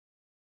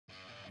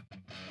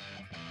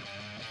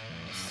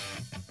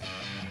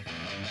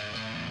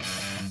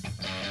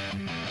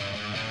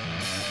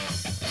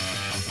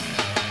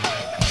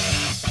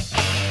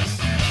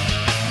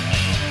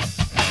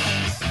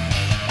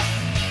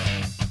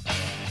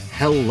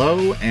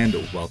Hello and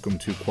welcome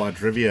to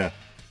Quadrivia,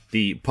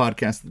 the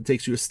podcast that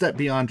takes you a step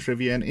beyond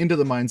trivia and into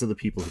the minds of the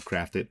people who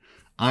craft it.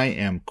 I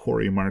am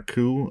Corey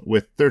Marcoux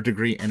with Third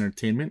Degree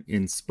Entertainment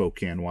in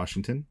Spokane,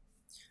 Washington.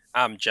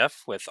 I'm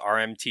Jeff with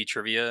RMT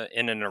Trivia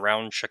in and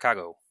around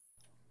Chicago.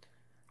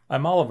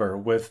 I'm Oliver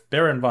with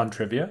Baron Von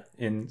Trivia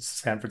in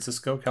San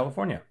Francisco,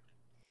 California.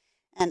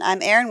 And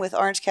I'm Erin with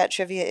Orange Cat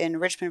Trivia in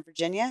Richmond,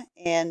 Virginia.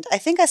 And I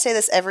think I say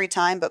this every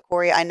time, but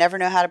Corey, I never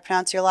know how to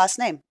pronounce your last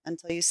name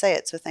until you say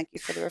it. So thank you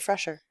for the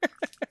refresher.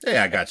 Hey,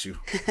 I got you.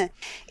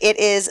 It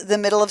is the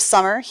middle of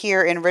summer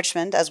here in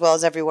Richmond, as well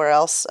as everywhere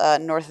else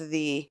north of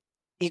the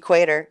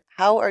equator.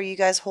 How are you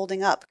guys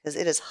holding up? Because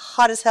it is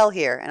hot as hell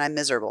here, and I'm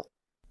miserable.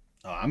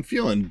 Oh, I'm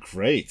feeling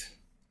great.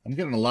 I'm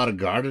getting a lot of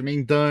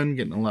gardening done,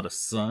 getting a lot of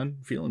sun,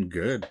 feeling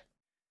good.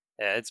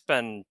 Yeah, it's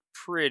been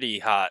pretty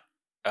hot.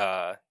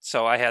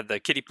 So I had the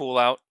kiddie pool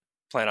out,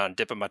 plan on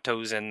dipping my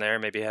toes in there,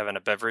 maybe having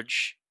a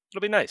beverage.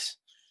 It'll be nice.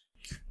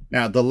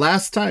 Now, the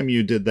last time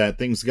you did that,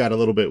 things got a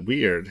little bit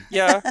weird.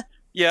 Yeah.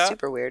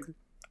 Super weird.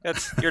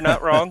 You're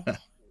not wrong.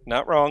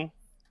 Not wrong.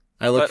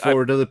 I look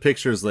forward to the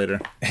pictures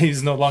later.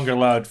 He's no longer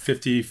allowed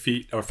 50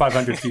 feet or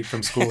 500 feet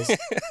from schools.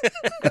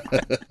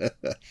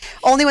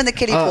 Only when the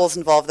kiddie pool's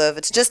involved, though. If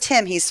it's just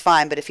him, he's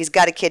fine. But if he's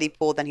got a kiddie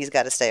pool, then he's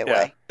got to stay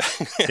away.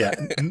 Yeah.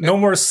 No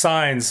more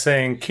signs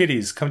saying,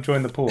 kiddies, come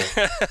join the pool.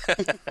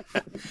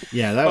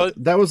 Yeah,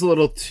 that was a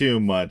little too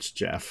much,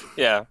 Jeff.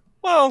 Yeah.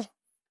 Well,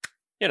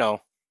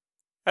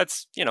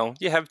 that's,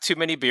 you have too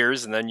many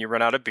beers and then you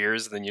run out of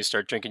beers and then you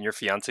start drinking your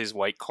fiance's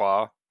White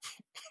Claw.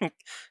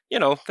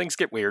 Things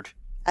get weird.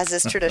 As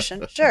is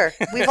tradition. Sure.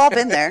 We've all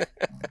been there.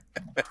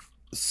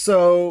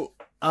 So,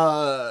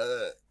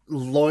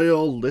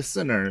 loyal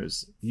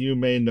listeners, you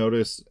may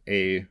notice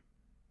a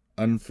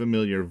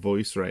unfamiliar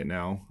voice right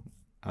now.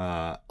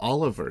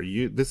 Oliver,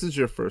 this is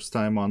your first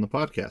time on the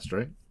podcast,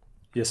 right?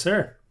 Yes,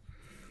 sir.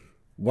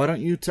 Why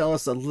don't you tell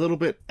us a little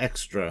bit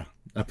extra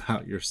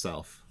about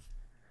yourself?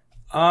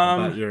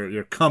 About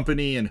your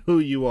company and who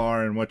you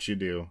are and what you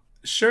do.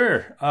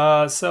 Sure.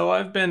 So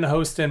I've been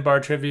hosting bar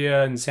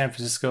trivia in San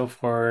Francisco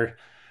for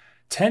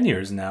 10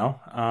 years now.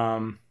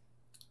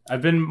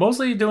 I've been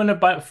mostly doing it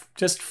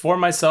just for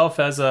myself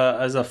as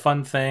a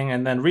fun thing.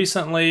 And then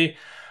recently,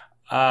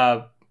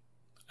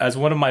 as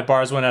one of my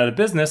bars went out of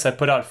business, I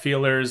put out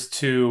feelers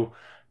to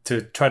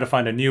try to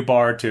find a new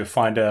bar, to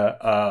find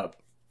a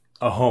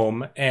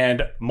home,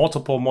 and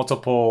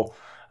multiple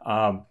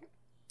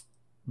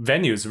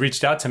venues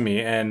reached out to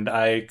me, and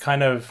I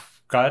kind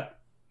of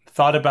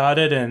thought about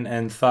it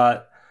and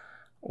thought,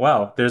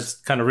 wow, there's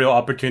kind of real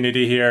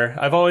opportunity here.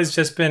 I've always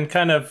just been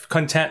kind of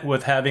content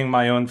with having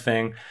my own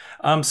thing.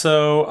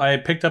 So I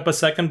picked up a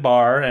second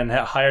bar and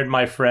hired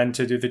my friend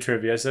to do the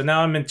trivia. So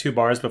now I'm in 2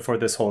 bars before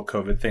this whole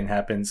COVID thing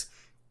happens.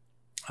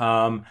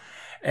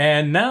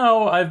 And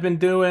now I've been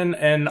doing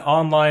an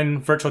online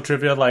virtual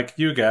trivia like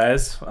you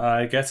guys.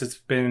 I guess it's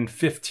been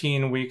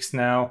 15 weeks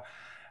now,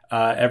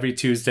 every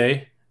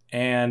Tuesday.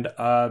 And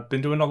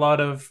been doing a lot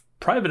of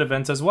private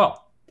events as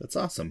well. That's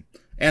awesome.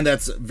 And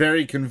that's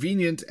very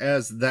convenient,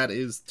 as that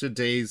is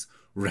today's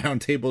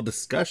roundtable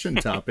discussion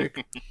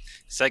topic.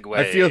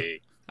 Segue.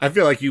 I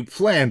feel like you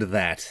planned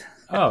that.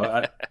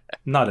 Oh,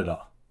 not at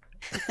all.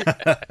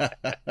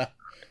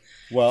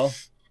 Well,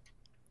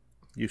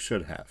 you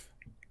should have.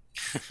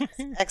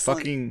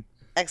 Excellent.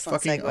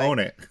 Excellent fucking segue. Own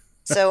it.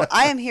 So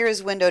I am here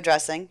as window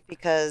dressing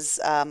because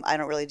I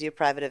don't really do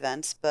private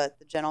events, but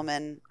the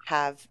gentlemen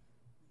have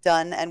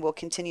done and will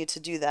continue to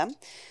do them.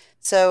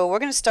 So we're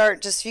going to start,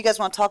 just if you guys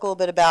want to talk a little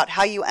bit about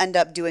how you end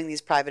up doing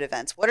these private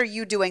events. What are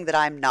you doing that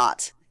I'm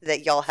not,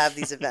 that y'all have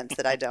these events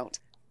that I don't?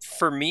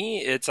 For me,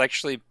 it's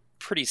actually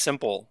pretty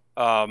simple.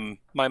 My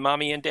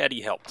mommy and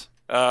daddy helped.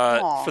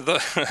 For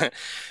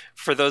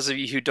those of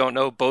you who don't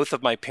know, both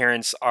of my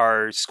parents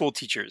are school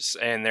teachers,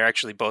 and they're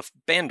actually both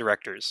band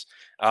directors.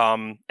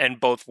 And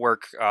both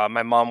work.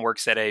 My mom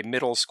works at a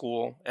middle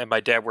school, and my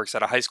dad works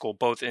at a high school,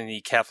 both in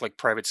the Catholic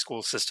private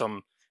school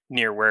system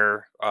near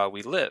where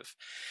we live.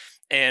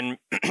 And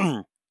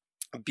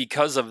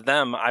because of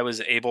them, I was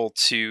able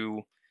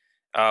to,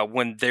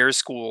 when their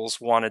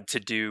schools wanted to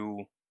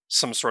do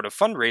some sort of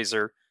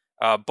fundraiser,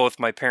 both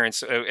my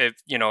parents,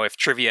 if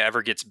trivia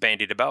ever gets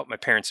bandied about, my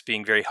parents,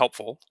 being very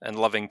helpful and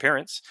loving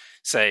parents,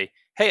 say,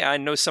 hey, I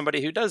know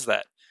somebody who does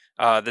that.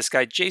 This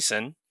guy,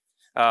 Jason,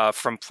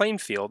 from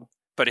Plainfield,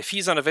 but if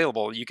he's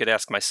unavailable, you could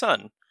ask my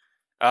son.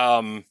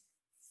 But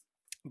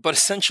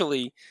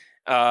essentially,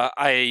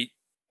 I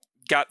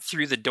got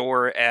through the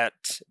door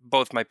at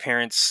both my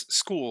parents'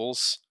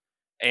 schools,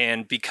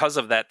 and because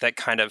of that, that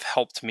kind of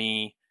helped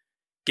me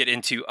get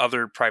into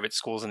other private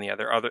schools and the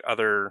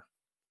other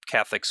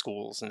Catholic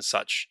schools and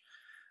such.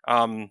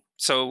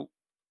 So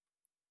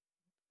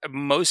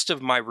most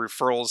of my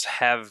referrals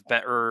have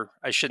been, or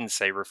I shouldn't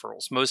say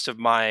referrals, most of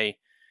my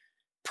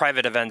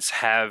private events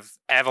have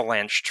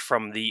avalanched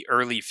from the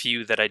early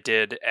few that I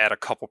did at a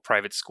couple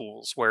private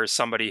schools, where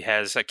somebody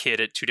has a kid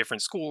at 2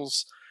 different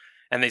schools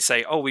and they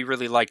say, oh, we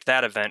really liked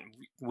that event.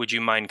 Would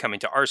you mind coming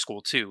to our school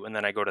too? And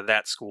then I go to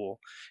that school.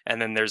 And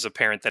then there's a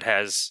parent that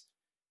has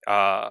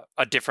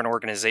a different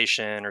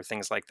organization or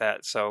things like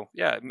that. So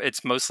yeah,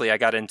 it's mostly I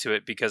got into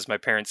it because my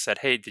parents said,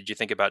 "Hey, did you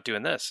think about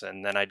doing this?"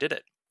 And then I did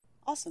it.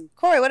 Awesome.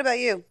 Corey, what about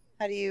you?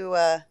 How do you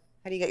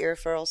get your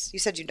referrals? You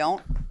said you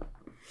don't.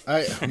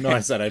 I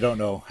said I don't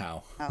know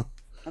how. Oh,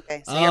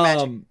 okay. So you're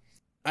magic.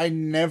 I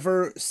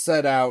never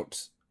set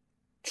out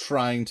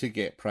trying to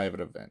get private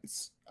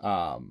events.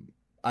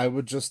 I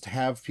would just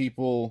have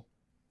people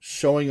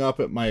showing up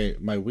at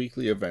my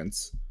weekly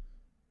events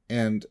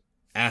and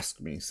ask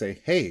me,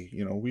 say, "Hey,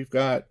 we've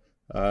got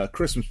a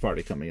Christmas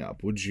party coming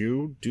up. Would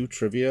you do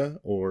trivia?"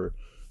 Or,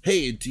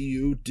 "Hey, do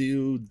you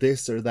do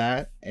this or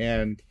that?"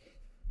 And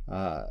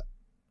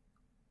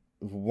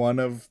one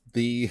of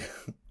the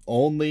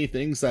only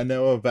things I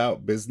know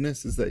about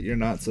business is that you're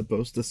not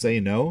supposed to say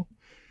no.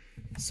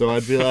 So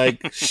I'd be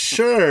like,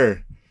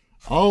 "Sure,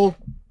 I'll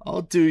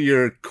do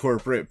your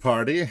corporate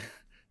party.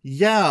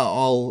 Yeah,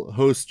 I'll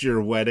host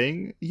your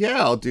wedding.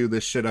 Yeah, I'll do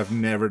this shit I've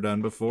never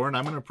done before, and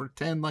I'm gonna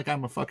pretend like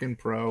I'm a fucking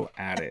pro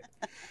at it."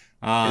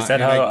 Is that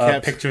how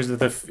pictures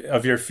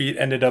of your feet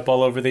ended up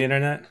all over the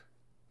internet?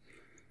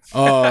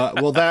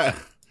 Well,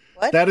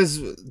 What?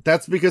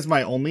 that's because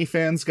my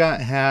OnlyFans got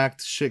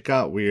hacked. Shit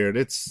got weird.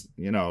 It's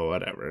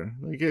whatever.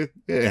 Like it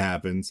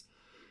happens.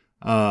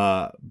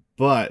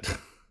 But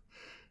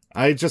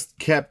I just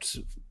kept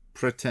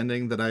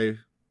pretending that I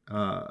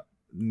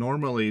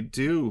normally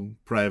do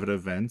private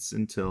events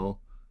until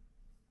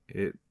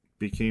it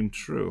became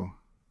true.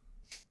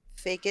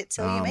 Fake it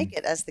till you make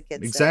it, as the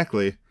kids say.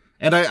 Exactly.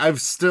 And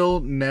I've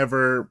still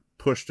never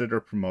pushed it or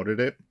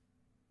promoted it,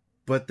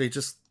 but they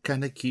just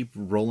kind of keep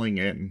rolling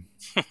in.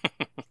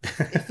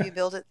 If you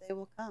build it, they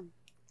will come.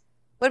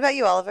 What about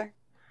you, Oliver?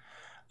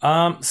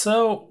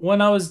 So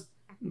when I was,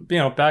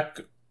 back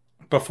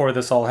before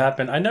this all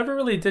happened, I never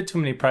really did too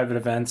many private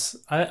events.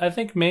 I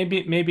think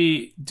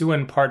maybe due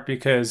in part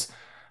because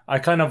I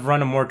kind of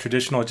run a more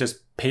traditional,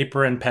 just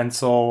paper and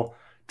pencil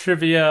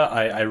trivia.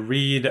 I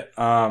read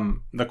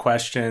the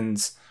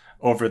questions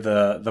over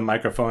the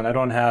microphone. I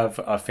don't have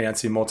a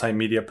fancy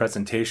multimedia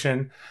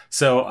presentation.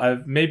 So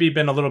I've maybe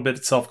been a little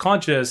bit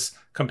self-conscious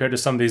compared to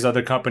some of these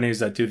other companies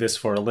that do this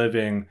for a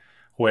living,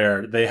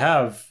 where they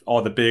have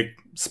all the big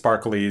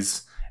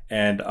sparklies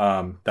and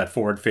that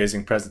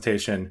forward-facing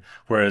presentation.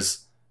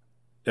 Whereas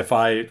if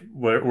I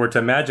were to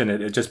imagine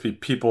it, it'd just be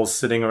people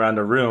sitting around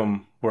a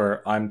room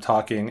where I'm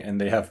talking and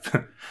they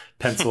have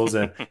pencils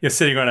and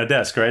sitting on a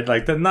desk, right?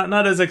 Like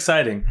not as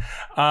exciting.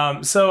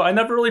 So I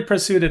never really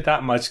pursued it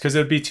that much because it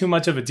would be too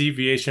much of a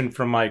deviation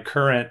from my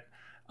current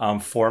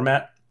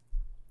format.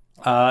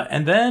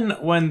 And then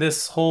when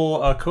this whole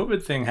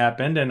COVID thing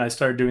happened and I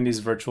started doing these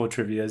virtual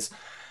trivias,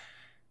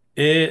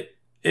 it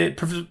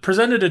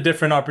presented a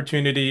different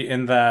opportunity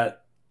in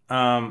that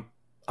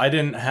I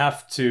didn't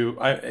have to.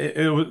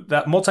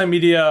 That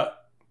multimedia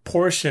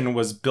portion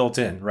was built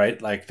in,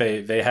 right? Like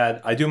they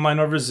had. I do mine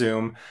over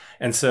Zoom,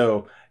 and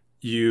so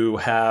you're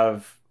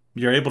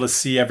able to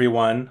see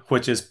everyone,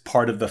 which is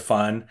part of the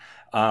fun.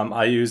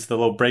 I use the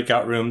little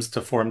breakout rooms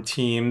to form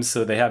teams,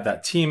 so they have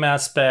that team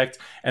aspect,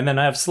 and then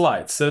I have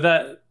slides, so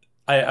that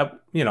I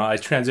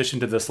transitioned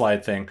to the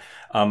slide thing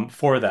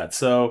for that.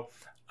 So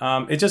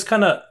it just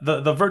kind of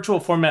the virtual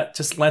format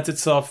just lends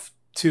itself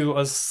to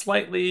a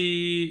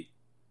slightly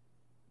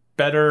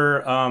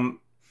better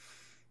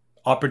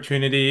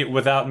opportunity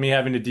without me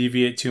having to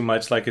deviate too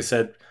much, like I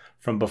said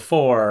from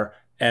before,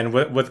 and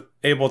with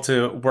able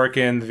to work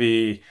in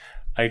the,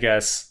 I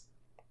guess,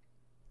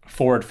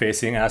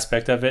 forward-facing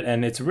aspect of it.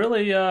 And it's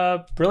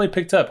really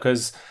picked up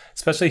because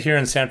especially here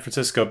in San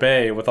Francisco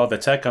Bay with all the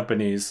tech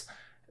companies,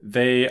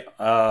 they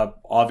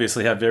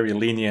obviously have very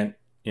lenient,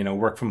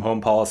 work from home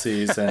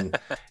policies and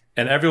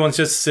everyone's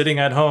just sitting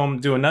at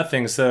home doing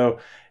nothing. So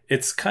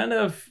it's kind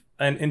of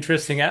an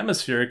interesting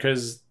atmosphere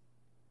because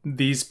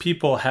these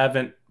people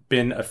haven't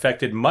been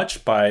affected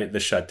much by the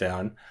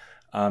shutdown.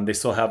 They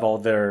still have all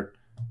their,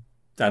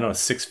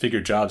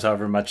 6-figure jobs,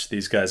 however much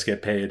these guys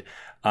get paid.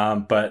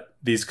 But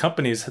these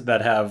companies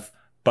that have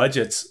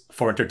budgets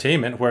for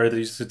entertainment, where they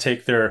used to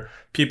take their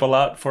people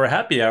out for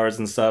happy hours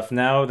and stuff,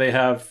 now they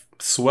have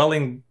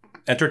swelling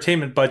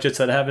entertainment budgets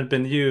that haven't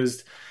been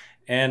used.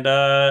 And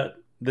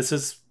this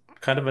is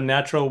kind of a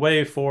natural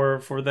way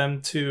for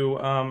them to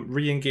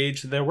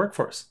re-engage their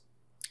workforce.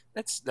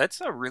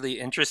 That's a really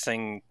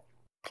interesting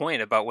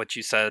point about what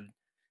you said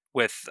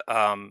with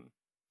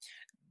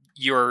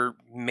your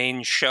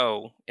main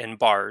show in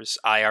bars,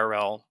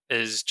 IRL,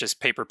 is just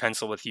paper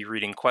pencil with you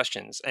reading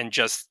questions, and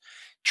just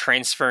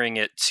transferring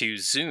it to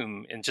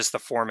Zoom in just the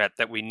format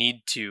that we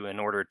need to in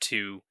order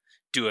to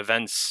do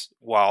events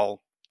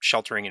while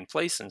sheltering in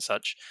place and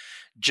such.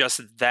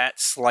 Just that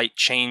slight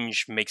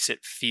change makes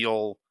it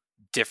feel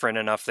different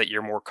enough that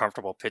you're more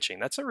comfortable pitching.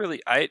 That's a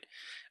really, I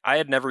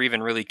had never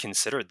even really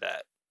considered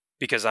that,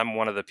 because I'm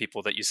one of the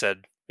people that you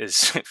said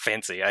is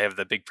fancy. I have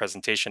the big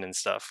presentation and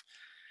stuff.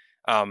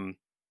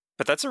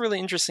 But that's a really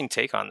interesting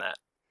take on that.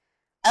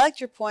 I liked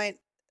your point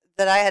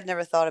that I had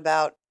never thought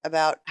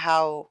about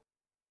how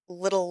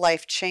little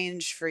life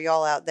changed for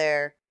y'all out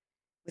there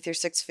with your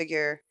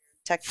 6-figure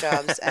tech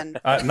jobs, and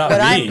Not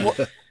me.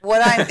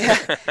 what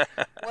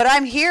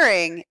I'm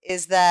hearing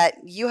is that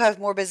you have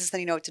more business than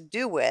you know what to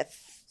do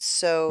with.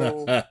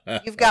 So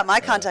you've got my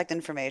contact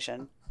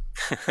information.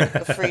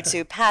 Feel free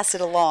to pass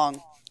it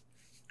along.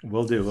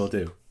 Will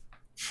do.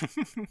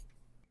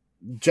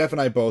 Jeff and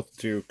I both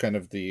do kind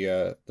of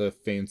the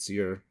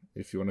fancier,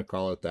 if you want to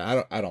call it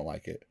that. I don't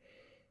like it,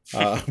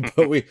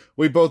 but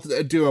we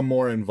both do a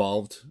more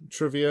involved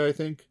trivia, I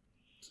think.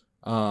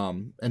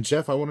 And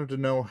Jeff, I wanted to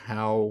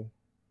know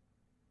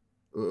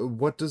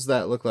what does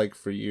that look like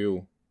for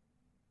you?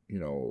 You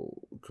know,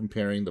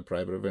 comparing the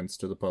private events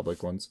to the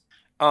public ones.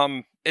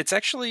 It's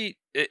actually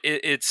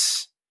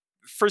it's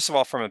first of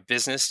all, from a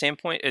business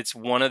standpoint, it's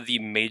one of the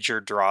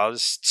major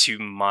draws to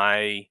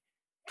my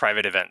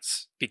private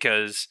events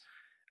because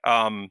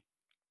in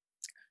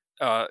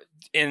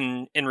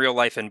real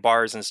life in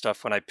bars and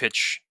stuff, when I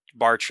pitch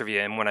bar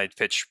trivia and when I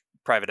pitch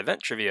private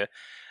event trivia,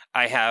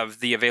 I have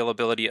the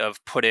availability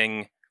of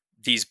putting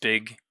these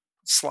big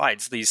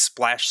slides, these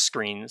splash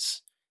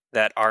screens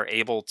that are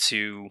able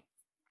to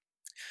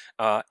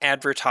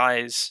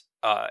advertise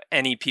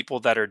any people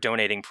that are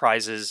donating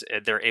prizes.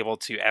 They're able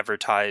to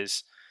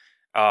advertise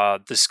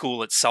the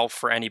school itself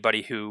for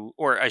anybody who,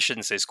 or I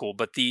shouldn't say school,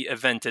 but the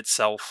event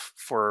itself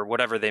for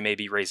whatever they may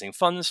be raising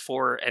funds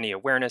for, any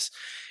awareness.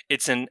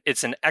 It's an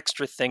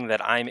extra thing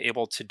that I'm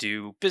able to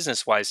do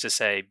business-wise to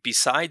say,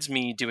 besides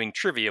me doing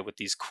trivia with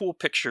these cool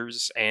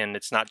pictures, and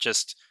it's not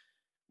just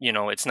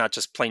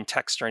plain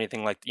text or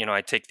anything like,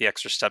 I take the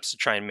extra steps to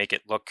try and make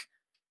it look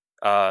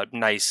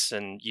nice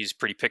and use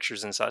pretty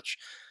pictures and such.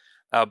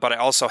 But I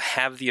also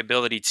have the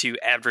ability to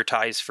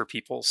advertise for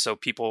people. So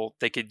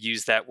they could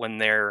use that when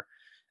they're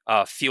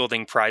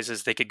fielding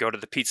prizes. They could go to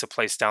the pizza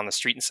place down the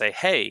street and say,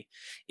 hey,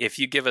 if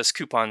you give us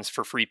coupons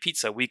for free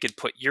pizza, we could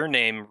put your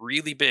name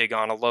really big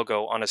on a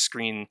logo on a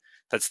screen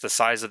that's the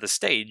size of the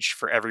stage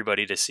for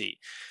everybody to see.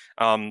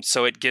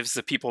 So it gives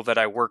the people that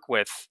I work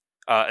with,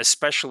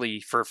 especially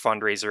for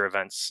fundraiser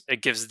events,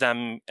 it gives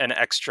them an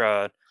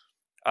extra,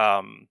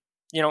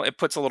 it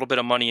puts a little bit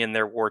of money in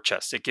their war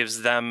chest. It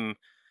gives them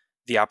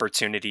the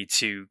opportunity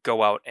to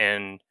go out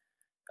and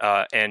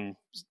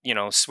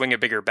swing a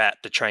bigger bat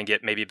to try and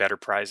get maybe better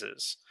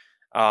prizes.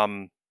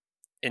 In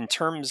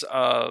terms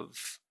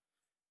of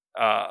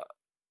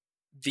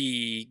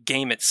the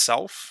game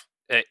itself,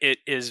 it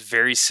is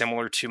very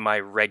similar to my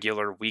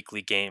regular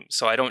weekly game.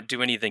 So I don't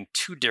do anything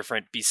too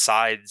different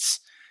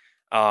besides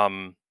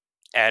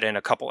add in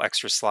a couple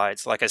extra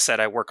slides. Like I said,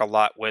 I work a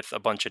lot with a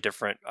bunch of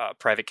different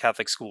private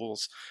Catholic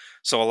schools.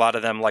 So a lot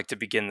of them like to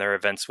begin their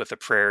events with a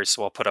prayer.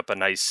 So I'll put up a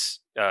nice,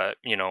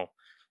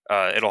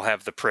 it'll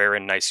have the prayer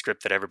in nice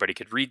script that everybody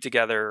could read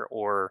together,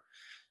 or,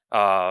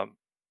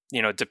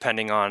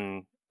 depending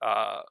on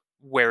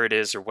where it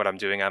is or what I'm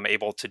doing, I'm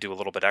able to do a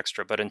little bit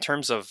extra. But in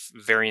terms of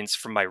variance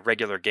from my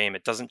regular game,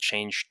 it doesn't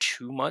change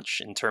too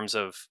much in terms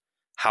of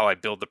how I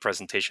build the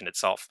presentation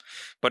itself.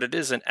 But it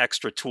is an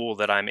extra tool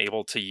that I'm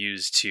able to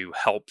use to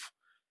help,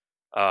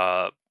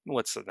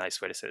 what's the nice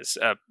way to say this?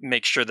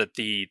 Make sure that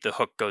the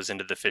hook goes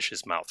into the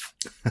fish's mouth.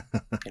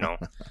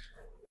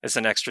 It's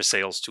an extra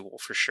sales tool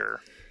for sure.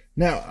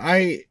 Now,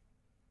 I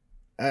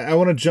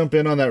want to jump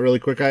in on that really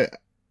quick.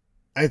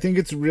 I think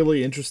it's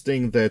really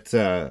interesting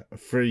that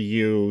for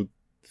you,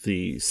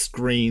 the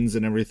screens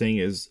and everything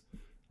is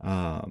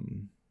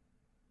kind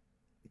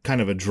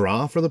of a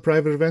draw for the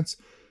private events.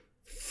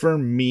 For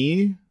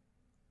me,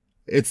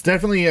 it's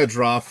definitely a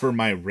draw for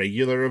my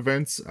regular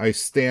events. I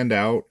stand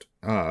out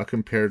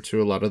compared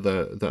to a lot of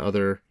the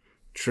other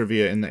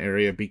trivia in the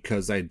area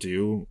because I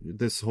do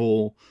this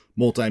whole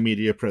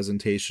multimedia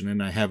presentation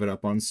and I have it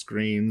up on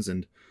screens,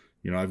 and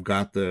I've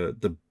got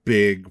the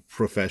big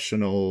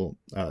professional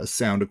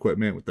sound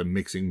equipment with the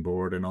mixing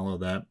board and all of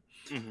that.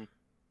 Mm-hmm.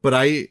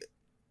 But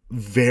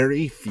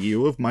very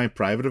few of my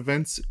private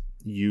events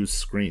use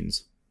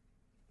screens.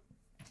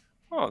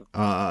 Oh.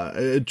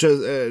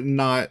 Just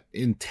not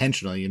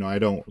intentionally, I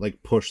don't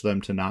like push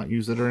them to not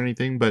use it or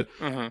anything, but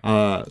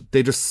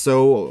they just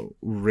so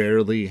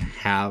rarely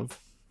have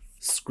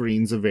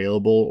screens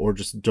available or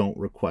just don't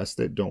request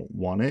it, don't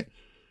want it,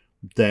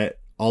 that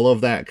all of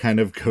that kind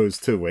of goes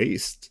to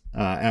waste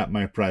at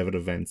my private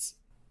events.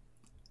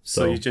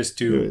 So you just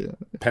do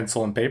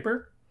pencil and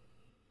paper?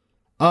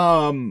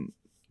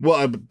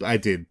 Well, I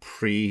did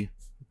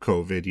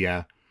pre-COVID,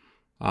 yeah.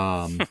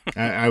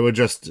 I would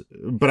just,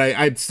 but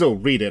I'd still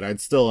read it. I'd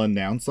still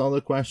announce all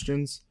the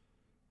questions.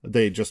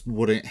 They just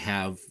wouldn't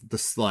have the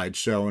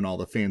slideshow and all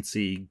the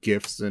fancy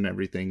GIFs and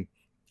everything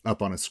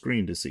up on a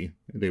screen to see.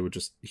 They would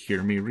just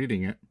hear me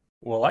reading it.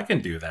 Well, I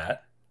can do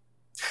that.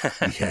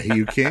 Yeah,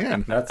 you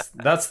can. That's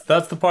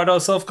the part I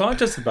was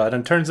self-conscious about,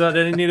 and turns out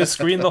I didn't need a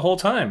screen the whole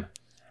time.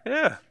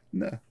 Yeah.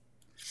 No.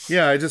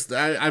 Yeah,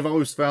 I've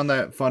always found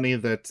that funny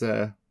that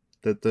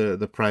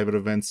the private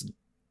events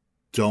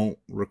don't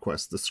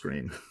request the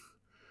screen.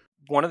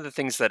 One of the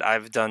things that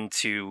I've done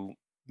to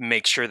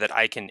make sure that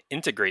I can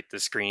integrate the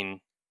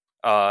screen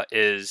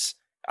is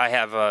I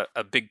have a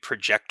big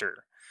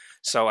projector.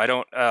 So I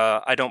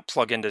don't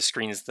plug into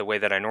screens the way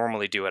that I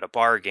normally do at a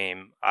bar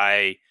game.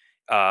 I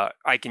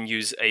I can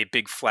use a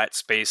big flat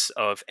space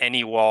of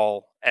any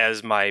wall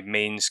as my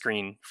main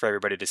screen for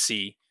everybody to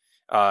see.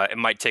 It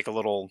might take a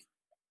little,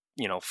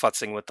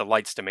 futzing with the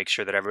lights to make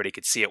sure that everybody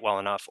could see it well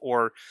enough.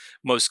 Or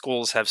most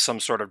schools have some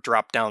sort of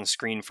drop-down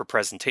screen for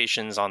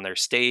presentations on their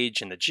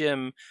stage in the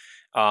gym.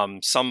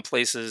 Some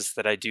places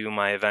that I do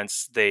my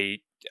events,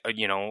 they,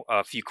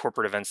 a few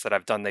corporate events that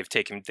I've done,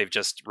 they've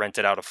just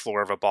rented out a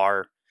floor of a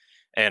bar,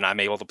 and I'm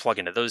able to plug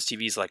into those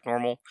TVs like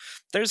normal.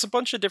 There's a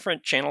bunch of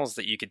different channels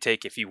that you could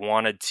take if you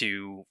wanted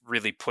to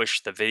really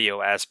push the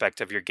video aspect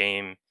of your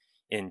game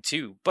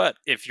into. But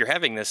if you're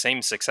having the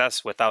same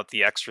success without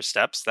the extra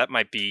steps, that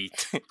might be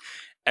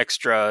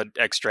extra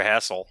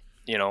hassle,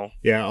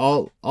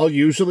 Yeah, I'll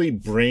usually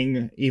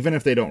bring, even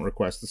if they don't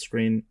request the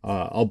screen,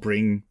 I'll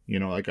bring,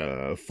 like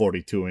a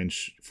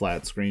 42-inch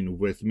flat screen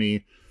with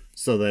me,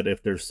 so that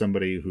if there's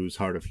somebody who's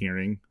hard of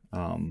hearing,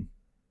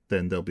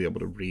 then they'll be able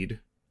to read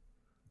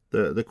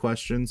the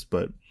questions.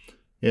 But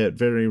yeah, it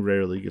very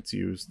rarely gets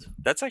used.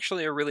 That's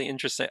actually a really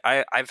interesting.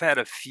 I've had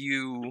a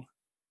few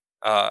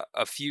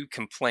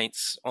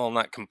complaints. Well,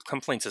 not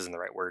complaints isn't the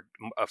right word.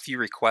 A few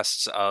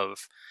requests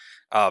of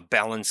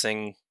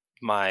balancing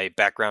my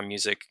background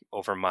music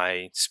over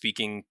my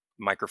speaking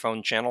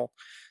microphone channel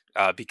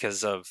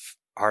because of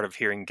hard of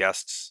hearing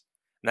guests.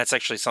 And that's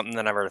actually something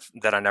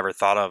that I never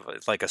thought of.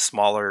 It's like a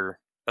smaller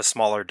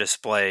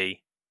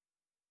display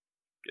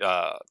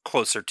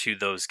closer to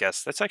those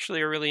guests. That's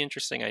actually a really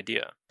interesting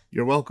idea.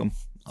 You're welcome.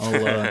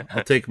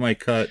 I'll take my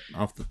cut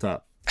off the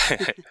top.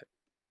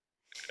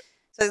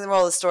 So the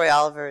moral of the story,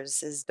 Oliver,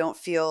 is don't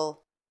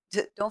feel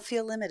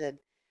limited.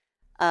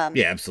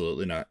 Yeah,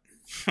 absolutely not.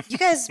 You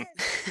guys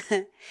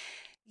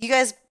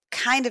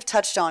kind of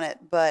touched on it,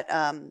 but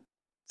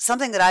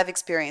something that I've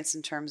experienced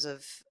in terms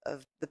of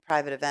the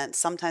private events,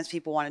 sometimes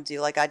people want to do,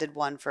 like I did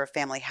one for a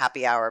family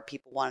happy hour.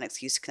 People want an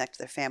excuse to connect to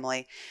their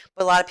family,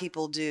 but a lot of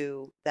people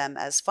do them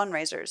as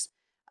fundraisers.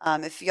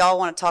 If y'all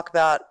want to talk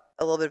about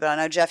a little bit about,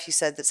 I know, Jeff, you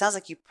said that it sounds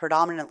like you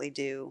predominantly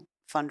do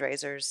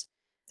fundraisers.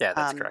 Yeah,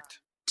 that's correct.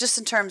 Just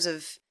in terms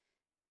of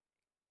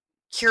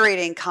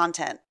curating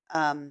content,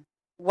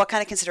 what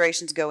kind of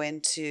considerations go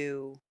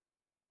into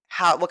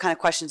what kind of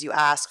questions you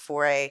ask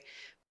for a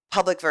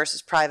public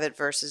versus private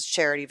versus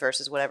charity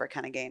versus whatever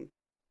kind of game?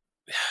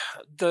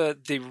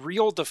 The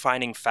real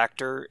defining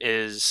factor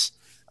is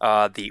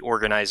the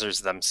organizers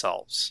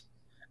themselves.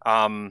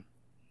 I've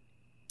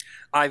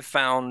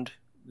found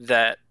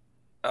that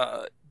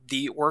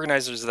the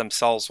organizers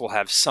themselves will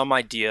have some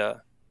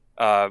idea,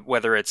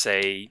 whether it's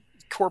a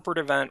corporate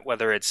event,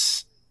 whether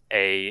it's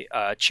a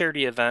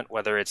charity event,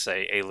 whether it's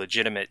a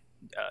legitimate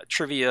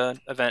trivia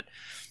event.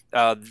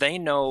 They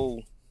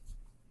know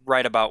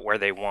right about where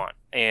they want.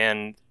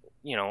 And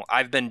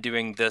I've been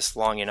doing this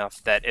long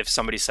enough that if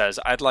somebody says,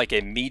 I'd like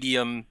a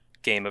medium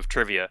game of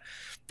trivia,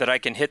 that I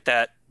can hit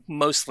that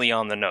mostly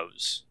on the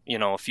nose.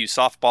 A few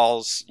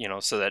softballs,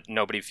 so that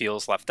nobody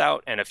feels left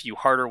out, and a few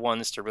harder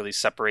ones to really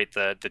separate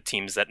the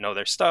teams that know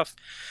their stuff.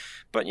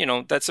 But,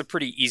 that's a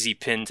pretty easy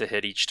pin to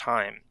hit each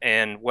time.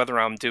 And whether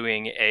I'm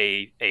doing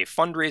a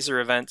fundraiser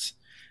event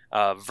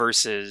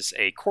versus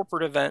a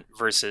corporate event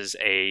versus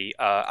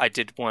I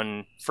did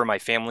one for my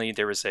family.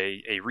 There was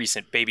a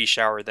recent baby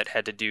shower that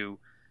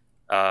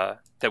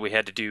we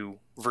had to do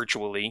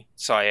virtually.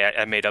 So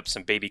I made up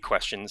some baby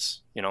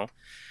questions,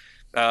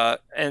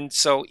 and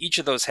so each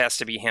of those has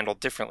to be handled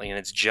differently. And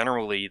it's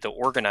generally the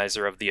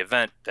organizer of the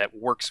event that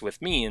works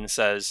with me and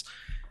says,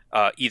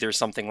 either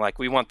something like,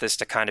 we want this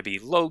to kind of be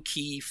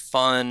low-key,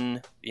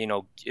 fun,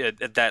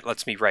 that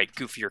lets me write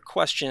goofier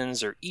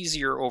questions or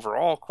easier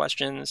overall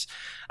questions.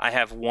 I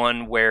have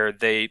one where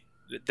they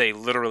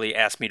literally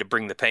ask me to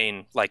bring the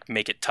pain, like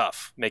make it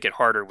tough, make it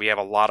harder. We have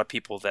a lot of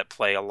people that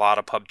play a lot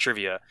of pub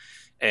trivia,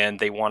 and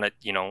they want it,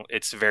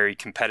 it's very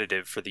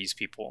competitive for these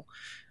people.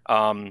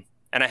 And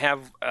I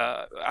have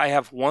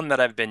one that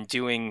I've been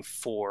doing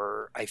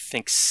for, I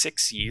think,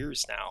 6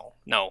 years now.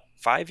 No,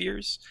 5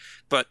 years,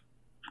 but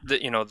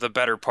the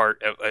better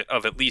part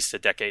of at least a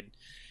decade,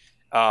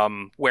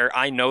 where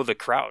I know the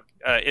crowd.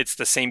 It's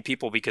the same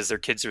people because their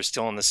kids are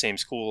still in the same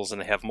schools and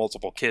they have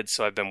multiple kids.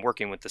 So I've been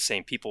working with the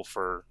same people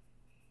for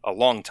a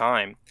long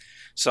time.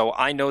 So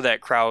I know that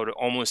crowd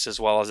almost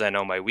as well as I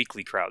know my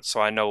weekly crowd. So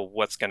I know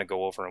what's going to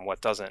go over and what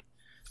doesn't.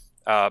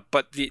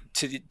 But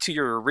to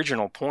your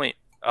original point,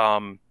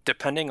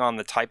 depending on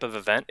the type of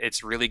event,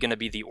 it's really going to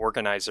be the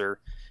organizer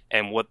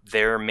and what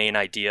their main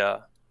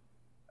idea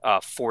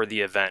for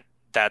the event.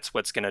 That's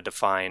what's going to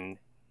define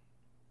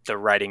the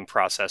writing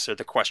process or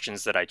the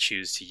questions that I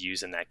choose to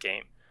use in that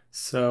game.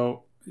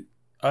 So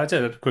I just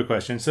have a quick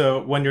question.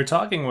 So when you're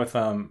talking with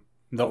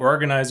the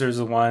organizer is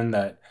the one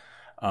that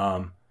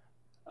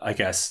I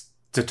guess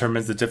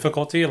determines the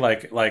difficulty,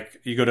 like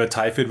you go to a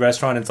Thai food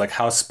restaurant and it's like,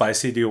 how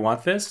spicy do you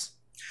want this?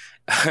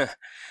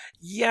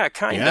 Yeah,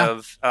 kind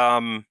of.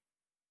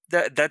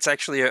 That's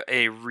actually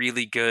a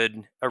really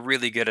good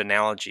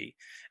analogy.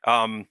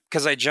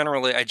 Because I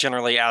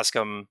generally ask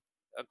them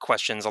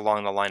questions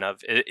along the line of,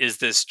 is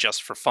this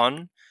just for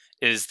fun?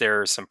 Is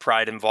there some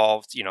pride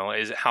involved?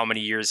 How many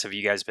years have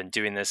you guys been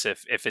doing this?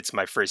 If it's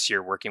my first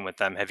year working with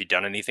them, have you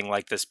done anything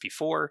like this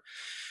before?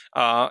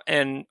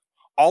 And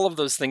all of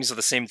those things are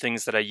the same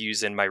things that I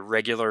use in my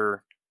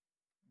regular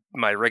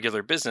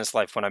business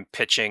life when I'm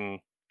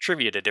pitching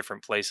trivia to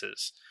different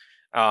places.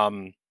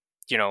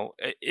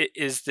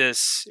 Is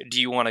this,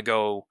 do you want to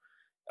go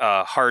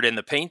hard in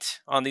the paint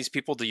on these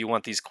people? Do you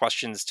want these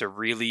questions to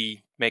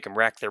really make them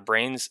rack their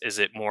brains? Is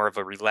it more of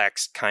a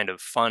relaxed kind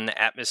of fun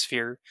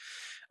atmosphere?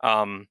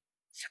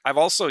 I've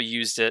also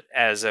used it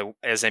as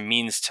a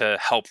means to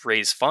help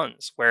raise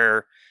funds,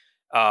 where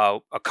a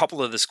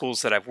couple of the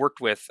schools that I've worked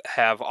with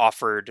have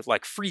offered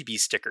like freebie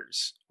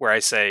stickers, where I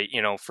say,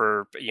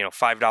 for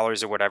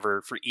 $5 or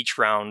whatever for each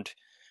round,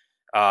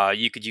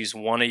 you could use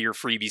one of your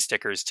freebie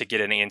stickers to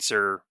get an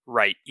answer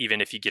right,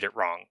 even if you get it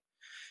wrong.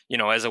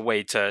 As a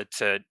way to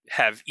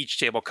have each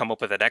table come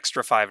up with an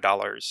extra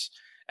 $5.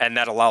 And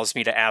that allows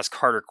me to ask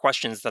harder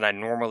questions than I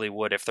normally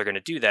would if they're going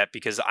to do that,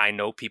 because I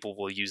know people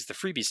will use the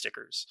freebie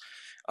stickers.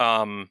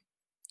 There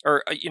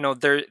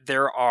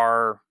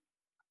are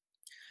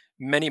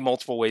many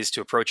multiple ways to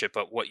approach it,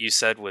 but what you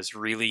said was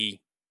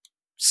really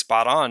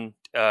spot on.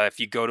 If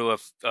you go to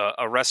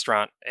a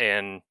restaurant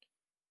and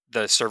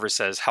the server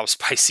says, "How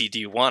spicy do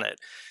you want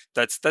it?"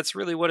 That's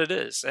really what it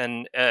is.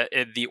 And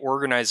the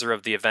organizer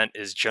of the event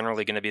is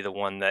generally going to be the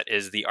one that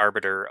is the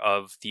arbiter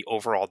of the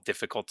overall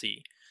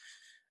difficulty.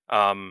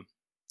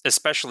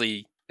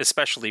 Especially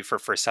for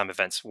first time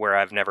events where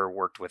I've never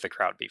worked with a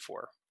crowd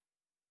before,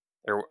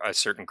 or a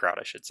certain crowd,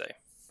 I should say.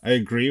 I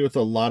agree with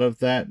a lot of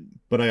that,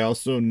 but I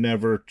also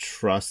never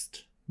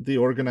trust the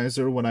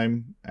organizer when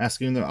I'm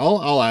asking them.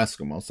 I'll ask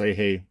them. I'll say,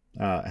 "Hey,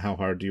 how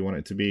hard do you want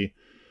it to be?"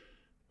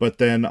 But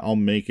then I'll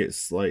make it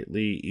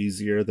slightly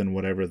easier than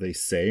whatever they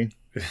say.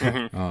 Just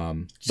like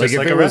like if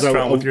a it was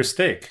restaurant with your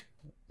steak.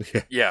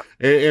 Yeah.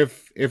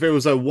 If it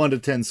was a 1 to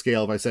 10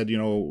 scale, if I said,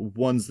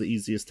 1's the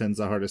easiest, 10's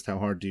the hardest, how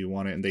hard do you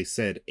want it? And they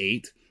said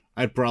 8,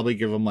 I'd probably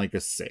give them like a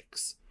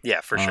 6.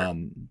 Yeah, for sure.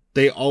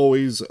 They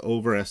always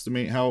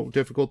overestimate how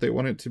difficult they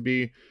want it to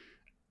be.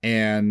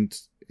 And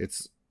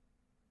it's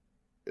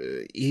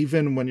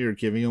even when you're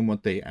giving them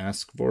what they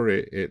ask for,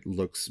 it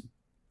looks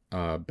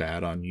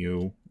bad on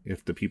you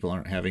if the people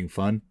aren't having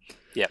fun.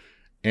 Yeah.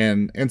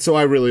 And so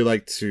I really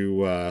like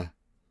to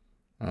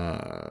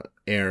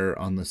err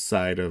on the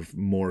side of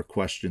more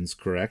questions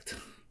correct.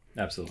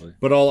 Absolutely.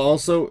 But I'll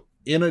also,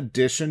 in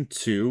addition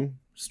to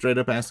straight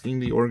up asking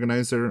the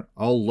organizer,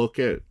 I'll look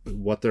at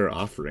what they're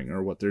offering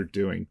or what they're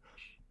doing.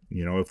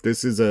 If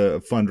this is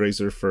a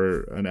fundraiser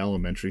for an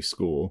elementary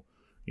school,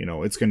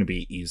 it's going to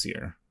be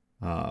easier.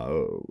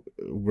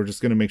 We're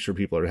just going to make sure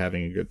people are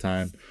having a good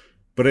time.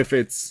 But if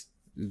it's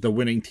the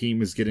winning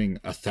team is getting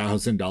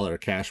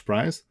 $1,000 cash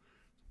prize,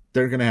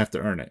 they're going to have to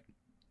earn it.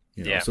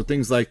 So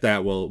things like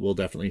that will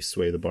definitely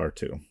sway the bar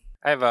too.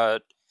 I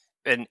have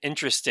an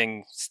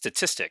interesting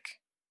statistic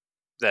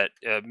that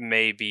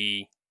may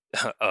be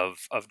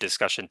of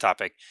discussion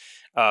topic.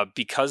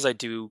 Because I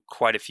do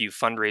quite a few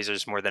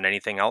fundraisers more than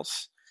anything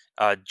else,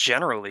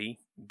 generally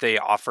they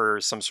offer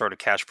some sort of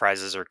cash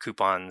prizes or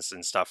coupons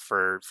and stuff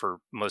for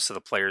most of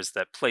the players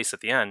that place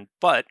at the end.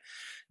 But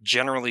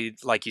generally,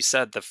 like you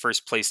said, the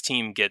first place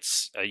team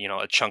gets a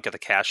chunk of the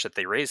cash that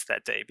they raised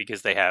that day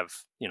because they have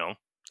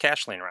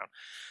cash laying around.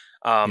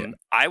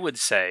 I would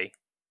say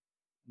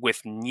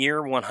with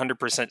near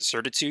 100%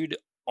 certitude,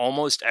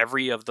 almost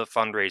every of the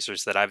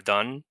fundraisers that I've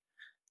done,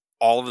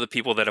 all of the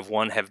people that have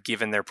won have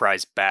given their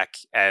prize back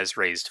as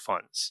raised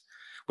funds,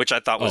 which I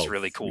thought was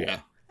really cool. Yeah.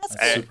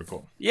 That's super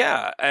cool.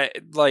 Yeah.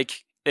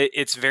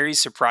 It's very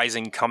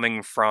surprising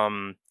coming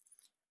from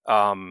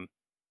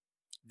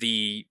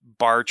the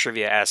bar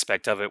trivia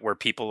aspect of it, where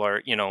people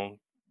are,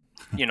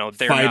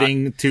 they're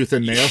fighting tooth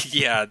and nail.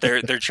 Yeah,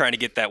 they're trying to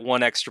get that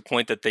one extra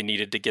point that they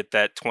needed to get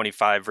that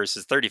 $25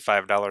 versus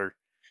 $35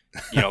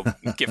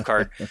 gift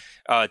card,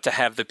 to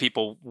have the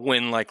people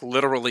win like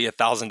literally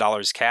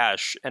 $1,000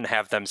 cash and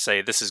have them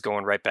say this is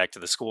going right back to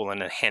the school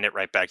and then hand it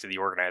right back to the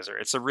organizer.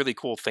 It's a really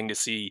cool thing to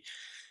see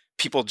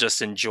people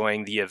just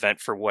enjoying the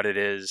event for what it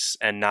is,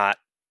 and not,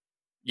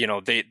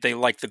 they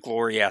like the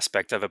glory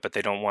aspect of it, but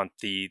they don't want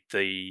the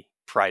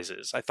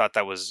prizes. I thought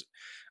that was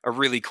a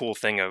really cool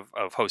thing of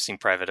hosting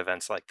private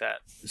events like that.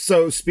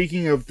 So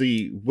speaking of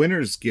the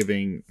winners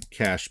giving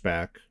cash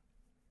back,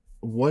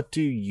 what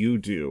do you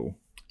do?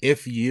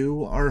 If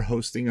you are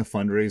hosting a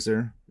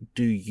fundraiser,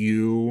 do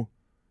you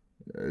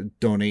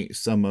donate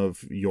some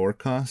of your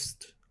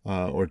cost,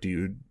 or do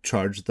you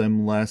charge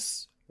them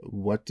less?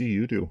 What do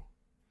you do?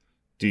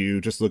 Do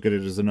you just look at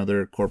it as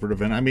another corporate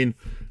event? I mean,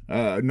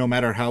 no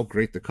matter how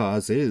great the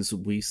cause is,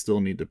 we still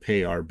need to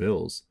pay our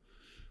bills.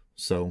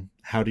 So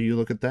how do you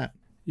look at that?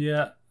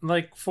 Yeah,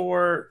 I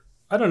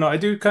don't know, I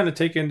do kind of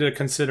take into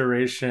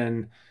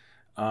consideration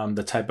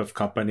the type of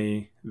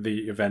company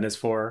the event is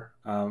for.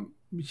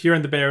 Here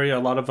in the Bay Area, a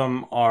lot of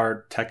them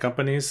are tech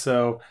companies,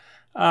 so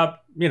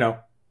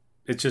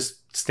it's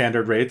just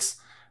standard rates.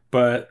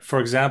 But for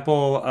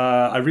example,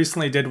 I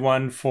recently did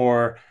one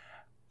for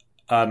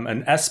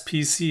an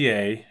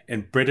SPCA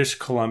in British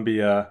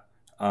Columbia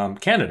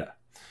Canada.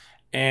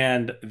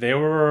 And they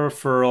were a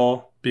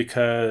referral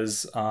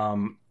because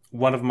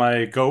one of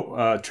my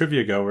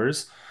trivia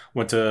goers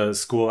went to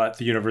school at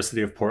the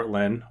University of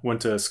Portland,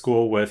 went to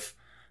school with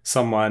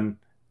someone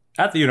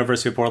at the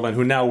University of Portland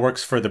who now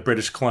works for the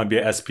British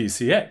Columbia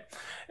SPCA.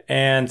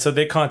 And so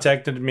they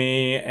contacted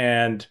me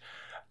and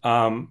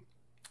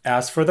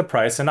asked for the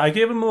price. And I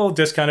gave them a little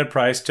discounted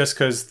price just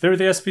because they're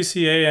the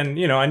SPCA.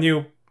 And, I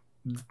knew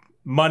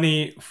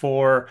money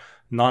for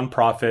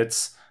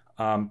nonprofits,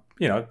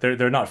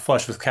 they're not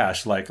flush with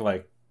cash like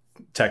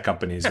tech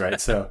companies, right?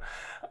 So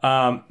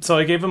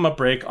I gave them a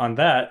break on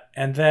that.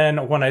 And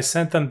then when I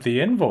sent them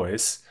the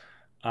invoice,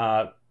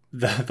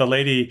 the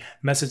lady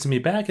messaged me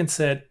back and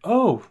said,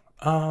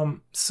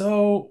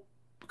 so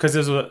because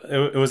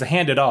it was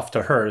handed off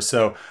to her.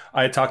 So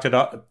I talked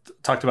about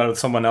it with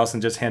someone else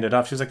and just handed it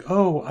off. She was like,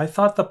 I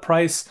thought the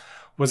price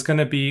was going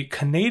to be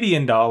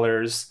Canadian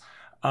dollars.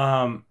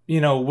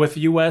 With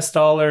US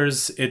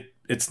dollars,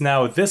 it's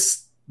now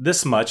this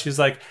much. She's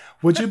like,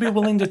 would you be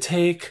willing to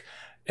take?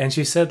 And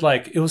she said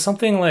it was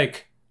something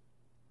like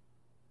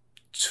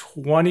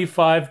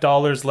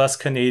 $25 less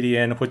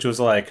Canadian, which was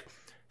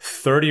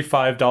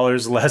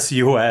 $35 less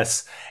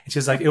US. And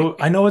she's like,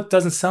 I know it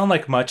doesn't sound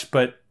like much,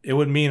 but it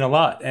would mean a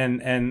lot.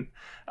 And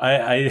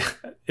I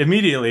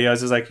immediately, I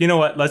was just like, you know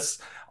what,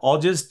 I'll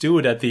just do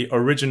it at the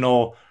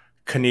original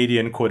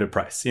Canadian quoted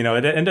price. It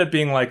ended up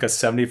being like a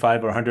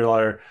 $75 or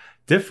 $100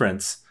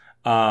 difference.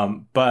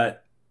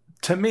 But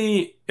to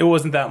me, it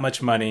wasn't that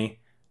much money.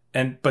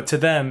 But to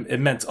them, it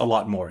meant a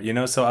lot more,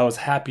 so I was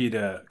happy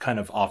to kind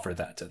of offer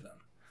that to them.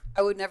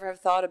 I would never have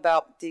thought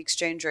about the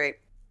exchange rate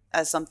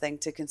as something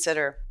to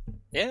consider.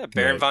 Yeah,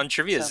 Baron Von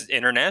Trivia is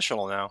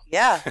international now.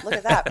 Yeah, look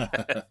at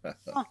that.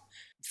 Huh.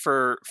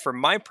 For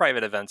my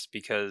private events,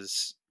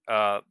 because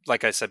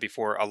like I said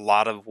before, a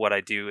lot of what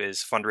I do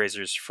is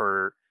fundraisers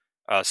for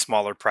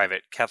smaller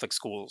private Catholic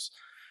schools.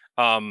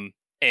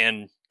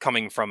 And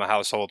coming from a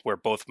household where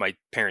both my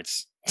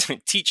parents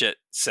teach at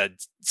said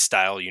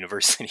style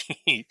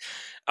university,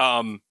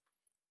 I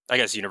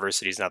guess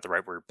university is not the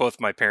right word. Both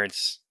my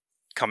parents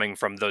coming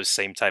from those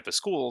same type of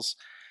schools,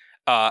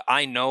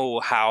 I know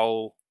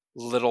how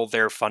little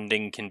their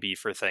funding can be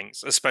for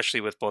things,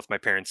 especially with both my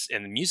parents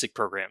in the music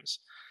programs.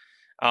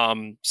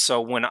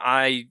 So when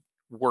I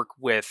work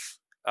with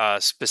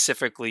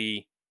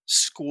specifically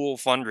school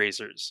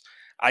fundraisers,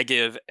 I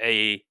give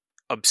a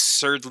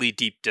absurdly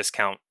deep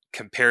discount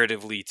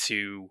comparatively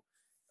to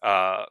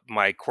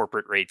my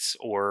corporate rates,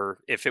 or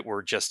if it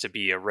were just to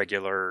be a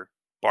regular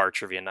bar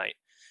trivia night.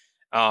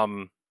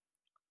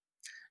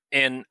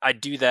 And I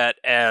do that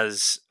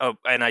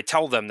and I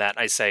tell them that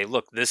I say,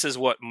 look, this is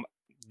what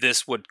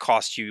this would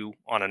cost you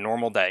on a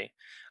normal day.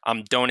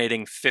 I'm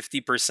donating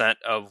 50%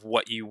 of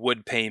what you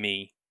would pay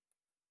me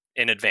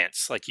in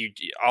advance.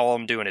 All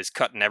I'm doing is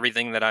cutting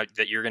everything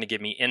that you're going to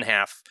give me in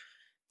half,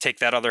 take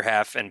that other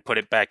half and put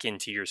it back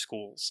into your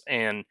schools.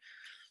 And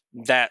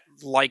that,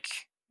 like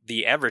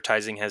the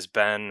advertising, has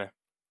been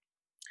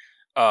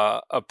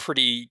a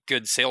pretty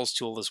good sales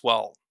tool as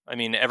well. I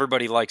mean,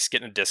 everybody likes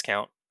getting a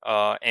discount,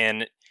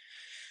 and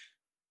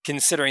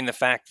considering the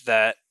fact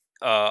that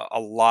a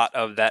lot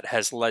of that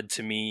has led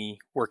to me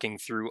working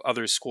through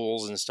other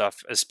schools and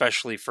stuff,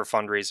 especially for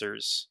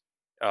fundraisers.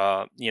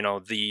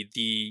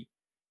 The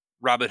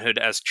Robin Hood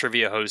as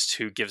trivia host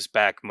who gives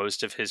back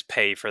most of his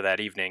pay for that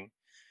evening.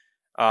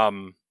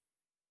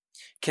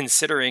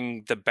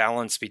 Considering the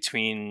balance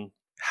between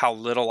how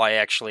little I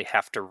actually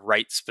have to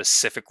write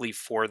specifically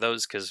for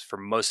those, because for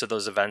most of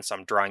those events,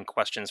 I'm drawing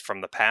questions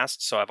from the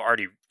past. So I've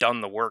already done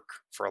the work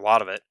for a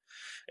lot of it.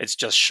 It's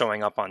just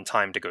showing up on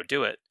time to go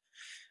do it.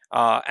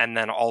 And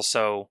then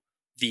also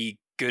the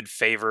good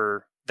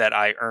favor that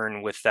I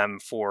earn with them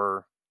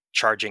for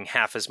charging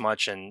half as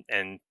much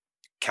and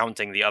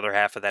counting the other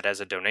half of that as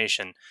a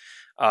donation.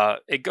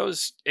 It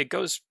goes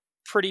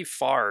pretty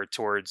far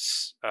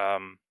towards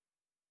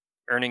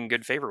earning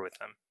good favor with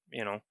them.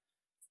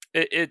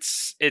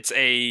 It's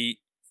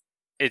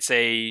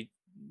a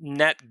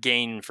net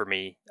gain for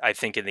me, I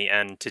think, in the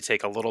end, to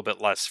take a little bit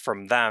less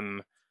from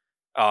them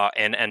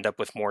and end up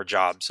with more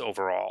jobs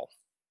overall.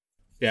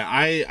 Yeah,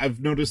 I've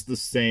noticed the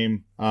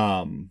same.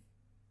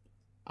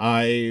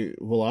 I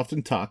will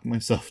often talk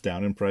myself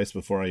down in price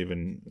before I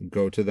even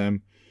go to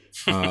them.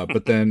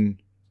 But then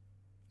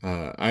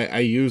I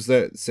use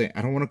that same,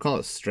 I don't want to call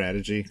it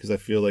strategy, because I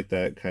feel like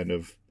that kind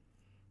of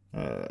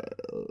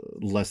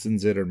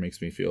lessens it or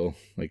makes me feel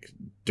like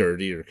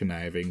dirty or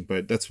conniving,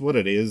 but that's what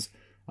it is.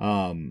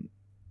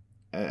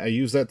 I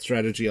use that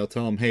strategy. I'll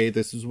tell them, hey,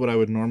 this is what I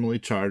would normally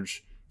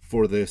charge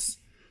for this.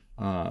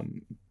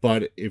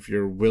 But if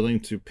you're willing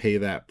to pay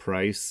that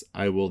price,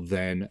 I will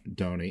then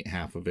donate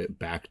half of it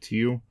back to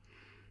you.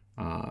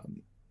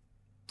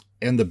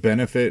 And the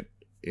benefit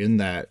in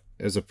that,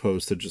 as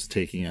opposed to just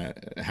taking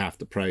half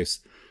the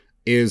price,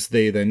 is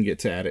they then get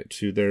to add it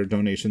to their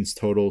donations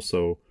total.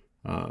 So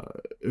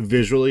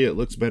visually it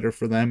looks better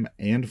for them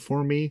and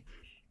for me.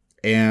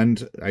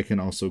 And I can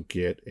also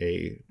get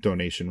a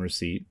donation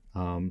receipt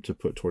to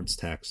put towards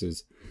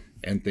taxes.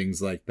 and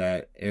things like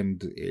that,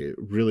 and it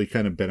really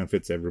kind of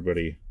benefits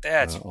everybody.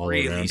 That's all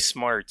really around.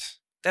 Smart.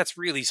 That's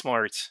really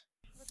smart.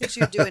 Look at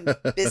you doing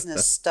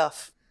business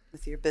stuff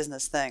with your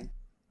business thing.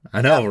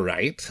 I know,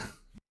 right?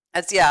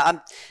 I'm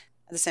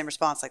the same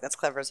response. Like, that's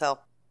clever as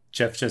hell.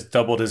 Jeff just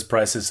doubled his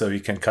prices so he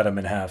can cut them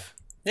in half.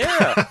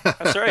 Yeah,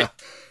 that's right.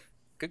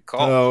 Good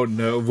call. Oh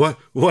no,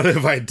 what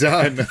have I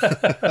done?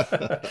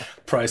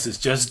 Prices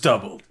just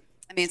doubled.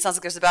 I mean, it sounds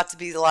like there's about to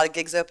be a lot of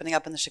gigs opening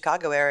up in the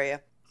Chicago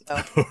area. So.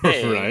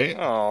 Hey, right?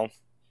 Oh,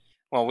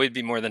 well, we'd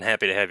be more than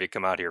happy to have you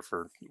come out here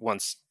for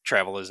once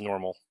travel is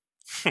normal.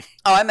 Oh,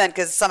 I meant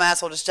because some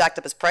asshole just jacked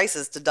up his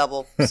prices to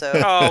double. So.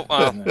 Oh,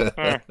 well,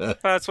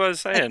 that's what I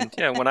was saying.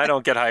 Yeah, when I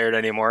don't get hired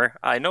anymore,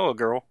 I know a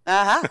girl.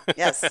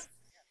 Yes.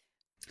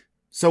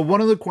 So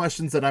one of the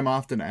questions that I'm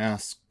often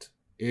asked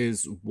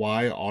is,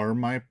 why are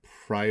my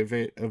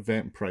private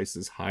event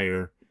prices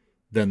higher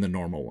than the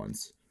normal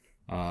ones?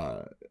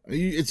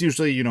 It's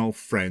usually,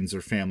 friends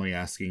or family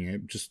asking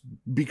it just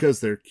because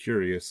they're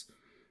curious.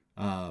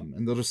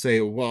 And they'll just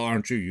say, well,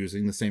 aren't you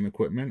using the same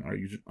equipment?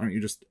 Aren't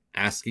you just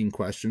asking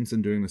questions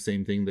and doing the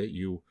same thing that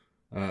you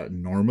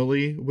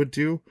normally would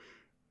do?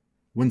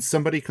 When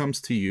somebody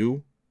comes to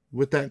you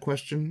with that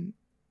question,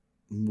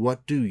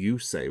 what do you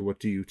say? What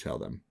do you tell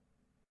them?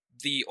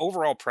 The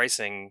overall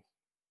pricing,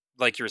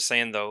 like you were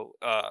saying, though,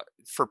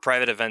 for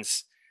private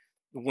events,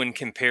 when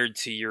compared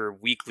to your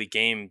weekly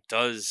game,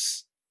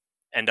 does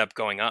end up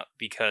going up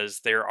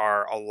because there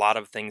are a lot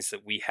of things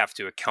that we have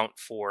to account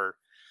for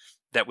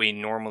that we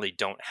normally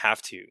don't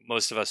have to.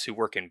 Most of us who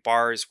work in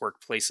bars work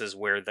places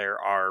where there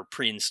are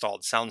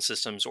pre-installed sound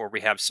systems, or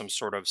we have some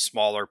sort of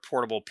smaller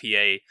portable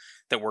PA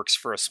that works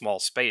for a small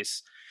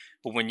space.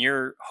 But when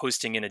you're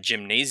hosting in a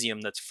gymnasium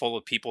that's full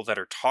of people that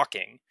are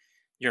talking,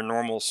 your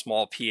normal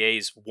small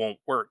PAs won't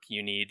work.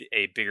 You need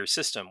a bigger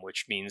system,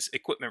 which means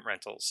equipment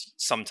rentals.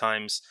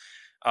 Sometimes,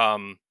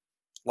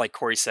 like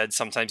Corey said,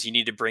 sometimes you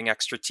need to bring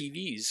extra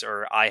TVs,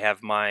 or I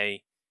have my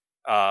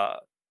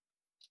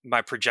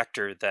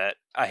projector that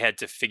I had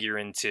to figure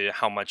into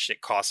how much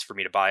it costs for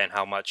me to buy and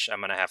how much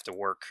I'm going to have to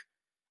work,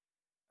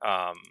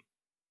 how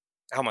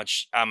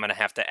much I'm going to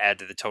have to add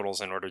to the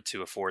totals in order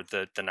to afford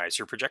the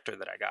nicer projector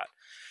that I got.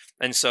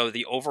 And so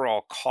the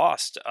overall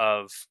cost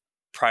of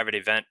private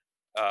event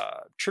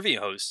trivia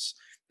hosts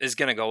is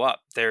going to go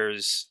up.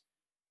 There's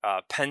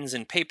pens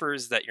and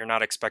papers that you're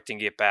not expecting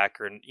to get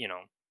back, or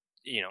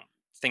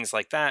things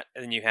like that.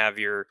 And then you have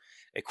your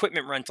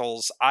equipment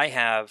rentals. I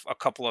have a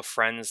couple of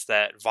friends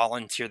that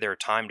volunteer their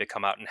time to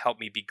come out and help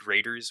me be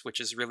graders, which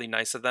is really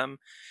nice of them.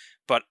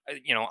 But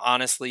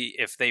honestly,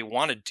 if they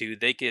wanted to,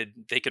 they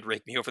could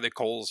rake me over the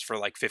coals for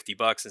like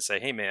 $50 and say,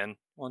 "Hey man,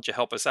 why don't you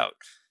help us out?"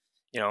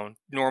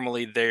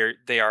 Normally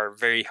they are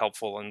very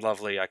helpful and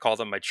lovely. I call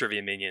them my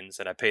trivia minions,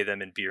 and I pay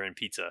them in beer and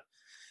pizza.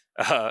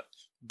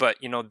 But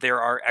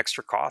there are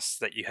extra costs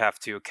that you have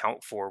to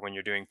account for when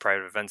you're doing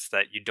private events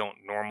that you don't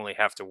normally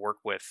have to work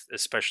with,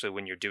 especially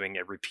when you're doing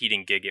a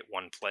repeating gig at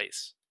one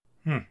place.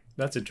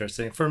 That's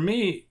interesting. For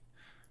me,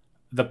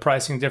 the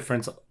pricing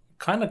difference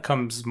kind of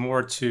comes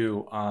more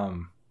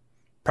to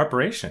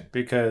preparation,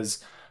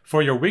 because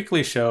for your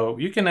weekly show,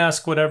 you can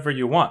ask whatever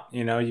you want.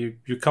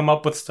 You come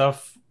up with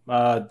stuff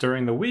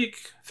during the week,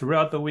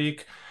 throughout the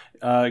week.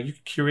 You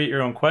curate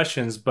your own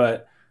questions,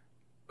 but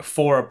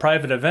for a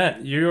private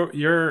event,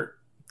 you're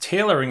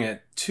tailoring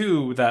it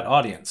to that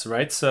audience,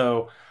 right?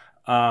 So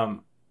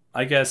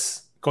I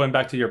guess going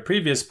back to your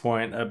previous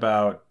point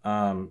about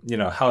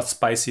how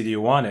spicy do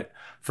you want it,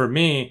 for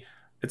me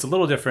it's a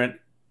little different.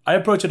 I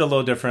approach it a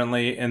little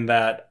differently in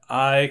that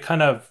I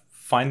kind of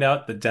find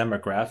out the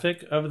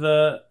demographic of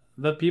the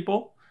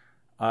people.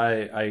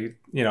 I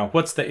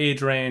what's the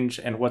age range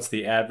and what's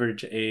the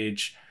average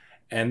age,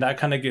 and that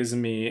kind of gives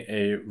me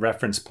a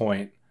reference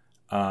point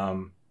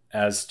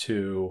as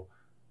to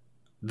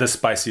the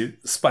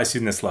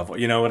spiciness level.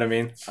 You know what I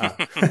mean?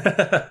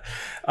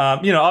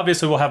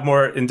 Obviously we'll have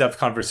more in-depth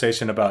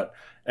conversation about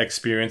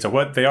experience or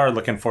what they are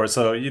looking for.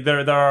 So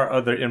there are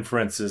other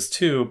inferences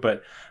too,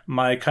 but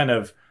my kind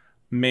of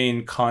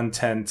main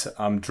content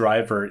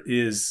driver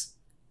is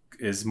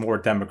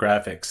more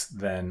demographics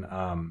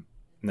than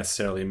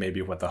necessarily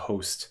maybe what the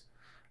host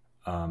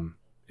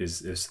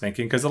is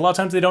thinking. Because a lot of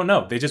times they don't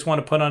know. They just want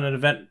to put on an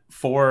event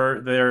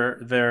for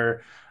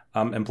their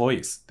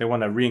employees. They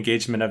want a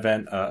re-engagement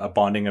event, a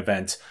bonding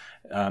event.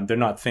 They're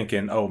not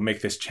thinking, oh,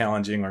 make this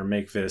challenging or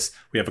make this,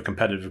 we have a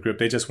competitive group.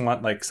 They just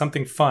want like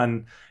something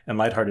fun and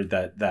lighthearted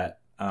that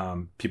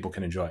people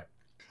can enjoy.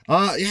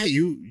 Yeah,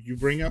 you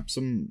bring up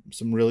some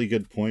really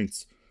good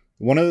points.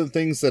 One of the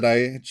things that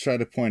I try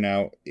to point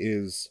out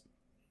is,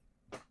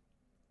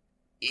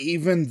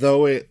 even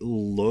though it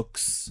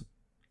looks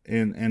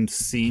and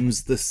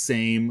seems the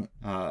same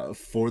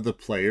for the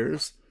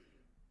players,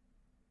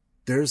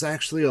 there's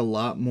actually a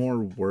lot more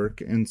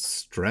work and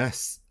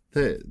stress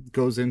that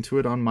goes into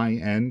it on my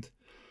end.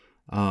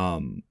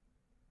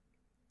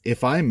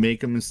 If I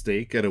make a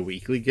mistake at a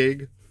weekly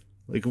gig,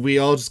 like, we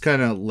all just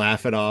kind of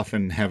laugh it off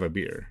and have a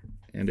beer,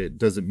 and it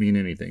doesn't mean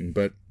anything.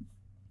 But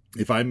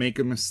if I make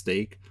a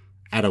mistake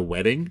at a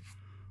wedding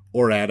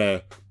or at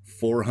a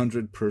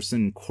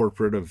 400-person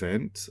corporate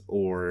event,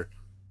 or,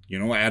 you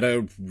know, at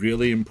a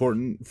really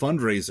important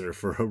fundraiser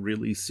for a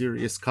really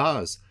serious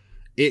cause.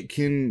 It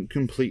can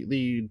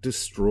completely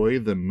destroy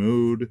the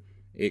mood.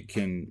 It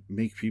can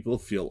make people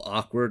feel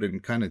awkward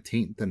and kind of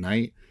taint the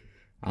night.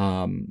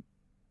 And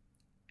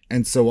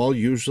so I'll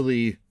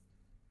usually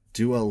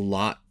do a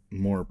lot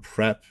more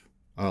prep.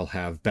 I'll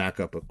have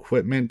backup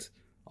equipment.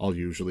 I'll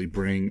usually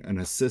bring an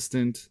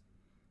assistant.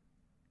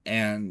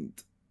 And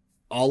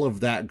all of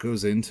that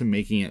goes into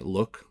making it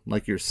look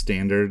like your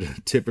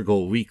standard,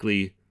 typical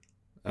weekly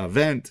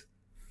event.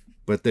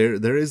 But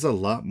there is a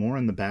lot more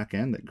in the back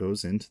end that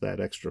goes into that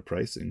extra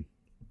pricing.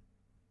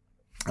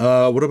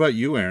 What about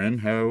you, Aaron?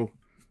 How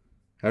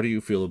do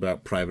you feel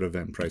about private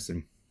event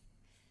pricing?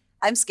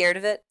 I'm scared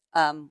of it.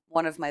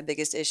 One of my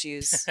biggest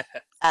issues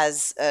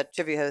as a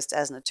trivia host,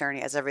 as an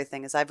attorney, as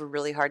everything, is I have a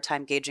really hard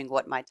time gauging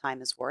what my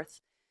time is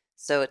worth.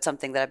 So it's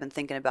something that I've been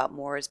thinking about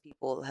more as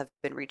people have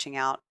been reaching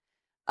out.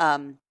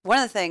 One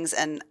of the things,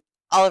 and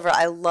Oliver,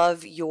 I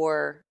love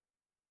your,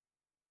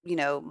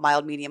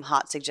 mild, medium,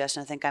 hot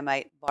suggestion. I think I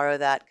might borrow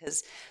that,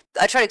 because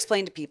I try to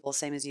explain to people,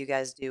 same as you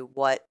guys do,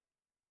 why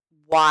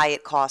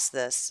it costs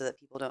this, so that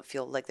people don't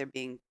feel like they're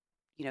being,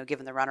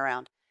 given the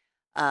runaround.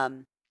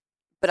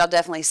 But I'll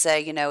definitely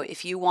say,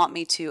 if you want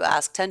me to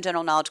ask 10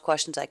 general knowledge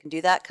questions, I can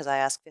do that, because I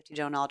ask 50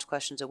 general knowledge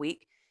questions a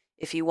week.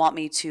 If you want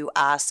me to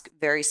ask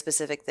very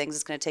specific things,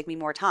 it's going to take me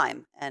more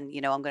time. And,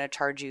 I'm going to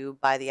charge you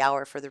by the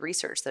hour for the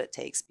research that it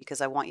takes,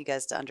 because I want you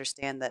guys to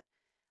understand that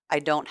I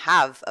don't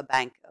have a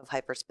bank of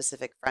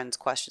hyper-specific friends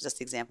questions. That's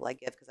the example I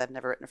give, because I've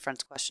never written a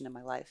friends question in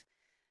my life.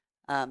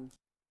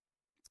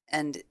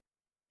 And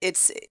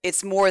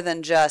it's more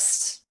than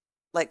just,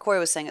 like Corey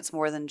was saying, it's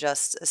more than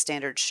just a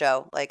standard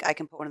show. Like, I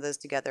can put one of those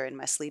together in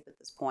my sleep at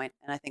this point,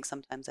 and I think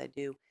sometimes I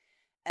do.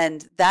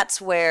 And that's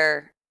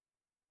where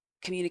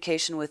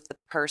communication with the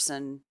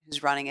person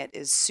who's running it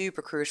is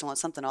super crucial. And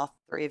it's something all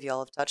three of y'all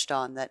have touched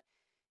on, that,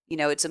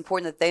 it's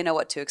important that they know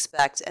what to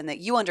expect, and that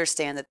you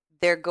understand that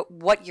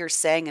what you're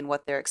saying and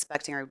what they're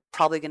expecting are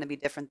probably going to be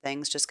different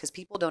things, just because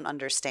people don't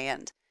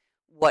understand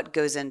what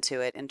goes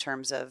into it in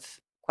terms of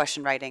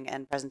question writing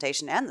and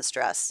presentation and the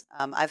stress.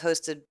 I've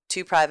hosted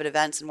 2 private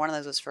events, and one of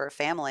those was for a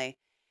family,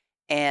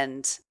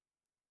 and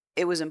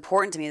it was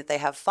important to me that they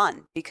have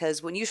fun,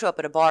 because when you show up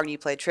at a bar and you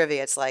play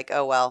trivia, it's like,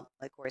 oh, well,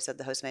 like Corey said,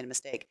 the host made a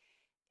mistake.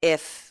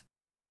 If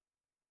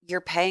you're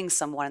paying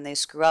someone and they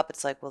screw up,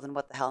 it's like, well, then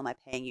what the hell am I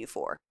paying you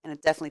for? And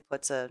it definitely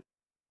puts a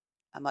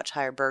much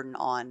higher burden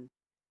on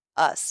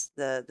us.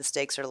 The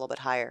stakes are a little bit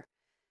higher.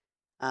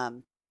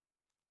 So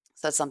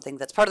that's something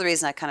that's part of the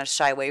reason I kind of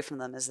shy away from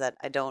them, is that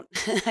I don't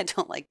I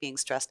don't like being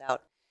stressed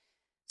out.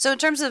 So in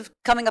terms of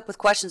coming up with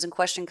questions and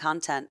question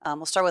content,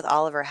 we'll start with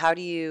Oliver. How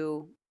do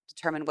you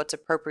determine what's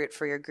appropriate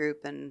for your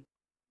group, and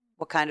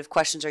what kind of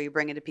questions are you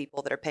bringing to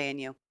people that are paying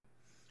you?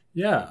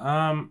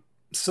 Yeah.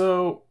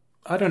 So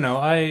I don't know.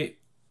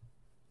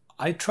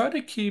 I try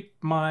to keep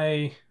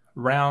my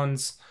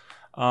rounds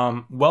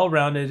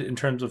well-rounded in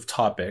terms of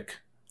topic,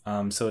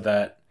 so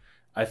that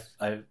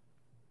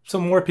so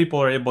more people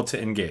are able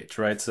to engage,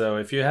 right? So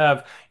if you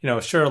have,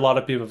 sure, a lot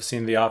of people have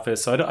seen The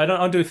Office, so I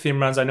don't do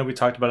theme rounds. I know we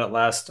talked about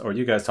it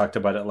you guys talked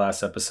about it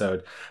last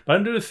episode, but I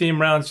don't do theme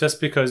rounds just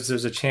because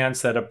there's a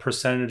chance that a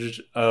percentage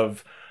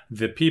of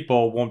the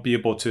people won't be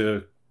able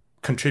to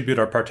contribute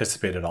or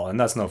participate at all, and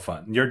that's no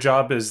fun. Your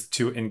job is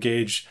to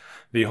engage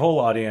the whole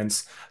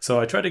audience,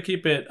 so I try to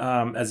keep it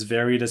as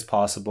varied as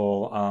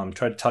possible,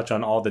 try to touch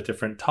on all the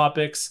different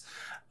topics.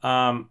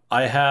 I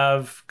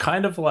have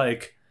kind of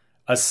like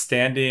a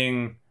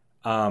standing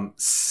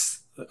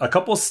a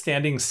couple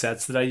standing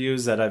sets that I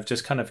use, that I've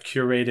just kind of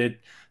curated,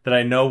 that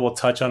I know will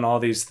touch on all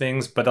these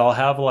things, but I'll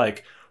have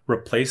like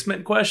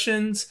replacement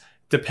questions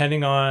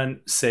depending on,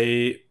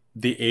 say,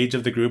 the age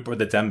of the group or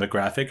the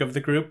demographic of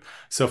the group.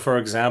 So for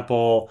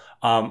example,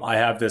 I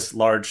have this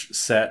large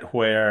set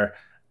where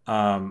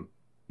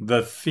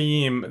the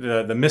theme,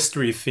 the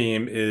mystery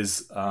theme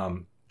is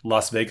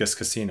Las Vegas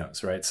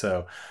casinos, right?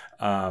 So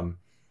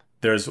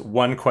there's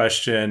one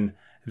question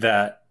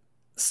that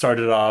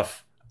started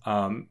off,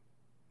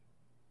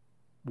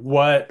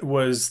 what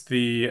was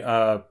the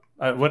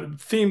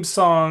what theme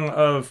song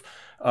of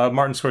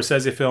Martin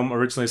Scorsese film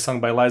originally sung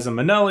by Liza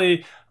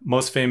Minnelli,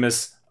 most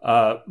famous,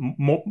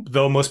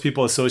 though most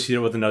people associate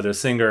it with another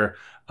singer,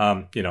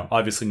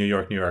 obviously New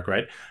York,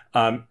 right?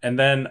 And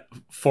then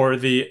for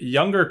the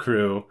younger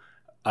crew,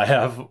 I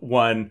have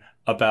one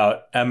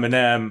about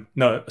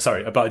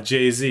about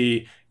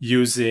Jay-Z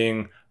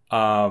using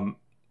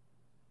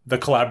the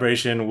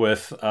collaboration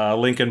with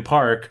Linkin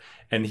Park,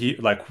 and he,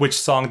 like, which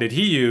song did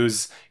he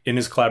use in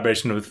his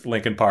collaboration with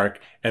Linkin Park?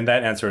 And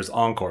that answer is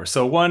Encore.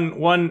 So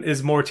one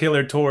is more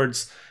tailored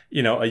towards,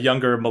 a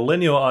younger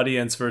millennial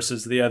audience,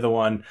 versus the other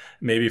one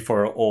maybe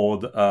for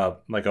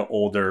like an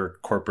older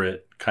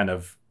corporate kind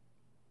of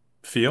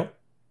feel.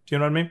 Do you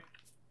know what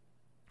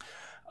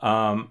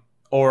I mean?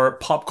 Or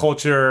pop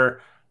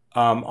culture,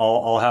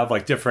 I'll have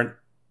like different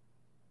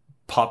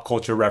pop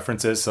culture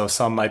references. So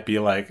some might be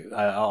like,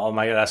 I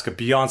might ask a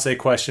Beyonce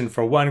question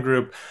for one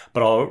group,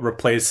 but I'll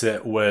replace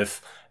it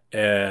with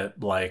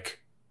like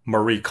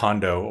Marie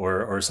Kondo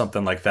or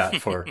something like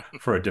that for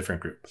a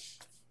different group.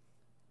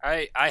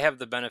 I have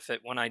the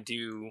benefit when I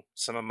do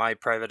some of my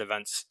private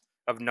events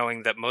of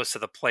knowing that most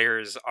of the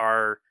players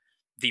are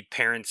the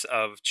parents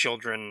of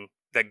children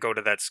that go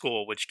to that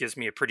school, which gives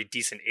me a pretty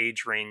decent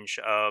age range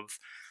of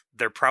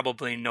they're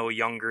probably no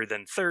younger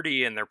than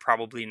 30 and they're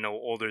probably no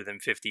older than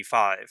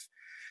 55.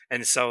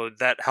 And so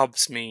that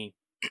helps me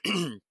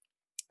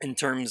in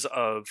terms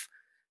of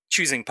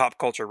choosing pop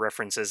culture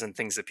references and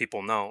things that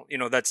people know. You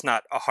know, that's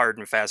not a hard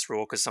and fast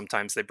rule because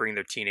sometimes they bring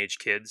their teenage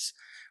kids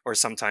or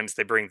sometimes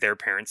they bring their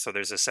parents. So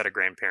there's a set of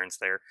grandparents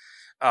there.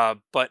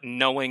 But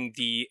knowing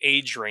the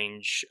age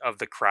range of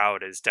the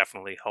crowd is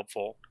definitely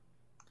helpful.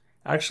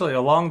 Actually,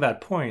 along that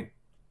point,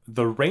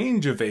 the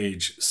range of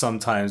age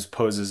sometimes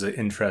poses an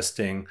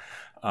interesting,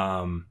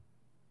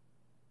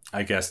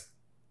 I guess,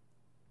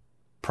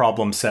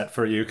 problem set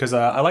for you because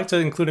I like to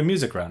include a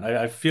music round.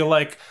 I feel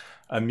like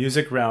a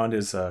music round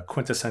is a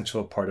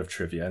quintessential part of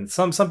trivia, and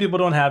some people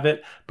don't have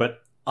it,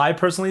 but I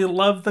personally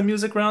love the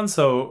music round.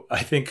 So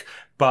I think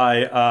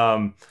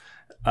by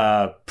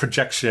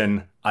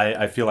projection,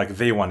 I feel like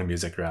they want a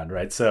music round,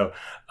 right? So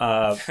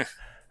I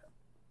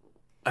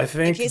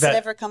think in case it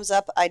ever comes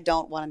up, I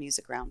don't want a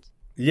music round.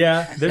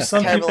 Yeah, there's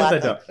some people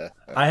that don't.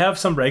 I have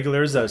some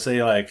regulars that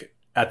say like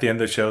at the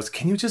end of the shows,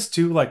 can you just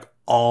do like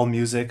all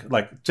music,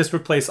 like just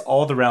replace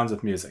all the rounds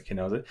with music? You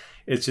know,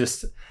 it's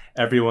just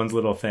everyone's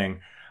little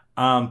thing.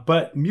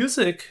 But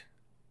music,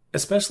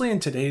 especially in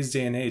today's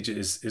day and age,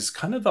 is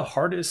kind of the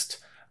hardest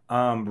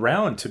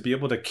round to be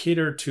able to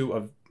cater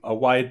to a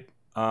wide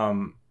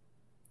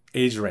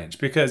age range,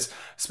 because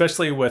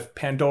especially with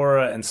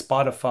Pandora and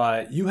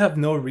Spotify, you have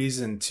no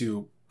reason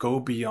to go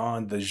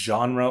beyond the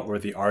genre or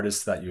the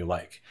artist that you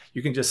like.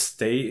 You can just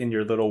stay in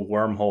your little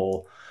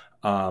wormhole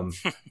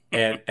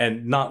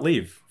and not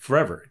leave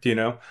forever, you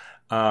know?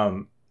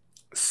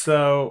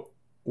 So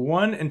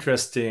one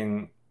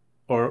interesting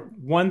or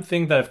one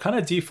thing that I've kind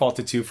of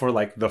defaulted to for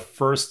like the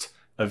first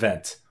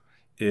event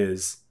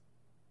is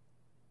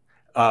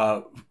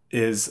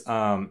this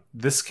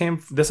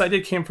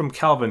idea came from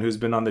Calvin, who's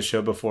been on the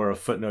show before, of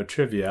Footnote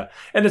Trivia,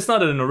 and it's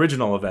not an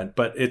original event,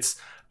 but it's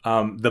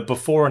the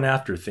before and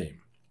after theme,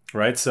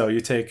 right? So you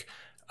take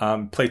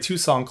play 2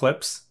 song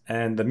clips,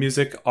 and the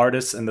music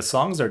artists and the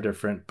songs are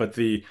different, but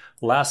the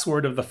last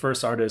word of the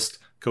first artist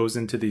goes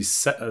into the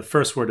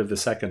first word of the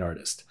second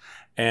artist.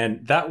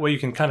 And that way you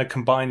can kind of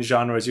combine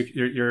genres.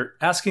 You're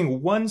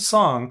asking one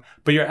song,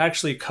 but you're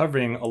actually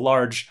covering a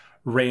large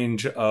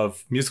range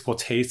of musical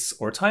tastes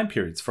or time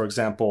periods. For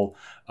example,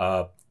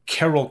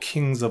 Carole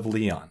Kings of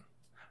Leon,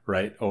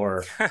 right?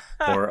 Or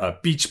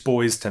Beach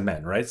Boys to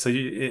Men, right? So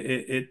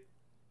it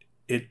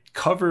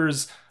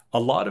covers a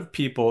lot of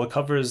people. It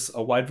covers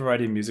a wide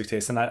variety of music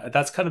tastes, and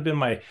that's kind of been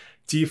my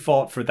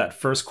default for that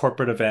first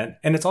corporate event.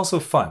 And it's also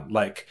fun.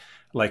 Like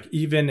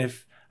even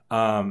if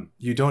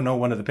you don't know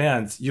one of the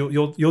bands,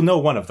 you'll know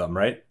one of them,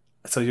 right?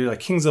 So you're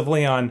like Kings of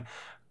Leon,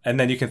 and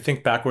then you can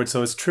think backwards.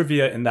 So it's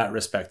trivia in that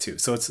respect too.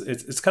 So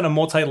it's kind of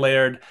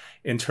multi-layered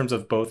in terms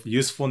of both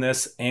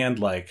usefulness and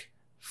like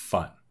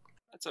fun.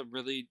 That's a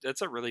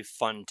really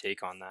fun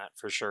take on that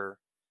for sure.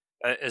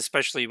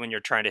 Especially when you're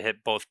trying to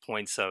hit both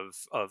points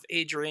of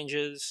age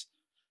ranges.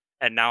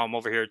 And now I'm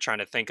over here trying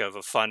to think of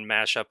a fun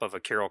mashup of a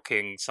Carole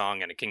King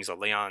song and a Kings of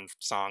Leon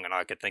song, and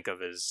all I could think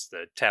of is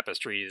the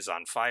Tapestries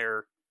on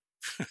Fire.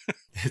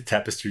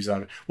 Tapestries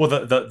on. Well,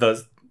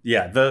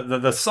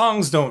 the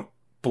songs don't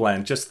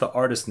blend, just the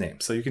artist name.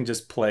 So you can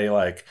just play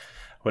like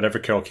whatever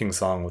Carole King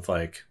song with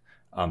like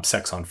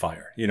Sex on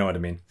Fire. You know what I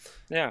mean?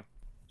 Yeah.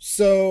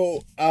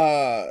 So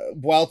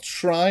while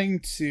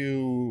trying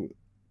to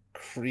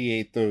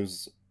create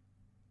those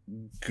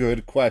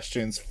good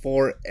questions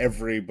for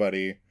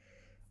everybody,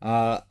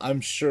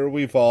 I'm sure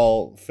we've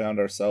all found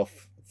ourselves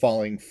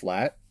falling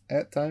flat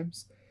at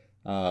times,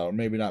 or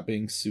maybe not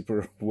being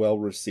super well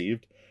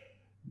received.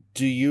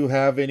 Do you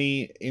have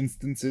any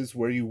instances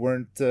where you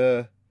weren't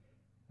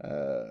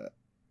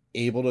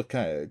able to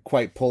kind of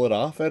quite pull it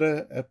off at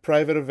a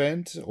private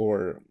event,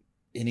 or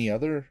any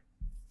other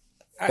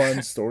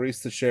fun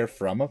stories to share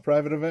from a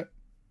private event?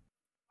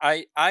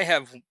 I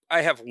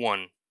have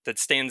one that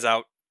stands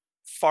out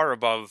far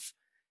above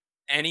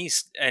any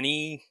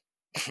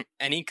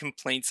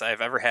complaints I've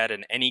ever had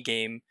in any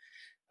game.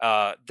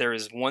 There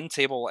is one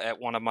table at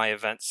one of my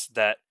events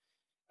that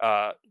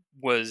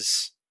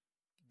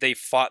they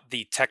fought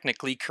the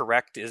technically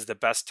correct is the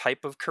best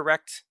type of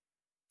correct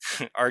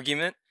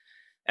argument,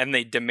 and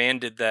they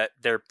demanded that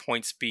their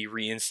points be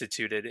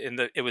reinstituted.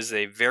 It was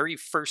a very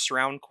first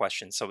round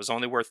question, so it was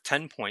only worth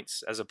 10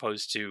 points as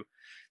opposed to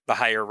the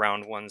higher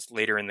round ones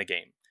later in the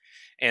game.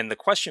 And the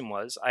question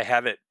was, I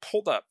have it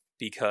pulled up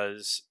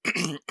because,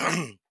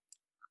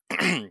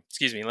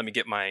 excuse me, let me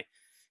get my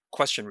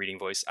question reading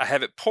voice. I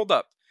have it pulled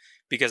up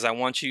because I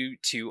want you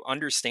to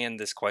understand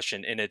this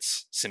question in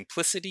its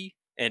simplicity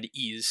and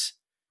ease,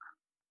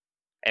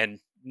 and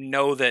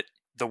know that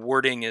the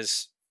wording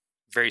is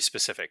very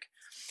specific.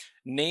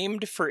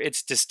 Named for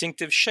its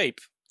distinctive shape,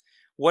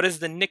 what is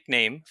the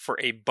nickname for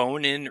a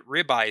bone-in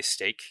ribeye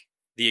steak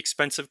the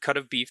expensive cut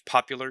of beef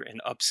popular in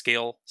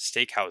upscale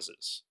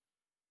steakhouses.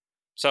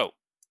 So,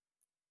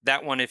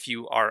 that one, if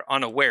you are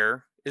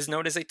unaware, is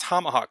known as a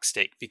tomahawk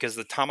steak because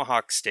the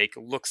tomahawk steak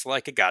looks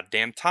like a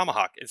goddamn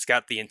tomahawk. It's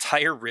got the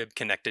entire rib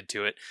connected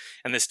to it,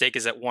 and the steak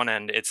is at one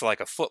end. It's like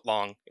a foot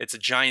long. It's a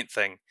giant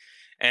thing,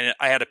 and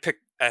I had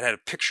a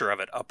picture of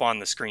it up on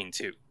the screen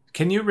too.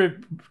 Can you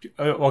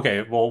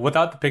okay, well,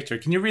 without the picture,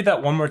 can you read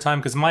that one more time?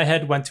 Because my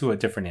head went to a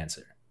different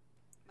answer.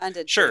 Mine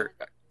did. Sure.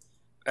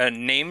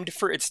 Named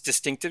for its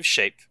distinctive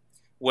shape,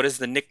 what is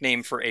the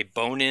nickname for a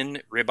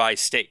bone-in ribeye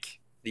steak?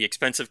 The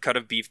expensive cut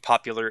of beef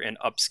popular in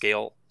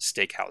upscale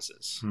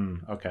steakhouses.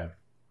 Okay.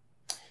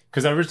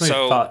 Because I originally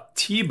thought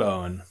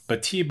T-bone,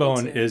 but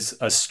T-bone is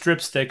a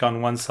strip steak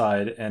on one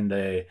side and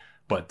a,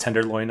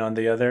 tenderloin on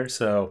the other.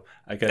 So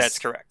I guess... That's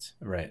correct.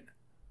 Right.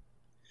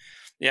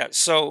 Yeah,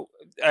 so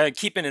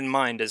keeping in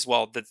mind as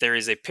well that there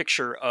is a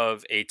picture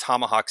of a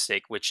tomahawk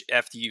steak, which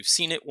after you've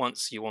seen it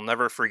once, you will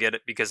never forget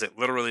it because it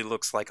literally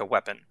looks like a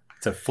weapon.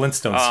 It's a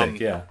Flintstone steak,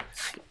 yeah.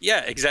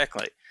 Yeah,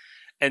 exactly.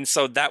 And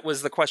so that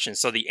was the question.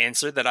 So the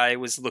answer that I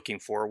was looking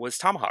for was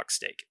tomahawk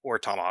steak or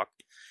tomahawk.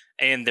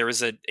 And there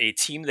was a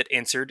team that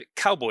answered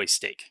cowboy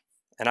steak.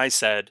 And I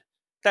said,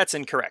 that's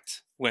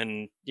incorrect.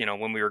 When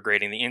we were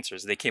grading the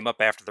answers, they came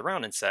up after the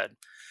round and said,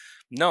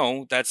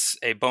 no, that's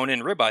a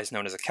bone-in ribeye is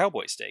known as a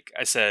cowboy steak.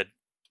 I said,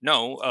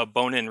 no, a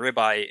bone-in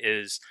ribeye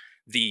is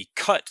the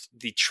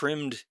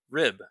trimmed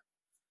rib.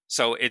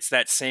 So it's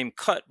that same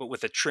cut, but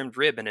with a trimmed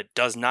rib, and it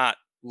does not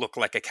look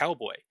like a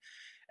cowboy.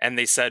 And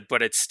they said,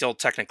 but it's still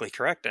technically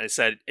correct. And I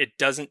said, it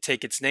doesn't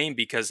take its name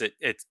because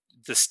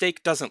the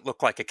steak doesn't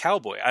look like a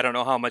cowboy. I don't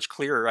know how much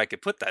clearer I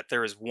could put that.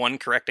 There is one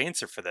correct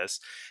answer for this.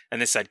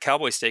 And they said,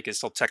 cowboy steak is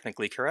still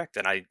technically correct.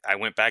 And I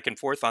went back and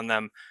forth on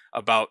them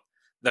about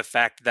the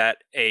fact that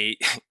a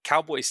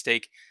cowboy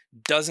steak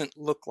doesn't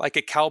look like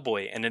a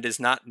cowboy and it is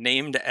not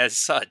named as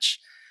such.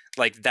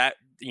 Like that,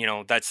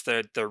 that's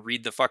the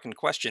read the fucking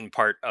question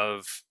part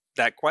of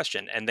that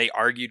question. And they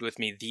argued with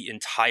me the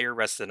entire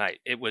rest of the night.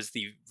 It was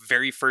the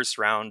very first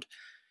round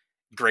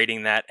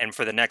grading that. And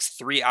for the next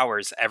 3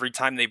 hours, every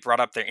time they brought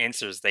up their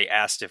answers, they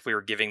asked if we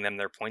were giving them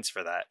their points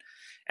for that.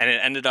 And it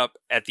ended up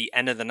at the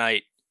end of the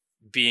night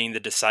being the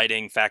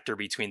deciding factor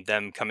between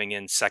them coming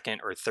in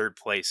second or third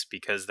place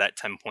because that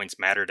 10 points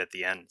mattered at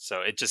the end. So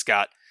it just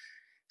got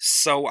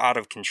so out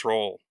of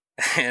control.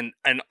 And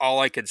all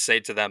I could say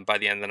to them by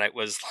the end of the night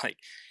was like,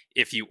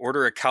 if you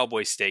order a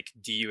cowboy steak,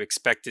 do you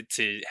expect it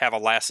to have a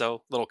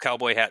lasso, little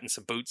cowboy hat, and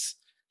some boots?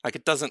 Like,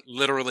 it doesn't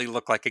literally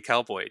look like a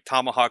cowboy.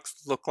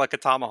 Tomahawks look like a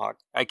tomahawk.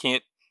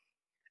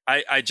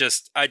 I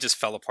just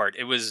fell apart.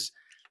 It was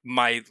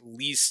my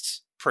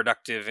least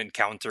productive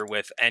encounter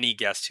with any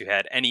guest who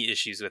had any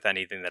issues with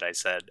anything that I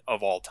said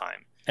of all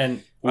time.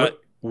 And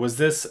was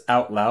this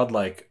out loud?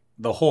 Like,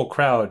 the whole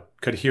crowd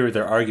could hear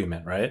their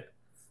argument, right?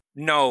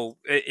 No,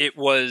 it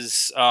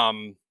was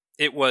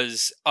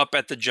up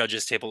at the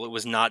judges' table. It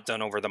was not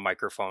done over the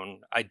microphone.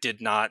 I did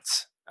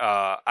not.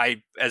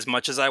 As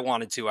much as I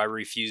wanted to, I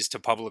refused to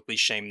publicly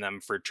shame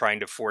them for trying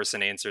to force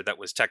an answer that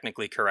was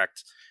technically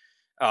correct,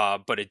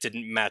 but it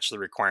didn't match the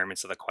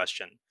requirements of the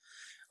question.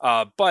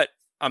 But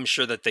I'm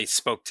sure that they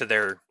spoke to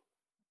their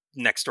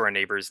next door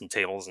neighbors and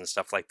tables and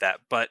stuff like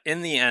that. But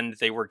in the end,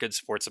 they were good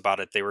sports about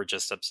it. They were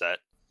just upset.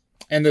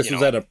 And this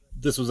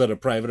was at a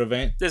private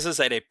event? This is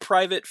at a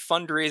private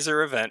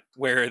fundraiser event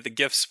where the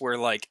gifts were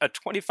like a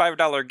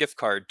 $25 gift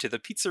card to the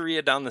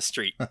pizzeria down the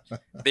street.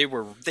 They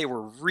were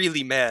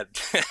really mad.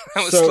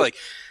 I was like,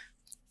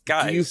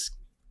 guys.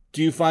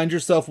 Do you find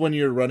yourself when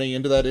you're running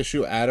into that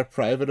issue at a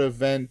private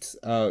event?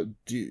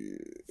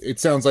 It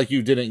sounds like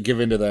you didn't give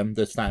in to them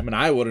this time, and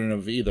I wouldn't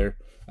have either.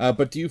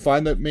 But do you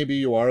find that maybe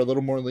you are a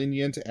little more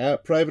lenient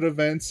at private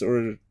events,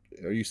 or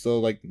are you still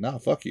like, nah,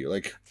 fuck you,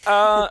 like,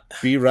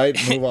 be right,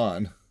 move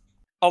on?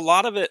 A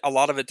lot of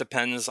it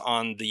depends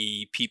on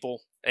the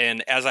people,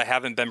 and as I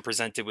haven't been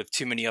presented with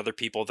too many other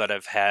people that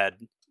have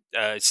had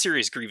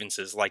serious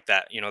grievances like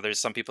that, there's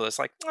some people that's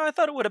like, oh, I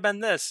thought it would have been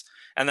this,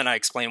 and then I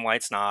explain why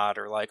it's not,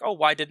 or like, oh,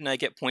 why didn't I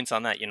get points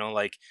on that?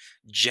 Like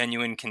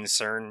genuine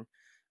concern,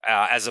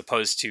 as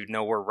opposed to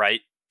no, we're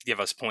right, give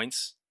us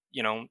points.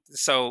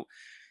 So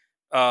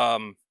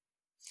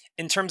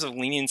in terms of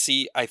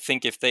leniency, I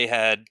think if they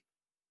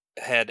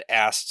had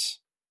asked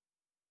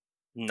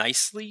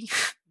nicely,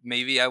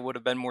 maybe I would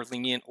have been more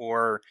lenient,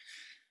 or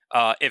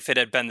if it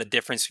had been the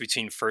difference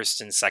between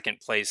first and second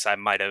place, I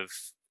might have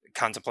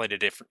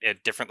contemplated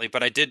it differently.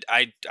 But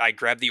I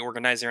grabbed the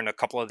organizer and a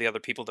couple of the other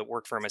people that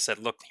work for him. I said,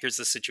 look, here's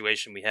the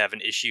situation. We have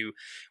an issue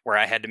where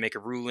I had to make a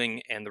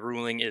ruling, and the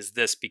ruling is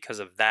this because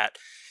of that.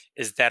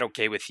 Is that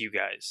okay with you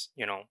guys?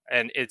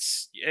 And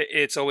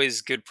it's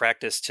always good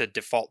practice to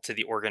default to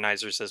the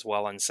organizers as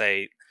well and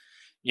say,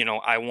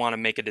 I want to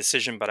make a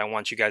decision, but I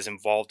want you guys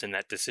involved in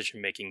that decision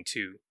making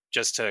too,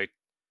 just to,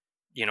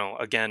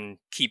 again,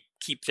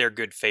 keep their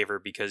good favor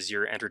because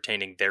you're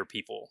entertaining their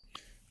people.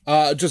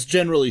 Just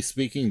generally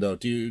speaking, though,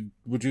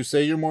 would you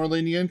say you're more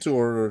lenient,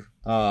 or?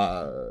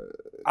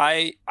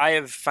 I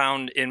have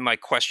found in my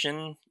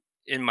question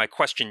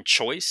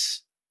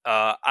choice,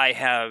 I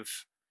have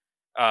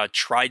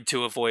tried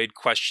to avoid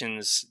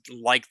questions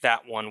like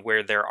that one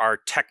where there are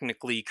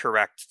technically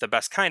correct, the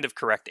best kind of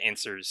correct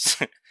answers,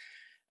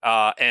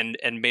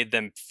 and made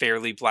them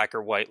fairly black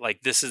or white.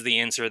 Like, this is the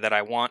answer that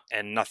I want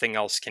and nothing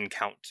else can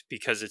count,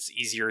 because it's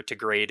easier to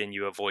grade and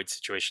you avoid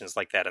situations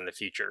like that in the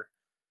future.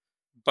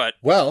 But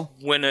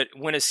when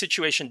a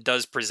situation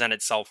does present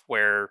itself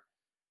where,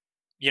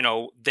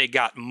 they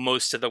got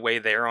most of the way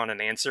there on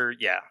an answer,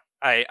 yeah,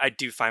 I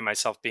do find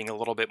myself being a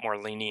little bit more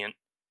lenient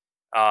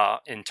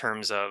in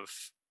terms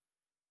of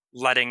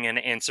letting an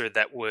answer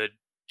that would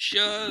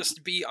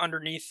just be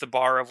underneath the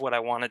bar of what I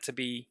want it to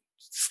be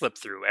slip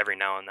through every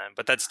now and then.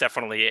 But that's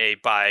definitely a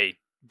by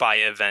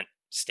event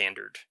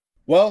standard.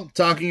 Well,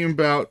 talking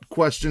about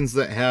questions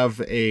that have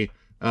a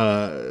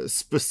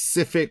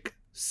specific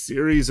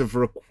series of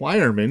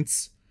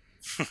requirements,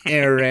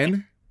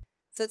 Aaron.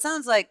 So it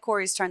sounds like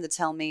Corey's trying to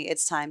tell me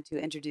it's time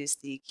to introduce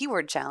the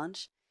keyword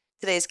challenge.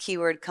 Today's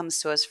keyword comes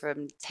to us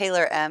from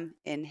Taylor M.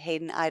 in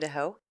Hayden,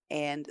 Idaho.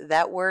 And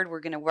that word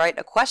we're going to write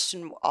a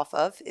question off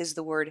of is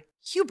the word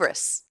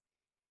hubris.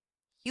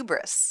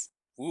 Hubris.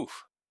 Ooh.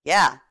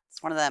 Yeah,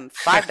 it's one of them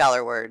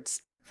 $5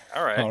 words.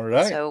 All right. All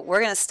right. So we're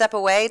going to step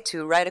away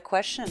to write a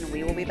question, and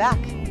we will be back.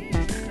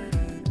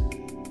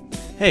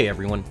 Hey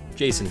everyone,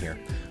 Jason here.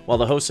 While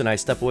the host and I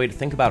step away to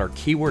think about our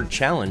keyword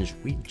challenge,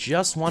 we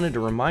just wanted to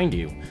remind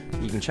you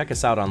can check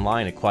us out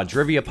online at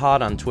Quadrivia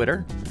Pod on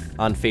Twitter.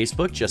 On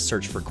Facebook, just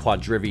search for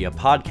Quadrivia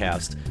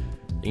Podcast.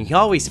 And you can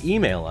always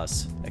email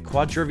us at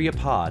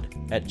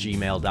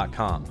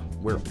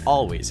quadriviapod@gmail.com. We're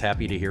always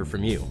happy to hear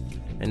from you.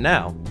 And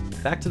now,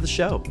 back to the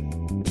show.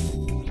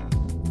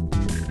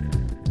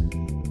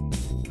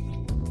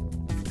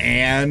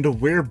 And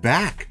we're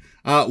back.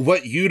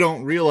 What you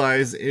don't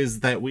realize is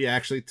that we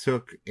actually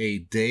took a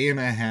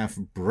day-and-a-half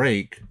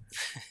break,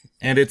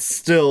 and it's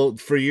still,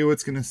 for you,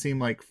 it's going to seem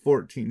like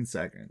 14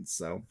 seconds.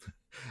 So,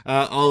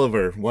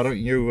 Oliver, why don't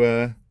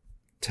you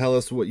tell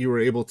us what you were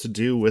able to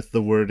do with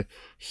the word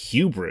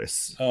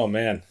hubris? Oh,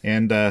 man.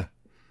 And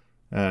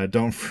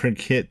don't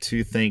forget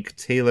to thank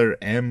Taylor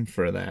M.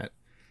 for that.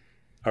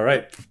 All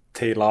right.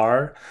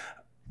 Taylor.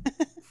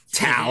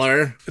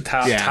 Taylor.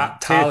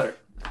 Taylor.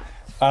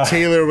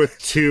 Taylor with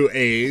 2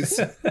 A's.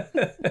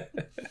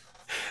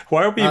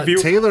 Why are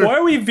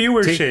we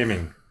viewer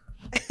shaming?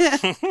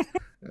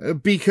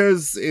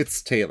 Because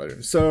it's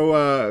Taylor.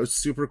 So,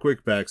 super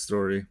quick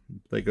backstory,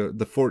 like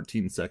the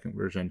 14-second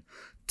version.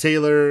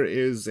 Taylor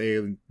is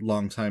a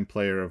longtime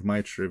player of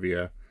my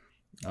trivia.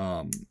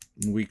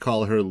 We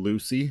call her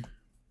Lucy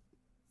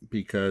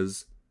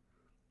because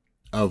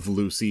of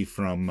Lucy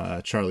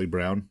from Charlie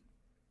Brown.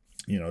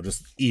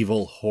 Just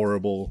evil,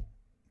 horrible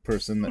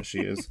person that she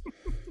is.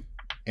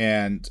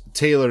 And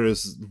Taylor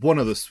is one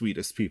of the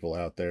sweetest people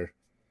out there.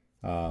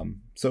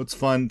 So it's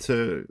fun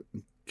to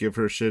give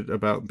her shit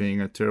about being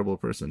a terrible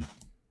person.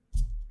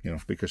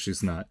 Because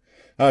she's not.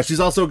 She's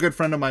also a good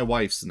friend of my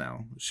wife's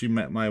now. She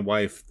met my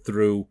wife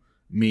through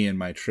me and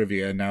my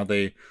trivia. And now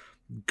they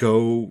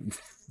go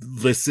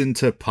listen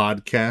to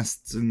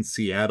podcasts in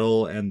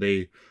Seattle and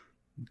they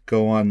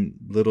go on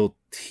little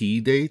tea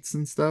dates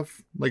and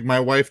stuff. Like, my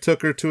wife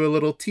took her to a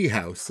little tea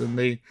house and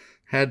they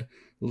had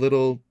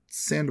little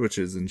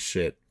sandwiches and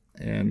shit,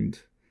 and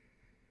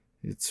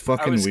it's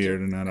fucking weird,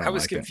 and I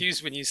was like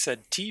confused when you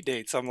said tea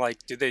dates. I'm like,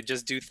 do they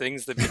just do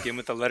things that begin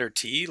with the letter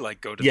T,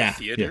 like go to the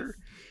theater,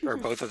 or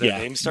both of their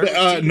names start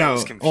with T?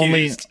 No,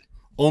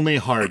 only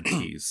hard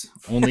teas,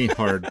 only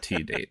hard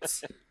tea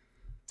dates.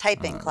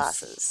 Typing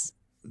classes,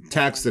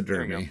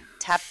 taxidermy,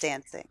 tap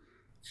dancing,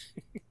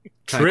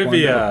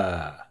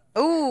 trivia.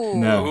 Ooh,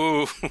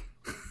 no.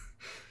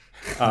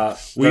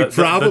 We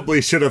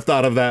probably should have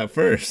thought of that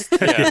first.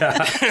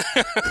 Yeah.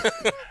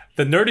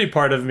 The nerdy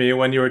part of me,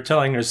 when you were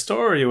telling her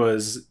story,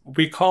 was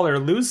we call her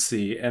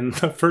Lucy, and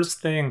the first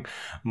thing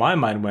my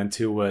mind went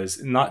to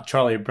was not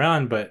Charlie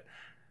Brown, but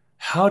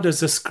how does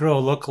this girl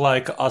look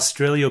like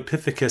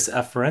Australopithecus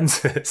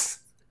afarensis?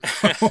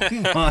 Oh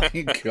my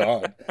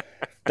god.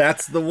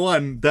 That's the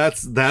one.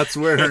 That's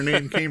where her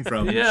name came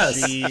from.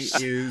 Yes. She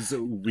is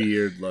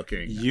weird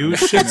looking. You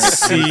should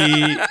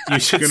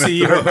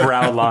see her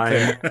brow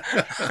line.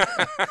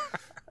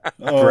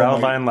 Brow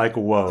line like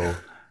whoa.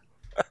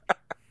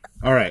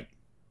 All right.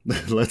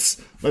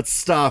 Let's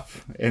stop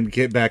and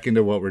get back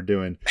into what we're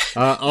doing.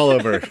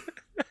 Oliver,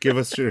 give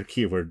us your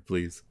keyword,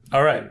 please.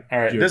 All right.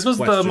 This was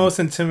the most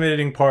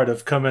intimidating part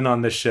of coming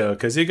on this show,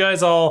 because you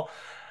guys all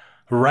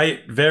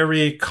write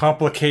very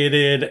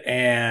complicated,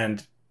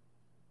 and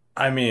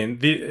I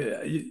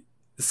mean,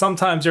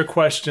 sometimes your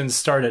questions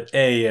start at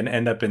A and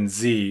end up in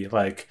Z,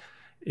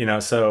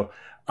 so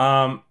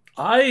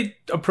I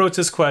approach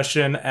this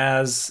question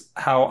as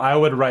how I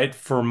would write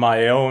for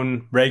my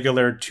own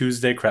regular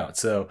Tuesday crowd.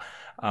 So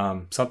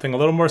something a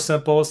little more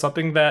simple,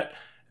 something that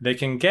they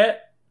can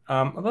get,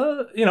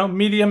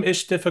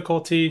 medium-ish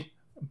difficulty,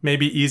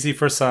 maybe easy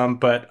for some,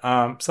 but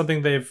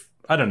something they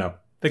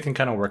can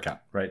kind of work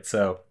out, right?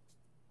 So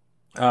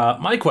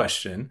my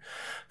question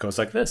goes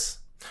like this.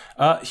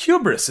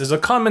 Hubris is a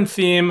common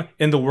theme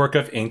in the work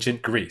of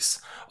ancient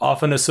Greece.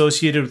 Often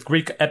associated with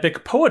Greek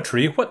epic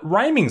poetry, what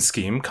rhyming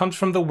scheme comes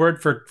from the word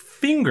for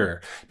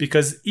finger,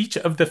 because each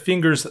of the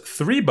finger's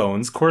 3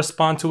 bones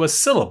correspond to a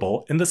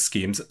syllable in the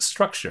scheme's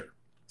structure.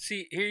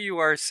 See, here you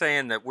are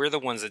saying that we're the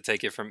ones that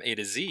take it from A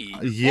to Z.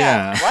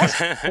 Yeah.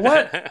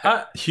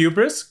 What?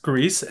 Hubris,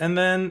 Greece, and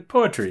then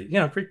poetry.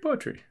 Greek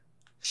poetry.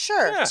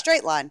 Sure. Yeah.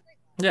 Straight line.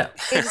 Yeah.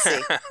 A to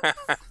C.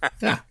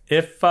 Yeah.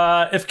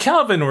 If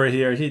Calvin were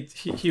here,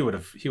 he would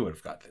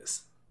have got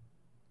this.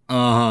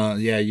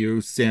 Yeah,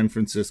 you San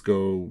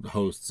Francisco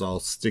hosts all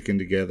sticking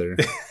together.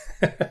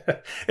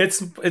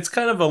 It's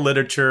kind of a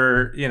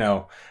literature,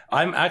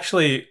 I'm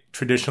actually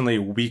traditionally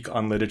weak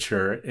on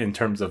literature in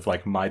terms of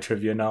like my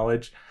trivia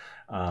knowledge.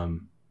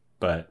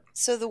 But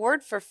So the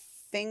word for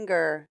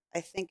finger,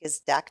 I think,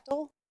 is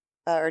dactyl,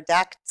 or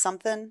dact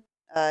something,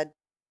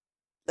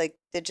 like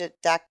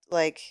digit dact,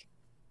 like.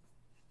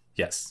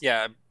 yes.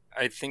 Yeah,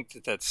 I think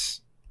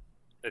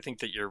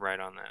that you're right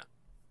on that.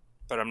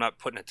 But I'm not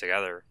putting it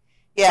together.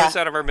 Put Yeah. us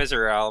out of our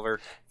misery, Oliver.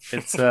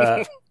 It's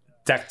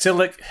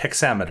dactylic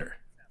hexameter.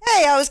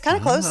 Hey, I was kind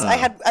of close. I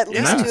had at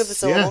least nice. 2 of the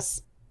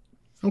syllables.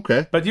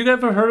 Okay. But you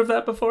ever heard of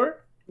that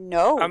before?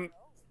 No.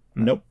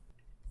 Nope.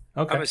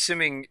 Okay. I'm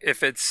assuming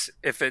if it's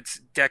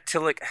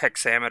dactylic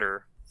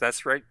hexameter,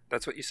 that's right?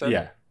 That's what you said?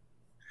 Yeah.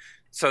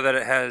 So that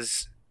it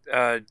has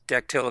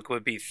dactylic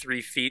would be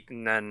 3 feet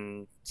and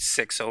then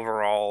 6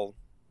 overall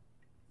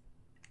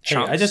Hey,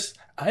 chunks.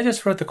 I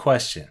just wrote the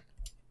question.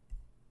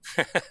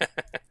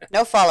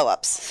 No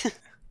follow-ups.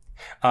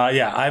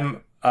 Yeah,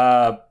 I'm.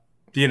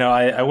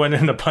 I went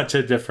in a bunch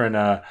of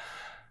different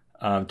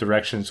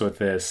directions with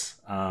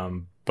this,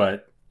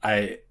 but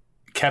I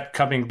kept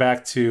coming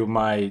back to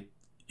my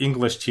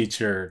English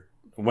teacher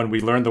when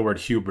we learned the word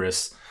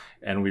hubris,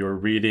 and we were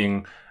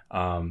reading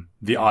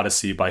the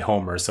Odyssey by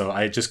Homer. So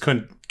I just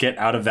couldn't get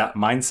out of that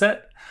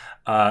mindset.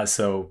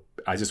 So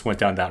I just went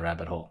down that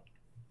rabbit hole.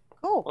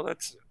 Cool. Well,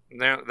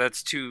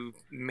 that's 2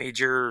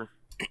 major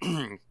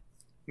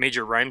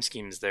major rhyme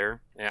schemes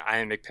there. Yeah,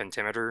 iambic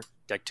pentameter,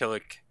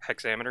 dactylic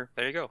hexameter.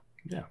 There you go.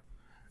 Yeah.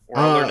 We're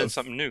all learning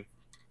something new.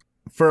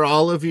 For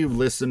all of you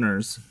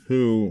listeners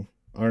who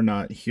are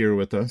not here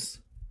with us,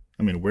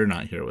 I mean, we're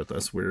not here with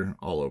us. We're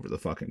all over the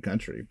fucking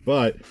country.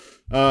 But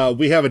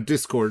we have a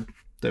Discord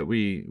that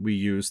we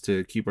use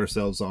to keep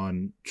ourselves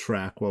on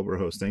track while we're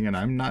hosting, and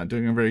I'm not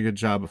doing a very good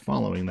job of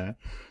following that.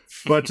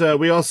 But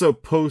we also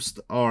post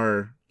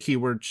our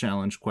keyword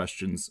challenge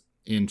questions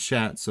in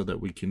chat so that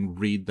we can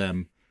read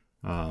them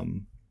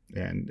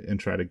and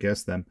try to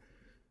guess them.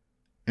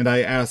 And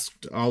I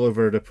asked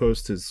Oliver to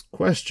post his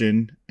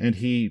question, and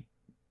he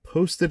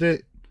posted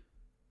it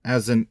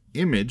as an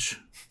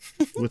image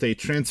with a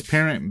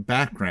transparent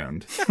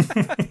background.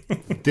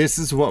 This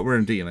is what we're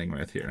dealing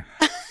with here.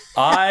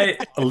 I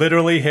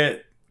literally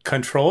hit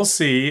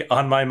Control-C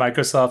on my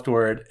Microsoft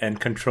Word and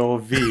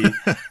Control-V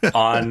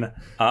on,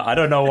 I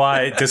don't know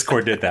why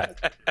Discord did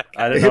that.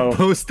 I don't know. It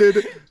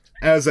posted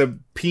as a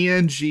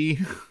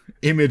PNG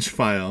image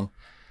file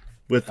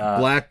with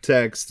black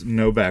text,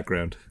 no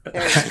background.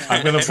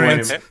 I'm going to blame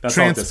him. That's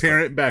all Discord.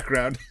 Transparent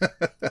background.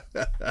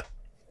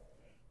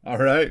 All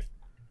right.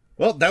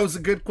 Well, that was a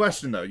good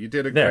question, though. You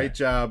did a great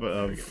job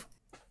of...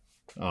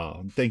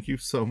 Oh, thank you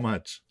so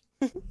much.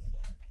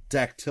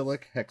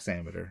 Dactylic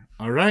hexameter.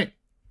 All right.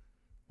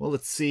 Well,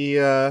 let's see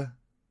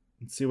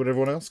what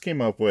everyone else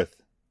came up with.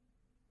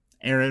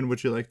 Aaron,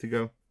 would you like to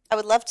go? I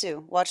would love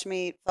to. Watch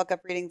me fuck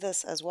up reading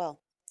this as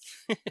well.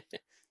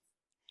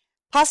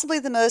 Possibly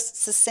the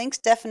most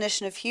succinct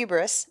definition of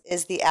hubris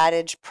is the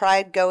adage,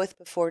 "Pride goeth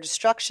before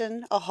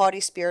destruction, a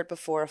haughty spirit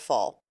before a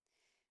fall."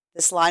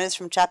 This line is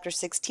from chapter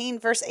 16,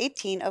 verse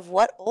 18 of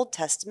what Old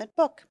Testament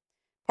book?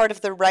 Part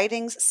of the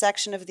writings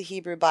section of the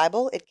Hebrew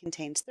Bible, it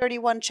contains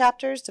 31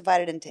 chapters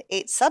divided into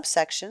 8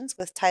 subsections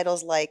with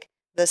titles like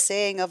The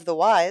Saying of the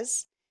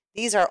Wise,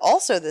 These Are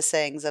Also the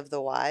Sayings of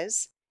the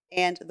Wise,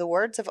 and The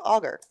Words of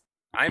Augur.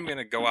 I'm going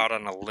to go out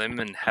on a limb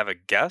and have a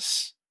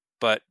guess,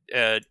 but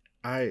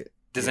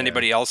does Yeah.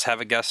 anybody else have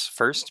a guess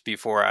first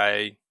before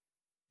I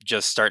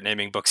just start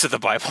naming books of the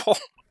Bible?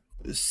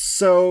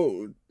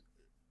 So,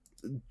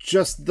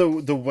 just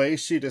the way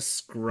she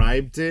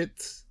described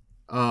it,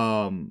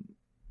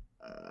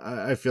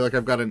 I feel like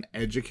I've got an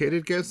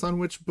educated guess on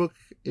which book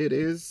it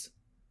is.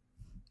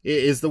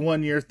 It is the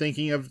one you're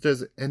thinking of?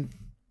 And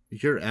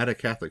you're at a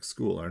Catholic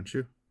school, aren't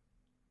you?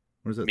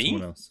 Or is that Me?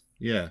 someone else?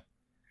 Yeah,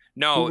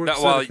 No, Who no. works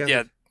at a Well,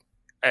 Catholic-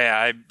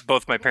 yeah.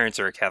 Both my parents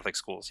are at Catholic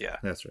schools. Yeah.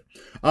 that's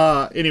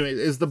right. Anyway,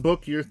 is the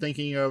book you're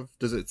thinking of?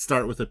 Does it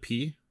start with a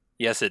P?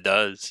 Yes, it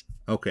does.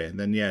 Okay,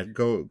 then yeah,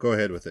 go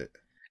ahead with it.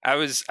 I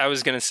was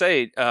going to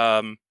say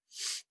Pride and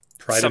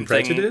something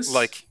Prejudice?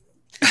 like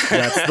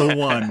That's the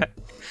one.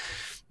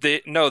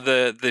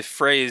 the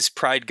phrase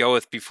 "pride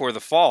goeth before the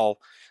fall"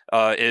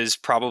 is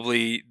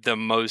probably the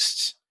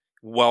most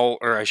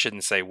I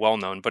shouldn't say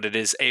well-known, but it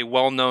is a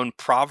well-known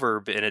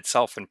proverb in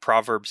itself. And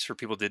Proverbs, for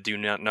people that do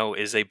not know,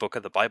 is a book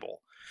of the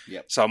Bible.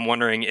 Yep. So I'm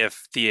wondering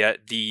if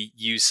the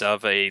use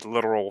of a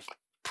literal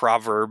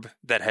proverb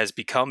that has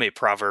become a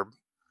proverb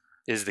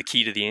is the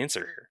key to the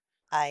answer here.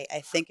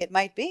 I think it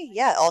might be.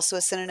 Yeah. Also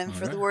a synonym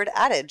for the word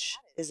adage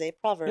is a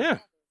proverb. Yeah.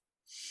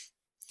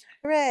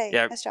 Hooray.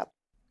 Yeah. Nice job.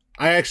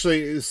 I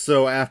actually,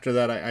 so after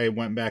that, I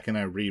went back and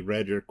I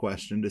reread your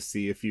question to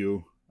see if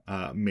you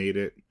made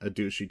it a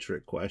douchey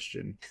trick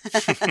question.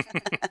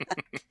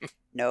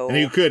 No. And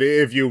you could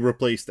if you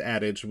replaced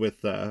adage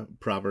with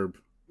proverb.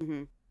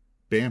 Mm-hmm.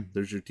 Bam,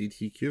 there's your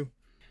DTQ.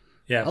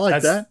 Yeah, I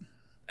like that.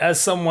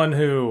 As someone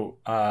who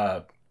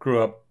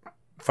grew up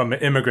from an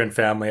immigrant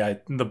family,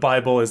 the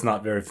Bible is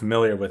not very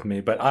familiar with me,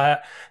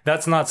 but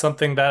that's not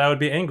something that I would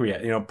be angry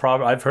at. You know,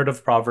 I've heard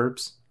of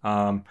Proverbs,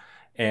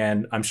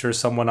 and I'm sure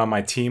someone on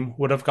my team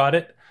would have got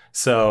it.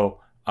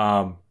 So,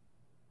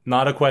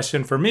 not a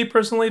question for me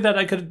personally that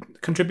I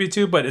could contribute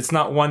to, but it's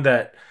not one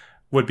that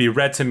would be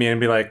read to me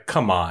and be like,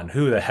 come on,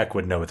 who the heck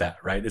would know that,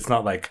 right? It's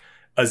not like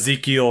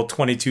Ezekiel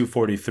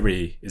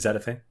 22:43. Is that a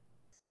thing?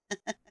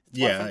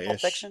 Yeah, Pulp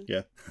Fiction?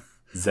 yeah.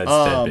 Zed's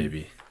dead,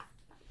 baby.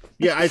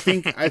 Yeah, I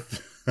think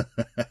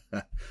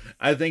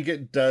I think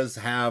it does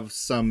have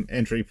some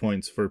entry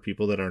points for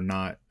people that are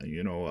not,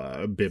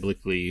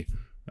 biblically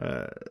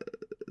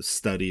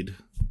studied,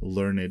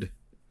 learned.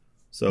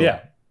 So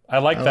yeah, I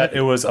like that like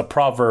it was a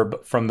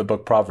proverb from the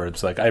book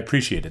Proverbs. Like, I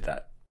appreciated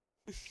that.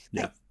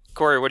 Yeah.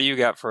 Corey, what do you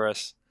got for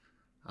us?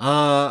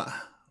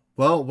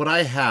 Well, what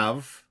I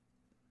have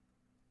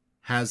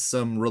has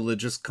some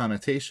religious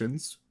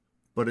connotations,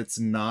 but it's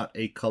not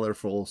a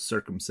colorful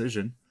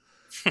circumcision.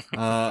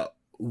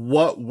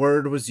 What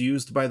word was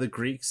used by the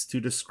Greeks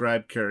to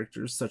describe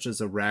characters such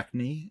as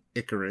Arachne,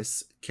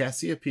 Icarus,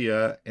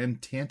 Cassiopeia,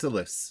 and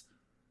Tantalus,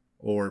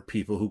 or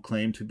people who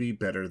claim to be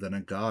better than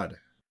a god?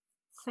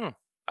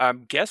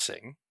 I'm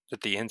guessing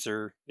that the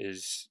answer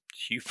is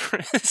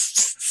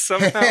hubris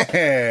somehow.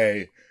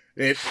 Hey,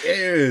 it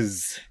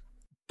is.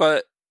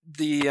 But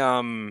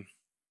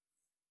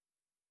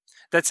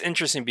that's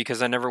interesting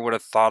because I never would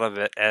have thought of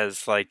it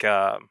as like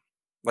a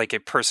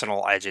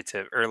personal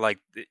adjective, or like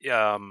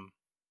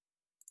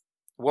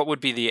what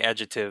would be the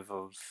adjective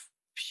of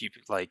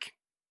like,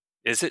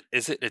 is it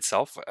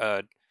itself?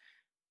 I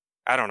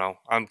don't know.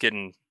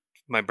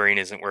 My brain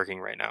isn't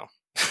working right now.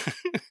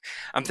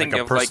 I'm thinking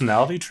like a of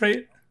personality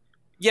trait.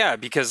 Yeah,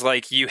 because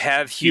like you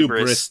have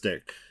hubris.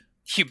 Hubristic.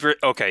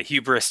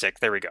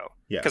 There we go.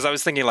 Yeah. Because I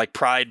was thinking like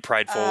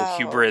prideful,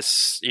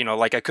 hubris.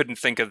 Like I couldn't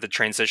think of the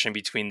transition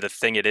between the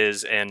thing it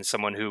is and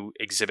someone who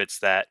exhibits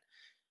that,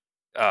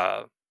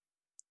 that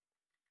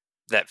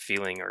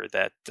feeling or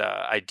that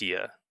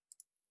idea.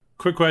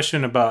 Quick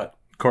question about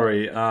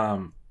Corey,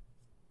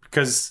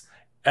 because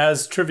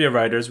as trivia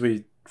writers,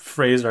 we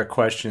phrase our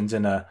questions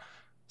in a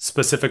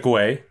specific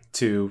way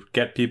to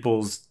get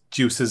people's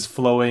juices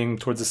flowing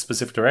towards a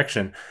specific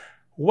direction.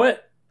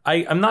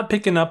 I'm not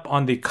picking up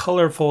on the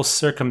colorful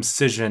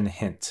circumcision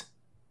hint.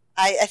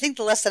 I think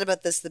the less said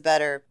about this, the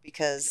better,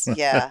 because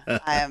I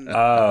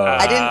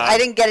I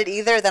didn't get it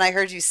either. Then I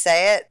heard you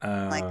say it.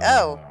 I'm like,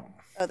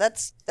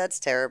 that's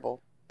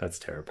terrible. That's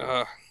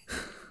terrible.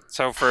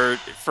 So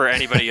for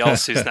anybody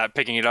else who's not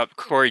picking it up,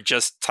 Corey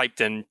just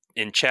typed in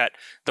chat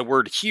the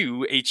word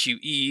hue,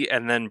 Hue,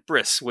 and then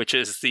bris, which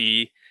is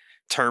the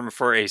term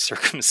for a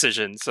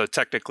circumcision. So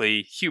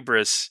technically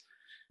hubris.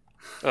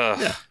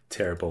 Yeah,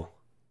 terrible.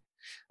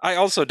 I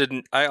also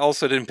didn't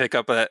pick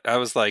up that. I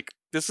was like,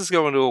 this is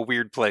going to a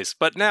weird place.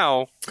 But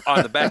now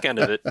on the back end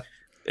of it,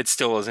 it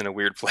still is in a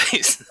weird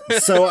place.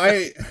 So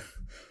I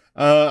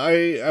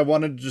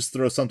wanted to just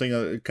throw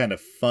something kind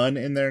of fun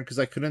in there because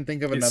I couldn't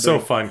think of another. It's so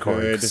fun,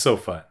 Corey. It's so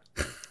fun.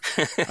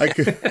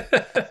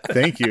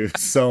 Thank you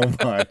so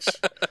much.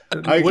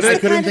 I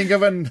couldn't think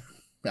of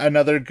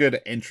another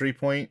good entry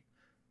point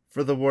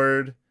for the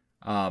word,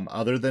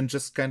 other than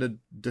just kind of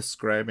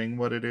describing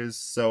what it is.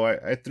 So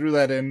I threw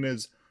that in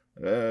as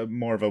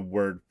more of a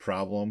word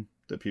problem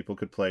that people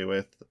could play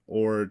with,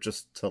 or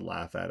just to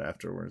laugh at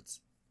afterwards.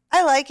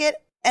 I like it.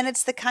 And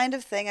it's the kind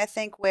of thing, I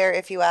think, where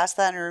if you ask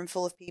that in a room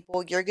full of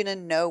people, you're going to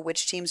know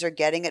which teams are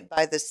getting it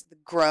by the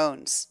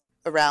groans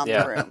around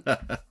the room.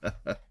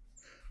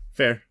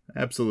 Fair.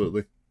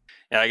 Absolutely.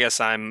 Yeah, I guess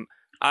I'm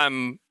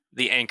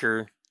the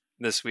anchor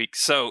this week.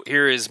 So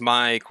here is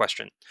my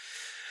question.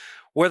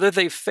 Whether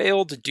they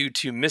failed due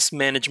to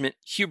mismanagement,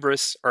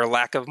 hubris, or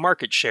lack of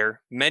market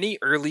share, many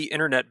early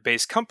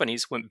internet-based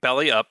companies went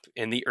belly up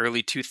in the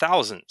early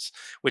 2000s,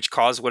 which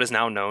caused what is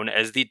now known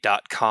as the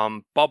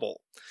dot-com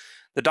bubble.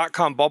 The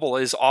dot-com bubble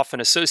is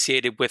often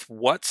associated with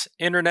what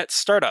internet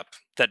startup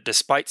that,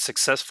 despite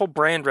successful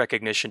brand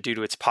recognition due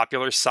to its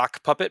popular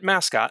sock puppet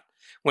mascot,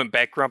 went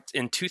bankrupt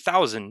in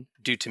 2000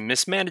 due to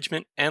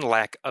mismanagement and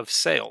lack of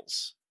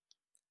sales?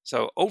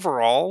 So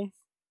overall,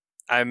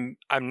 I'm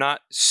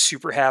not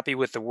super happy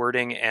with the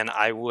wording, and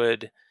I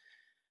would,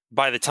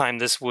 by the time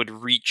this would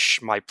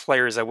reach my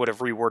players, I would have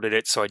reworded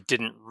it so I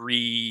didn't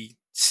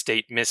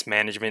restate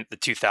mismanagement, the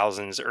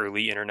 2000s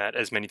early internet,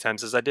 as many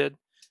times as I did.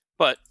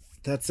 But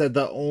that said,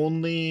 the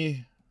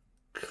only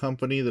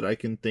company that I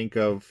can think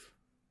of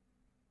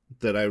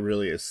that I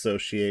really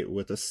associate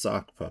with a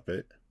sock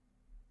puppet.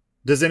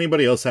 Does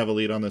anybody else have a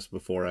lead on this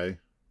before I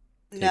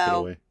Take it No,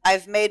 away.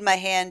 I've made my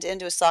hand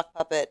into a sock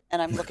puppet,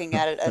 and I'm looking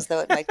at it as though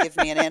it might give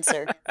me an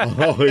answer.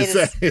 Oh, is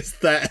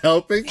that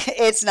helping?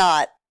 It's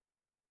not.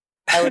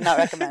 I would not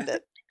recommend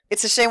it.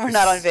 It's a shame we're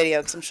not on video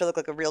because I'm sure I look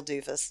like a real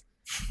doofus.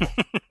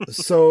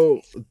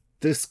 So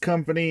this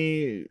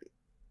company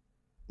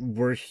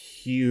were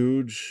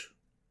huge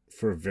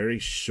for a very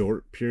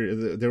short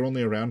period. They were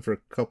only around for a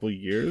couple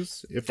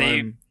years.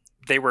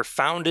 They were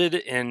founded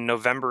in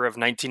November of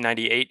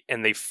 1998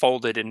 and they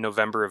folded in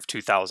November of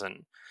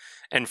 2000.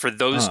 And for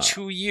those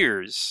 2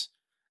 years,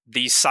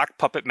 the sock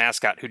puppet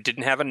mascot, who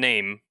didn't have a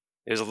name,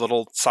 it was a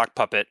little sock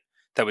puppet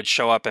that would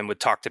show up and would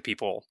talk to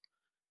people.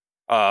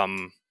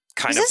 Was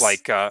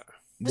that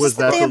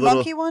the little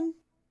monkey one?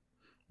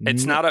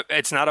 It's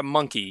not a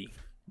monkey.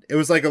 It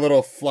was like a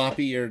little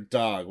floppy-eared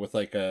dog with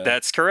like a...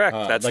 That's correct.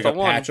 That's like the a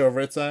one. patch over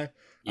its eye.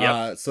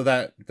 Yep. So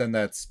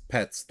that's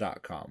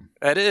pets.com.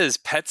 That is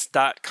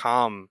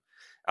pets.com.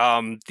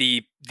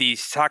 The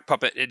sock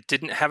puppet, it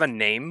didn't have a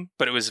name,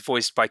 but it was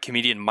voiced by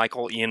comedian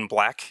Michael Ian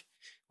Black,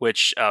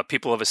 which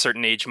people of a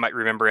certain age might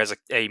remember as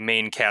a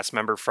main cast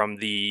member from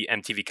the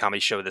MTV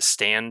comedy show The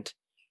Stand.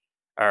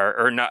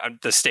 Or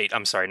not The State,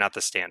 I'm sorry, not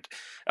The Stand.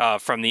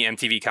 From the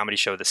MTV comedy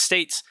show The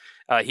States.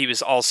 He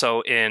was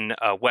also in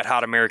Wet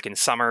Hot American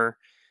Summer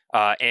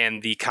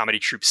and the comedy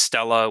troupe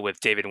Stella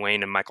with David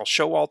Wayne and Michael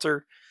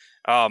Showalter.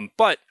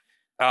 But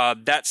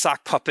that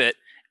sock puppet,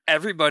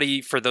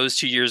 everybody for those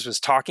 2 years was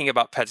talking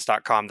about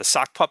pets.com. The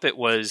sock puppet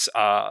was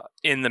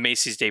in the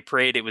Macy's Day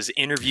Parade. It was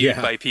interviewed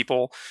by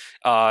people.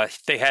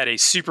 They had a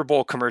Super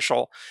Bowl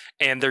commercial,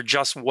 and there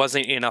just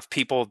wasn't enough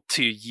people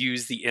to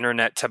use the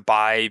internet to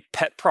buy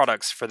pet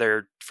products for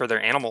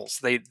their animals.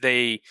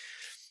 They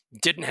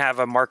didn't have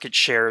a market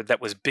share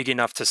that was big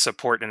enough to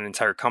support an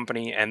entire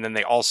company, and then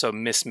they also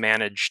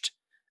mismanaged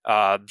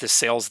the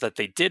sales that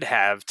they did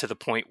have to the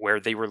point where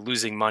they were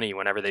losing money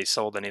whenever they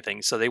sold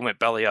anything. So they went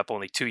belly up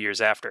only 2 years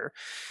after.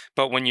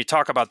 But when you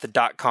talk about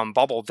the .com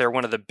bubble, they're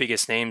one of the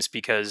biggest names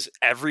because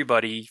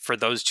everybody for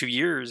those 2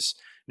 years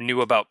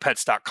knew about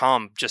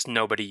pets.com, just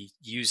nobody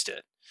used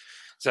it.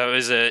 So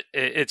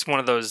it's one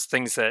of those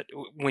things that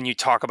when you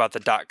talk about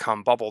the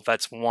 .com bubble,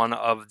 that's one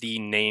of the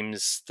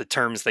names, the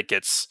terms that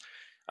gets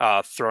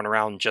thrown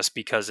around just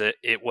because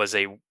it was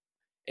a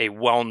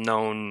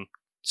well-known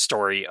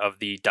story of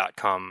the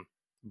 .com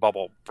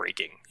bubble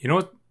breaking. You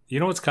know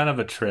what's kind of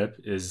a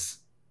trip is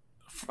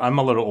I'm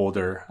a little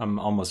older. I'm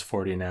almost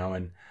 40 now,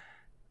 and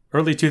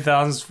early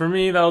 2000s for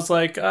me, that was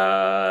like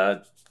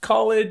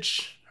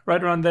college,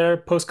 right around there,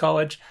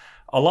 post-college.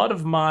 A lot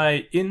of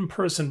my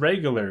in-person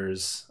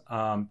regulars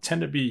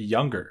tend to be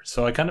younger,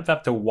 so I kind of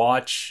have to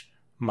watch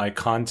my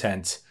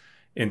content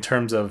in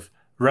terms of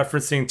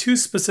referencing too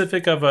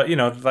specific of a,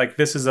 like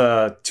this is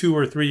a 2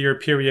 or 3 year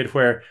period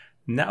where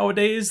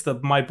nowadays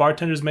my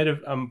bartenders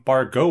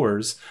bar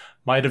goers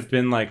might have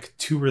been like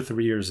 2 or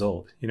 3 years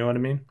old. You know what I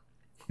mean?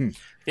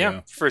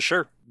 Yeah, for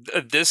sure.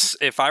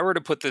 If I were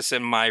to put this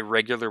in my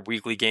regular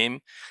weekly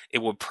game,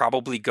 it would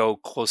probably go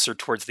closer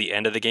towards the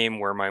end of the game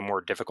where my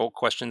more difficult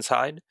questions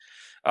hide.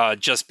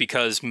 Just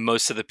because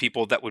most of the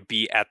people that would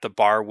be at the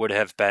bar would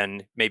have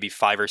been maybe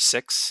 5 or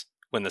 6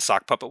 when the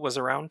sock puppet was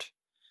around.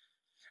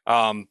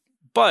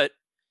 But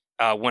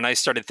when I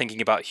started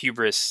thinking about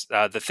hubris,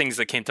 the things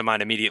that came to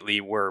mind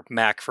immediately were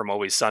Mac from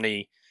Always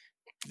Sunny,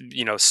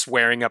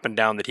 swearing up and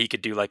down that he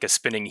could do like a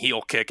spinning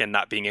heel kick and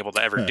not being able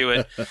to ever do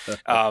it.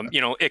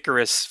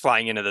 Icarus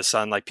flying into the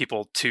sun, like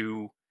people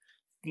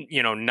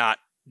not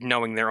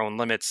knowing their own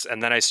limits.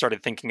 And then I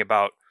started thinking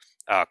about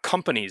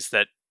companies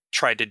that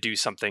tried to do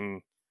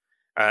something,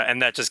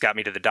 and that just got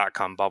me to the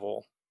 .com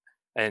bubble.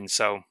 And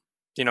so,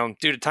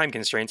 due to time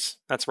constraints,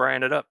 that's where I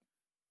ended up.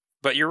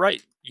 But you're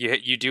right.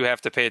 You do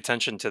have to pay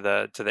attention to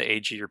the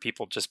age of your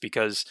people, just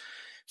because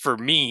for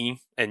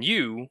me and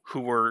you who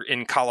were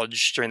in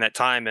college during that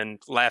time and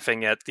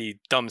laughing at the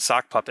dumb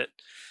sock puppet,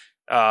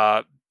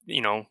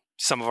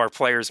 some of our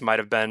players might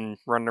have been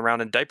running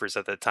around in diapers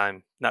at that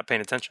time, not paying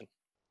attention.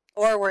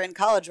 Or we're in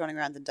college running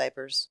around in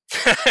diapers.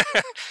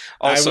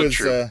 Also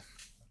true.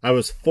 I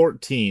was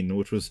 14,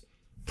 which was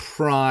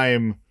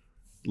prime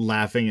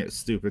laughing at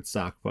stupid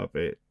sock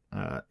puppet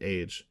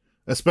age.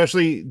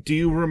 Especially, do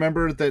you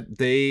remember that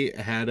they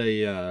had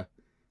a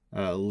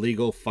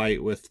legal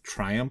fight with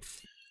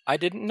Triumph? I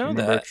didn't know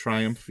Remember that.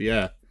 Triumph,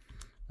 yeah.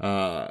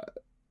 I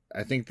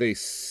think they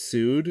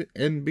sued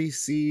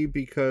NBC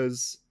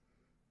because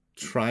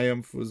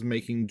Triumph was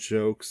making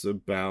jokes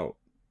about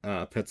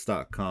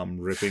Pets.com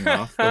ripping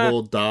off the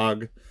whole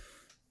dog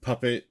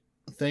puppet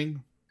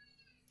thing.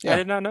 Yeah. I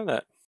did not know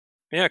that.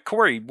 Yeah,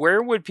 Corey,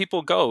 where would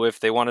people go if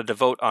they wanted to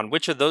vote on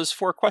which of those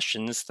 4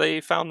 questions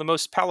they found the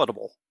most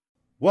palatable?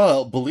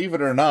 Well, believe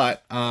it or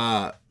not,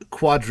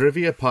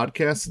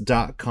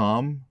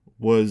 quadriviapodcast.com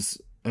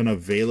was an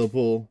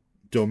available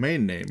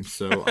domain name,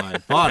 so I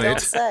bought Don't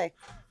it. say.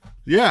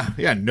 Yeah,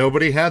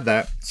 nobody had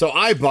that. So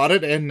I bought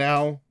it, and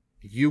now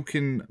you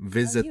can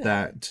visit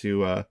that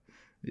to,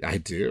 I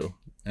do,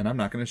 and I'm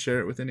not going to share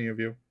it with any of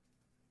you.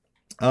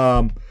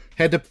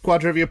 Head to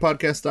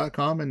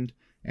quadriviapodcast.com,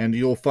 and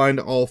you'll find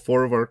all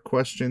 4 of our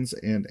questions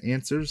and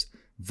answers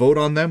vote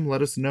on them.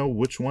 Let us know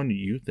which one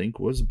you think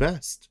was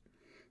best.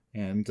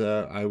 And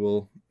I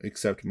will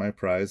accept my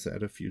prize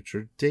at a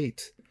future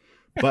date.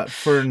 But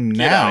for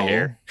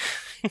now,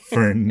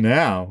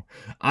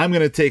 I'm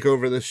going to take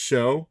over the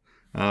show.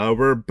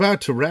 We're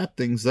about to wrap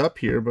things up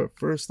here, but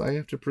first I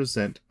have to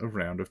present a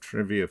round of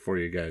trivia for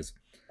you guys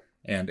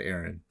and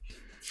Aaron.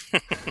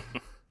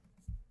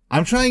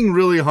 I'm trying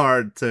really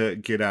hard to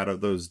get out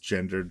of those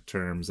gendered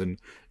terms, and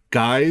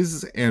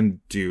guys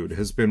and dude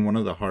has been one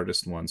of the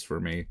hardest ones for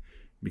me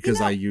because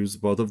I use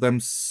both of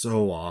them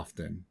so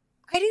often.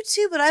 I do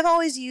too, but I've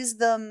always used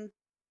them.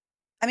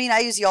 I mean, I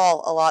use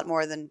y'all a lot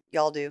more than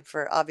y'all do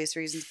for obvious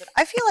reasons, but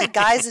I feel like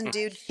guys and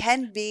dude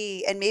can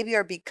be and maybe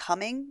are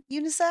becoming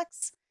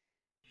unisex.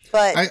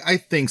 But I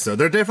think so.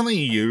 They're definitely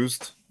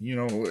used, in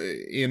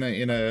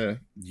a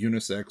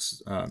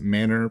unisex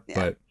manner,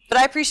 but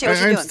I appreciate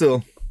what you're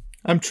doing.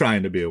 I'm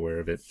trying to be aware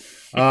of it.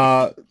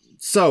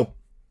 So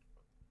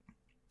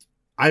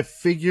I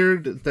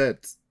figured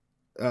that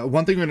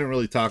one thing we didn't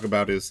really talk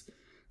about is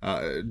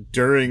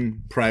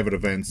during private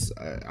events,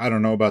 I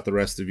don't know about the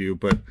rest of you,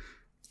 but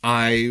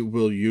I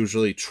will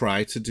usually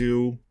try to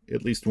do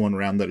at least one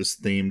round that is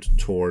themed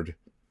toward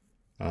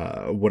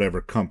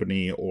whatever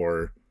company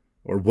or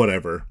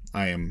whatever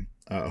I am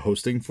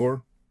hosting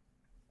for.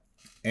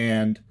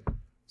 And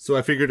so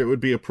I figured it would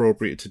be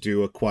appropriate to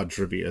do a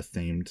Quadrivia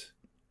themed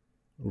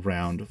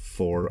round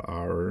for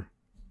our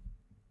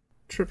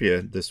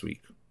trivia this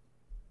week.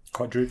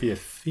 Quadrivia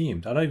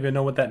themed? I don't even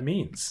know what that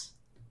means.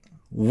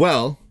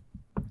 Well,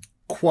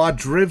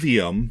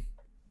 Quadrivium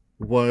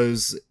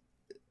was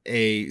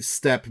a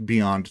step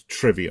beyond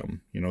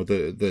trivium.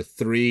 The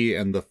 3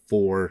 and the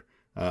 4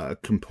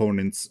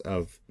 components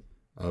of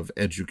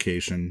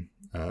education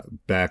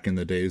back in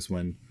the days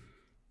when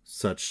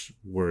such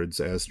words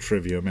as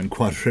trivium and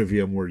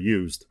quadrivium were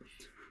used.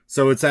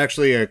 So it's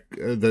actually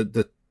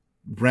the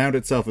round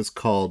itself is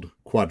called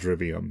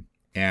Quadrivium,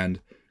 and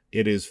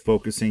it is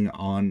focusing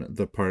on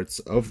the parts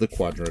of the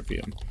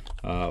quadrivium.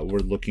 We're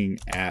looking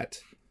at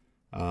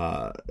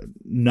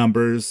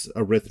numbers,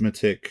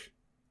 arithmetic,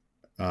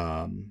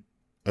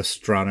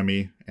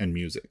 astronomy, and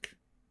music.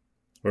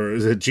 Or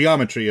is it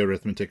geometry,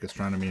 arithmetic,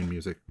 astronomy, and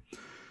music?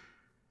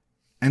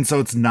 And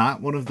so it's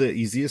not one of the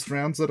easiest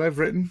rounds that I've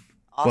written,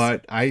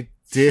 but I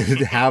did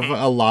have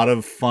a lot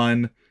of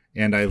fun,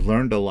 and I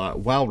learned a lot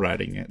while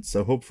writing it.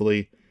 So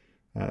hopefully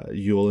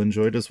you will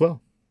enjoy it as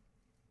well.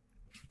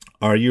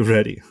 Are you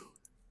ready?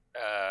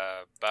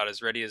 About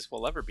as ready as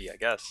we'll ever be, I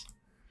guess.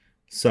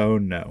 So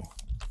no.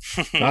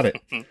 Got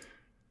it.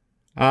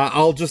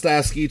 I'll just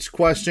ask each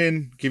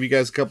question, give you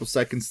guys a couple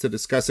seconds to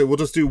discuss it. We'll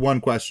just do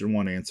one question,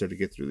 one answer to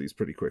get through these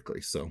pretty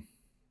quickly. So,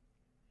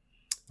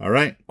 all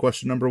right.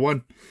 Question number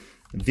 1.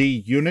 The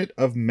unit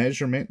of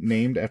measurement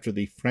named after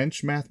the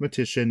French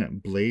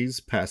mathematician Blaise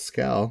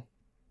Pascal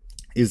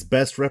is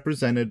best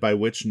represented by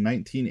which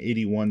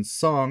 1981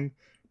 song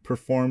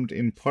performed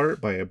in part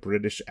by a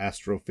British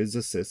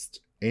astrophysicist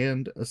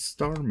and a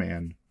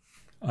starman?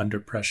 Under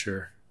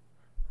Pressure,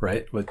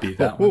 right? Would be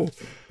that one.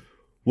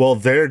 Well,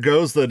 there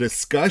goes the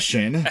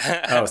discussion.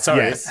 Oh,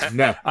 sorry. Yes,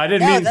 no. I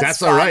didn't mean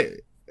that's all right.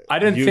 I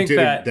didn't think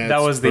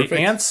that was perfect.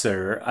 the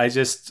answer.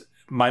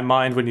 My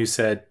mind, when you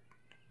said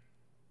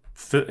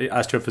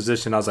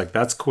astrophysician, I was like,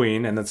 that's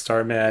Queen, and then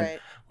Starman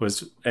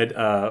was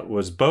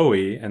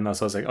Bowie, and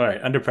so I was like, all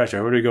right, Under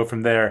Pressure. Where do we go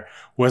from there?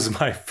 Was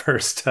my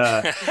first.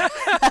 I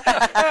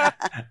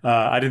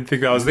didn't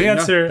think that was the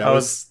answer. That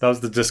was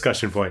the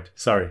discussion point.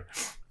 Sorry.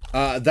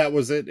 That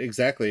was it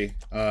exactly.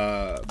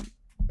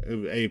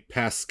 A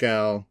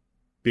Pascal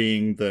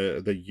being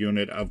the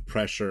unit of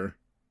pressure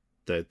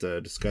that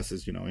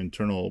discusses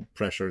internal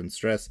pressure and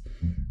stress.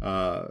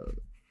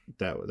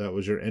 That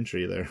was your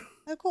entry there.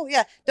 Oh, cool.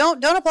 Yeah.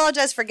 Don't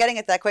apologize for getting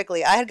it that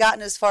quickly. I had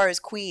gotten as far as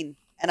Queen,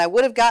 and I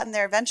would have gotten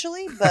there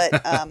eventually,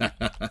 but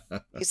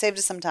you saved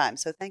us some time,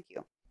 so thank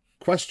you.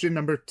 Question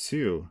number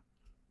 2.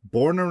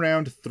 Born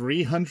around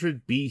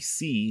 300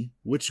 BC,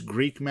 which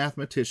Greek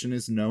mathematician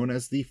is known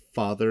as the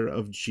father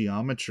of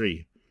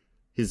geometry?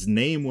 His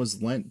name was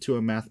lent to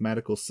a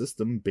mathematical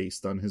system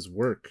based on his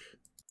work.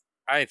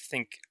 I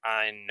think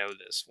I know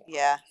this one.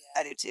 Yeah,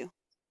 I do too.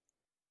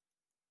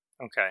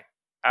 Okay.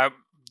 I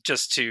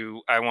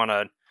want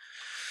to,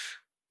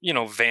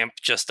 vamp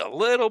just a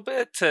little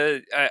bit.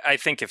 I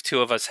think if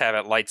 2 of us have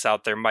it lights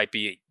out, there might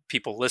be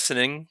people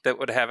listening that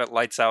would have it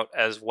lights out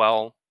as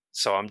well.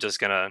 So I'm just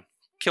going to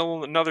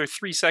kill another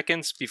 3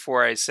 seconds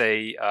before I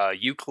say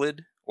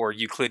Euclid or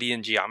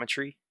Euclidean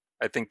geometry.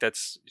 I think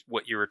that's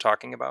what you were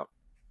talking about.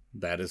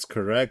 That is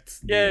correct.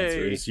 Yay. The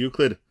answer is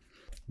Euclid.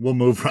 We'll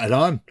move right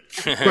on.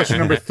 Question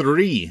number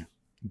 3.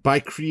 By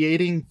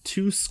creating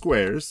 2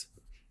 squares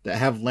that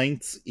have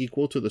lengths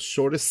equal to the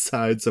shortest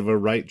sides of a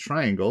right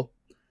triangle,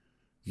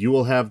 you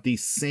will have the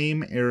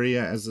same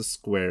area as a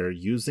square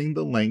using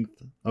the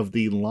length of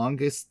the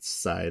longest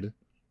side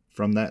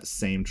from that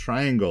same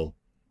triangle.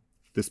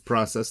 This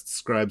process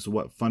describes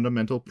what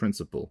fundamental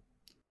principle?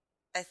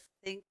 I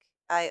think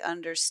I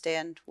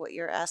understand what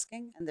you're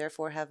asking and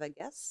therefore have a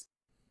guess.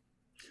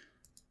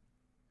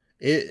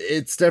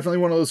 It's definitely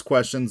one of those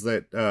questions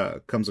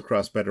that comes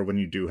across better when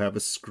you do have a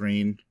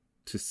screen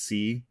to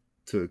see,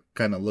 to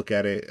kind of look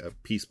at it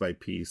piece by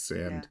piece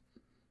and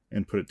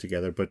put it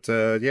together. But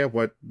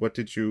what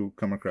did you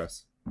come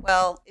across?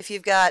 Well, if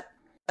you've got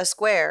a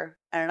square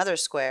and another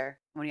square,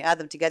 when you add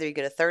them together, you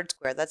get a third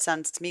square. That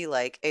sounds to me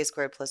like a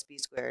squared plus b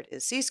squared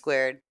is c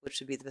squared, which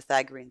would be the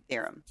Pythagorean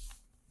theorem.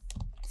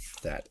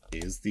 That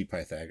is the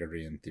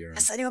Pythagorean theorem.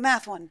 Yes, I knew a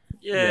math one.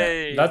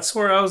 Yay! Yeah, that's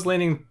where I was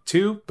leaning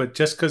too, but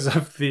just because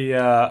of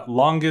the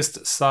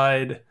longest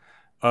side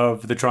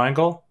of the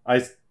triangle,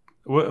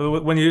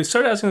 when you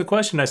started asking the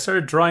question, I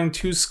started drawing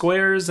two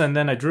squares, and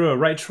then I drew a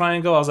right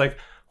triangle. I was like,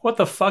 what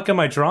the fuck am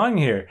I drawing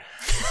here?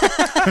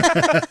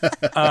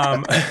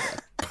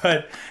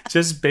 But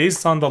just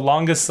based on the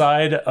longest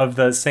side of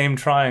the same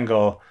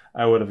triangle,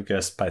 I would have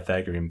guessed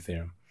Pythagorean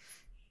theorem.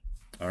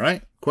 All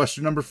right.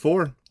 Question number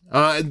 4.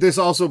 This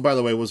also, by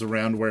the way, was a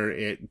round where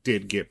it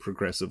did get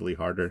progressively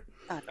harder.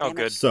 Oh,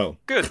 good. So,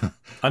 Good.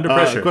 Under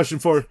pressure. Question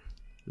 4.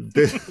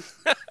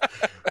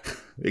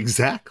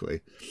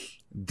 Exactly.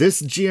 This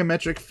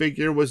geometric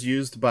figure was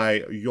used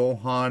by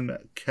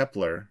Johann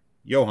Kepler.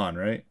 Johann,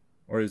 right?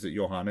 Or is it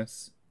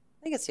Johannes?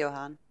 I think it's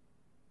Johann.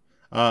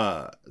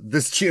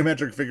 This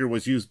geometric figure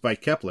was used by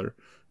Kepler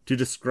to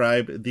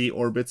describe the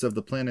orbits of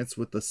the planets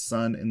with the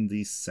sun in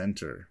the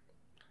center.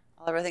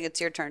 Oliver, I think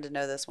it's your turn to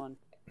know this one.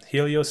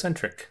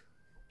 Heliocentric.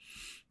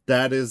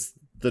 That is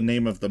the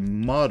name of the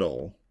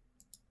model.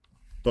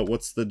 But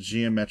what's the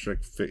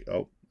geometric figure?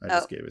 Oh, I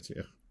just gave it to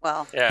you.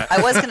 Well, Yeah.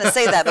 I was going to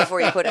say that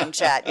before you put it in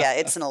chat. Yeah,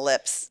 it's an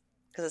ellipse.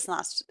 Because it's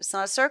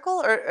not a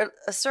circle, or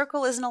a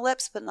circle is an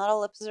ellipse, but not all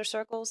ellipses are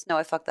circles. No,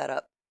 I fucked that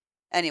up.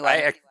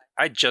 Anyway.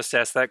 I just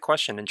asked that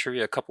question in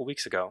trivia a couple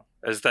weeks ago.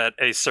 Is that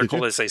a circle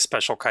you? is a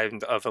special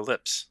kind of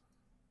ellipse?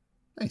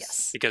 Nice.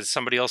 Yes. Because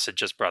somebody else had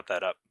just brought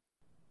that up.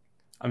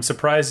 I'm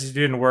surprised you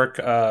didn't work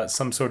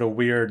some sort of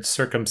weird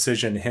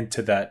circumcision hint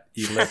to that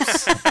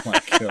ellipse. Oh my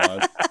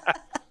god.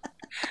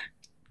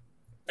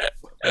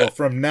 Well,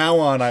 from now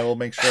on, I will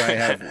make sure I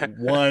have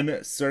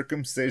one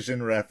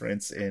circumcision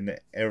reference in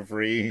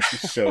every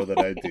show that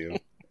I do.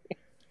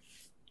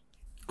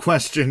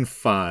 Question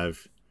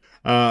 5.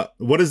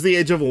 What is the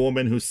age of a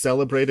woman who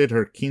celebrated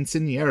her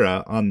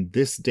quinceañera on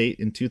this date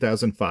in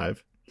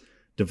 2005,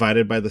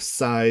 divided by the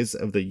size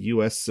of the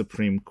U.S.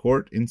 Supreme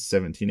Court in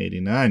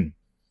 1789?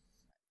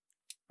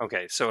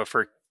 Okay, so if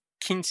her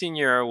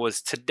quinceañera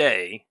was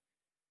today,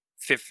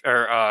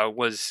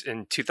 was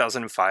in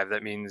 2005,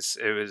 that means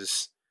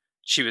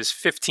she was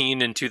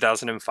 15 in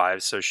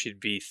 2005, so she'd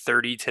be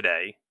 30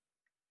 today.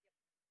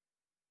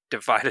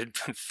 Divided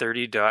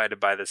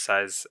by the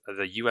size of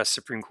the U.S.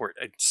 Supreme Court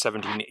in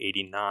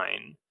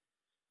 1789.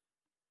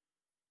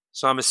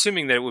 So I'm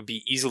assuming that it would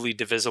be easily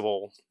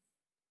divisible.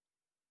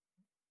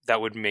 That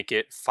would make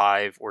it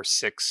 5 or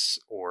 6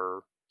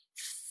 or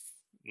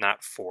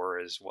not 4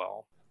 as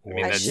well. I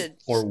mean, that's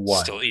or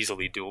 1. still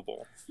easily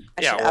doable.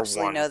 I should or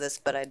absolutely 1. know this,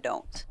 but I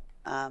don't.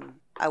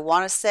 I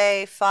want to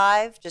say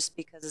 5, just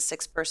because a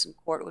 6-person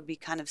court would be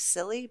kind of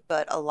silly,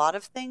 but a lot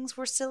of things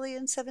were silly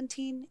in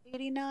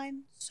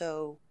 1789,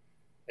 so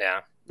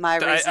Yeah. my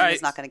reasoning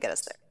is not going to get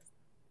us there.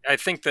 I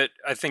think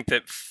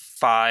that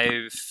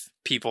 5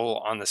 people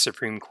on the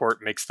Supreme Court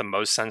makes the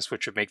most sense,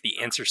 which would make the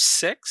answer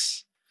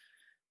 6.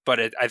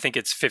 But I think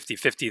it's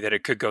 50-50 that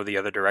it could go the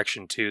other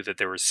direction too, that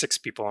there were 6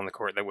 people on the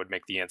court that would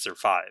make the answer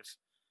 5.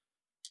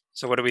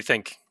 So what do we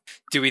think?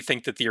 Do we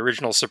think that the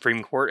original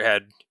Supreme Court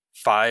had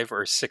 5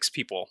 or 6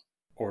 people?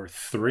 Or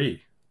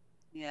 3.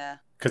 Yeah.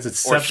 Because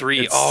it's Or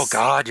 3. Oh,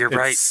 God, you're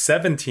right.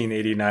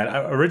 1789.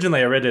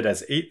 Originally, I read it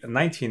as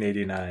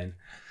 1989.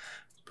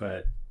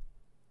 But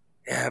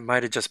Yeah, it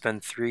might have just been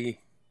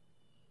 3.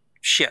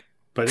 Shit.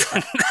 But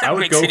I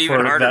would makes go it even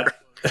for harder.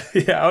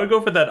 that. Yeah, I would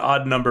go for that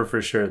odd number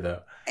for sure,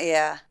 though.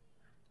 Yeah.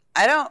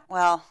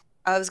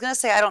 I was going to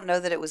say I don't know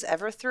that it was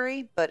ever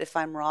 3, but if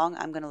I'm wrong,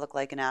 I'm going to look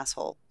like an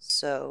asshole.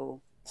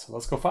 So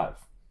let's go 5.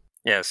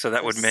 Yeah, so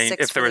that would mean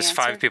 6 if there for was the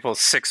 5 answer? people,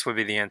 6 would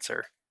be the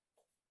answer.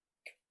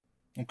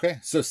 Okay,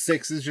 so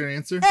 6 is your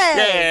answer?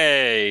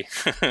 hey!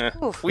 Yay!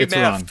 Oof. We It's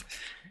mathed. wrong.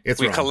 It's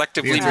We wrong.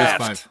 collectively The answer is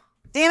mathed. 5.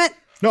 Damn it!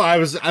 No, I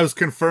was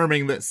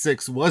confirming that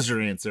 6 was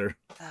your answer.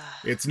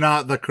 It's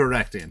not the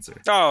correct answer.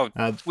 Oh,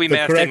 we the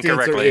mathed correct answer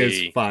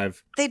incorrectly. is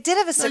 5. They did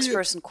have a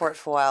 6-person court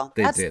for a while.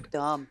 They That's did.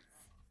 dumb.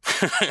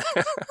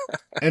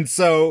 And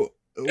so,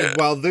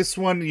 while this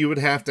one you would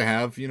have to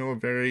have, a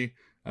very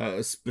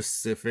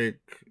specific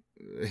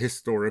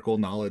historical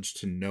knowledge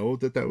to know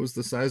that was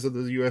the size of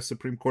the U.S.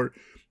 Supreme Court,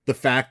 the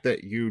fact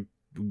that you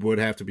would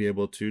have to be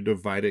able to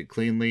divide it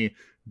cleanly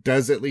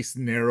does at least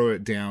narrow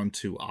it down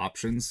to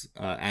options,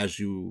 as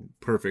you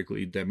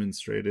perfectly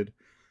demonstrated.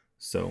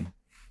 So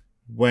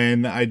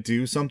when I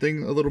do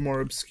something a little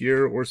more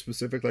obscure or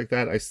specific like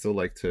that, I still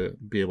like to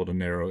be able to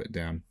narrow it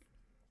down.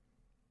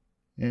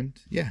 And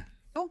yeah.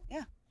 Oh,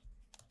 yeah.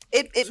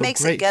 It So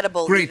makes great- it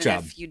gettable great even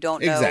job. if you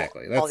don't know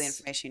Exactly. all the That's-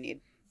 information you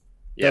need.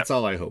 Yep. That's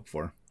all I hope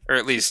for. Or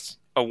at least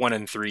a 1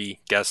 in 3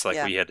 guess like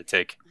Yeah. we had to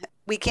take.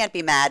 We can't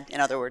be mad, in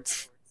other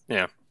words.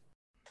 Yeah.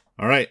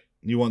 All right.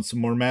 You want some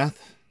more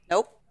math?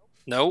 Nope.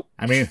 Nope.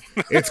 I mean,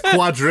 it's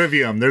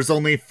quadrivium. There's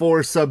only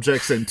 4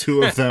 subjects and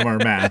 2 of them are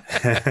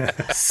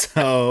math.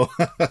 So,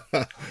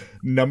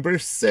 number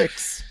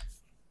 6.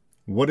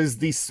 What is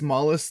the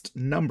smallest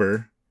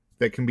number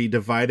that can be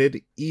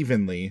divided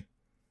evenly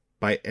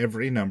by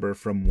every number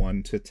from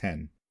 1 to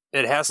 10?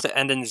 It has to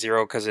end in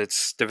 0 because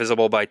it's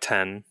divisible by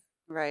 10.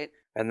 Right.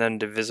 And then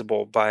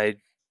divisible by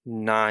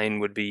 9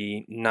 would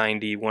be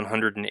 90,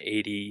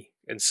 180,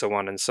 and so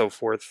on and so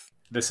forth.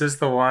 This is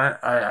the one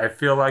I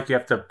feel like you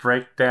have to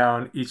break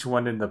down each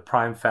one into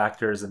prime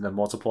factors and then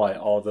multiply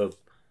all the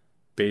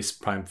base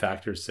prime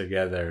factors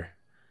together.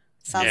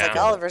 Sounds like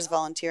Oliver's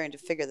volunteering to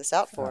figure this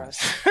out for us.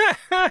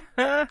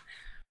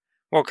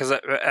 Well, because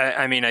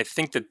I mean, I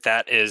think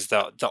that is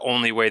the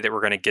only way that we're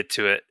going to get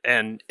to it.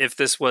 And if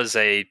this was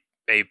a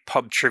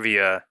pub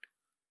trivia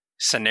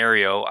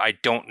scenario, I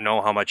don't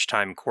know how much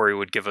time Corey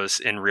would give us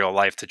in real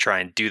life to try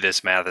and do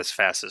this math as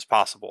fast as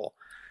possible.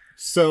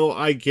 So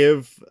I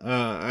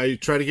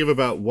try to give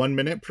about 1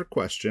 minute per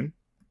question.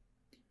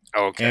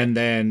 Okay.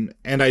 And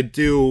I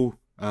do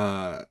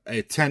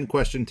a 10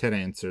 question, 10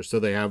 answer. So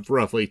they have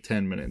roughly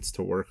 10 minutes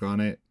to work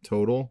on it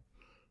total,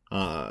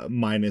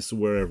 minus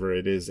wherever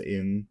it is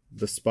in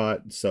the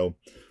spot. So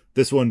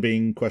this one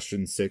being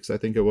question 6, I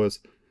think it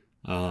was,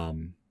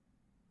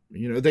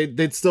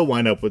 they'd still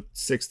wind up with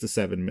 6 to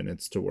 7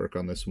 minutes to work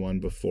on this one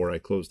before I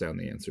close down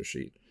the answer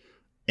sheet.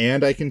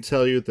 And I can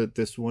tell you that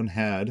this one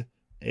had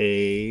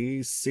a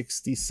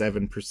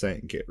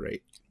 67% get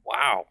rate.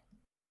 Wow.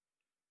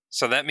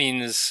 So that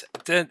means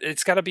that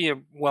it's got to be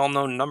a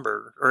well-known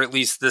number, or at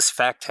least this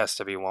fact has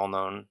to be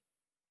well-known,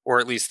 or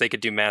at least they could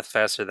do math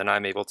faster than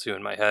I'm able to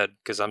in my head,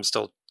 because I'm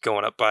still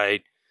going up by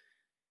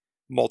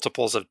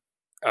multiples of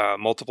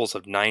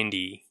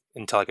 90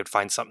 until I could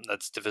find something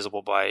that's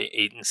divisible by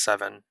 8 and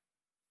 7.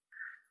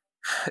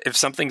 If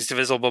something's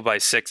divisible by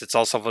 6, it's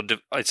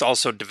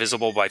also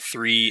divisible by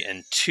 3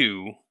 and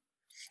 2.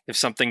 If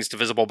something's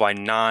divisible by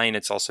 9,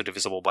 it's also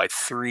divisible by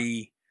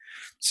 3.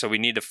 So we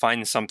need to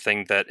find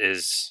something that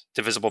is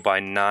divisible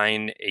by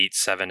 9, 8,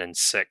 7, and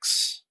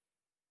 6.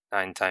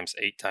 9 times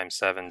 8 times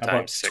 7 How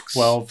times 6.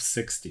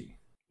 1260.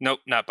 Nope,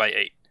 not by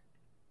 8.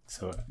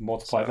 So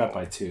multiply that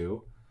by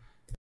 2.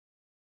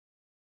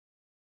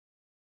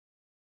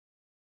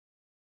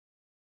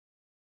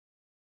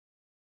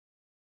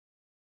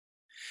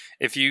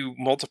 If you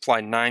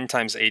multiply 9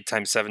 times 8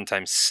 times 7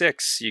 times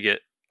 6, you get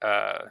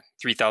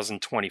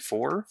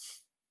 3024.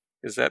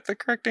 Is that the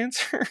correct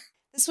answer?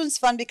 This one's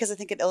fun because I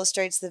think it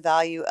illustrates the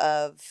value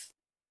of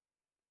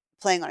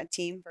playing on a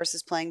team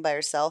versus playing by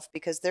yourself,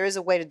 because there is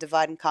a way to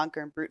divide and conquer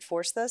and brute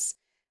force this,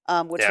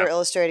 which we're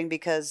illustrating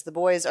because the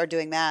boys are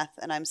doing math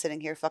and I'm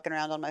sitting here fucking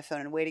around on my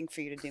phone and waiting for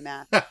you to do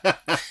math.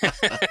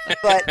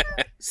 But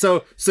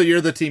So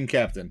you're the team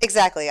captain.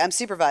 Exactly. I'm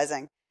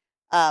supervising.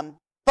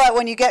 But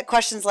when you get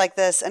questions like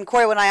this, and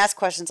Corey, when I ask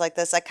questions like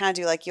this, I kind of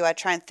do like you. I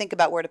try and think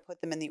about where to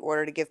put them in the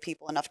order to give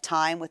people enough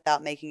time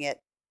without making it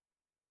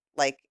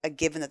like a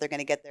given that they're going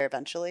to get there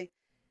eventually.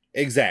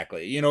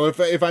 Exactly.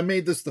 If I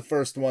made this the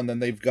first one, then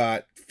they've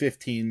got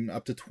 15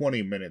 up to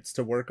 20 minutes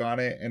to work on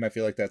it, and I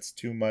feel like that's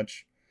too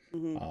much.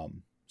 Mm-hmm.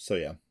 So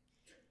yeah.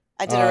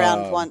 I did a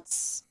round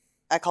once.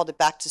 I called it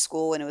back to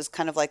school, and it was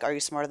kind of like, are you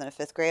smarter than a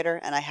 5th grader?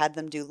 And I had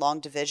them do long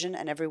division,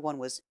 and everyone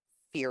was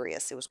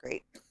furious. It was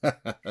great.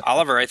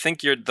 Oliver, I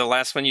think you're the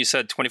last one you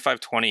said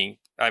 2520.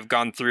 I've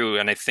gone through,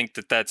 and I think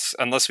that's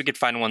unless we could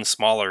find one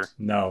smaller.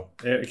 No,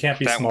 it can't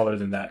be smaller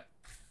than that.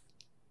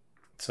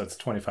 So it's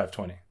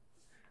 2520.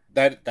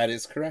 That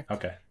is correct.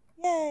 Okay.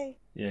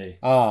 Yay.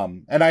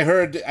 And I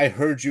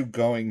heard you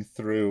going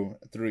through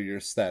your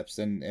steps,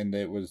 and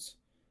it was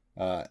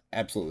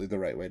absolutely the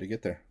right way to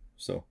get there.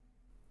 So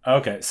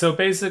okay, so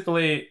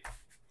basically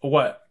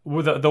what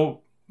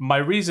my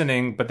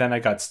reasoning, but then I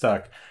got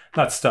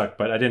not stuck,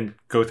 but I didn't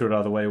go through it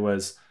all the way,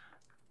 was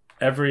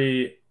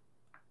it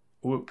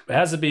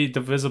has to be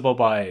divisible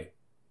by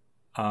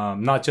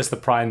not just the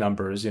prime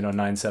numbers,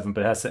 9, 7,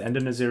 but it has to end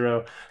in a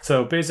 0.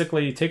 So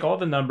basically you take all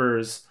the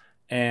numbers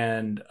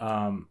and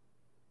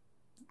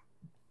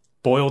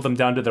boil them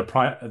down to their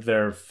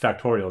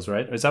factorials,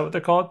 right? Is that what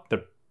they're called?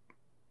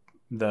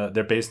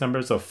 Their base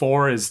numbers. So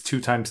 4 is 2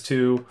 times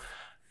 2.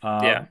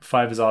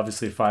 5 is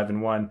obviously 5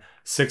 and 1.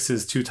 6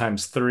 is 2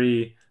 times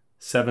 3.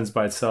 7's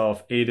by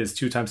itself. 8 is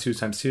 2 times 2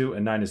 times 2.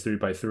 And 9 is 3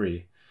 by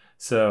 3.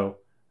 So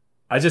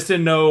I just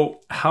didn't know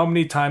how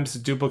many times to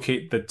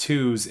duplicate the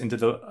 2's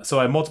into so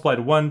I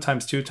multiplied 1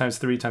 times 2 times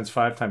 3 times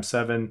 5 times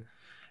 7.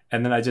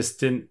 And then I just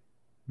didn't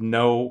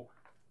know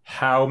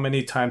how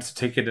many times to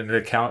take it into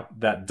account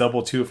that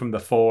double 2 from the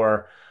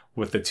 4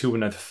 with the 2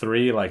 and a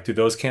 3. Like, do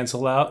those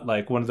cancel out?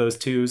 Like, one of those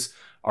 2's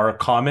are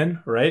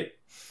common, right?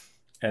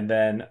 And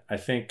then I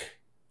think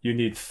you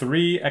need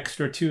 3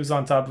 extra 2's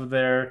on top of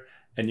there,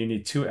 and you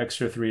need 2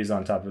 extra 3's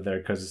on top of there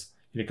because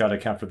you got to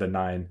account for the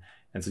 9.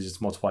 And so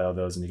just multiply all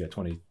those and you get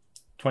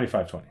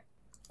 2520.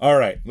 All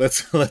right,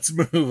 let's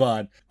move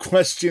on.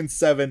 Question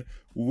 7.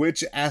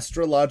 Which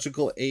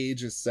astrological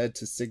age is said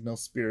to signal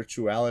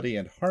spirituality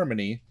and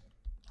harmony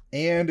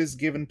and is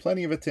given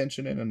plenty of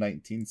attention in a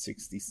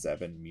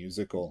 1967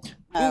 musical.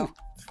 Oh,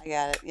 I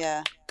got it.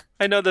 Yeah.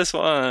 I know this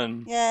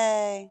one.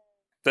 Yay.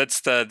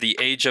 That's the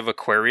Age of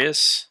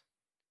Aquarius,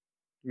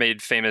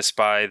 made famous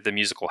by the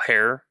musical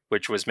Hair,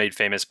 which was made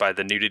famous by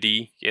the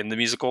nudity in the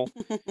musical.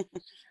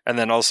 And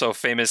then also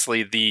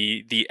famously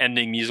the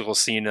ending musical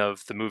scene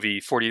of the movie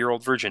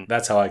 40-Year-Old Virgin.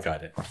 That's how I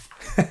got it.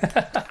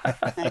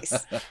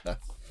 Nice.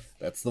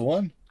 That's the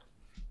one.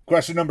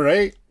 Question number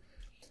 8.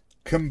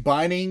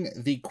 Combining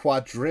the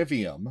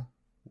quadrivium,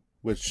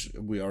 which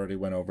we already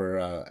went over,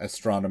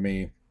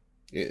 astronomy,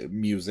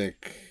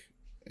 music,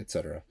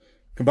 etc.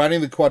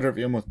 Combining the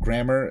quadrivium with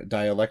grammar,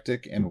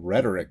 dialectic, and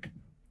rhetoric,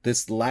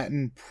 this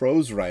Latin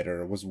prose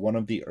writer was one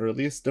of the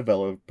earliest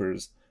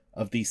developers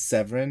of the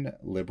 7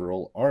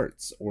 liberal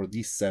arts, or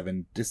the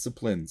 7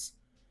 disciplines.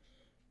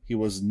 He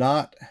was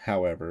not,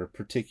 however,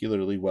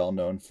 particularly well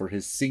known for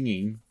his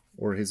singing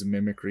or his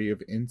mimicry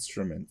of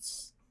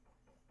instruments.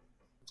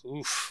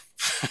 Oof.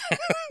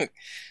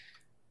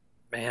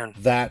 Man.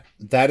 That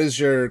is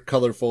your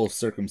colorful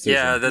circumcision.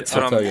 Yeah, that's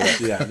I'll what tell I'm. you that.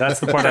 Yeah, that's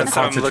the part I'm That's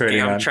what I'm concentrating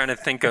looking. on. I'm trying to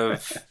think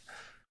of.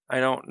 I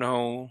don't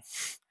know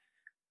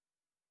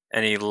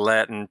any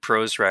Latin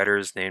prose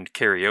writers named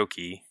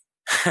Karaoke.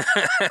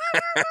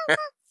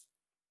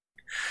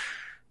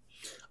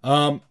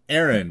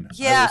 Aaron, I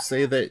Yeah. will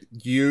say that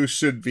you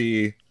should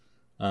be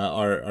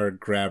our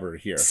grabber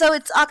here. So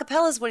it's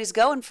acapella is what he's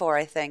going for,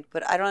 I think,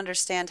 but I don't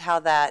understand how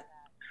that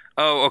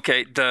Oh,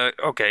 okay.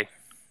 Okay.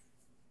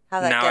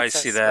 Now I gets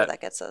us. see Where that.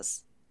 that gets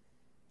us.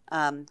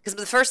 Because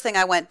the first thing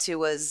I went to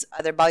was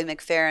either Bobby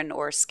McFerrin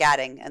or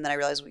scatting, and then I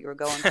realized what you were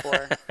going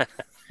for.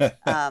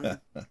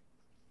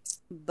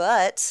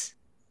 But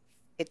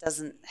it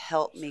doesn't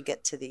help me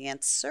get to the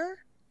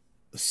answer.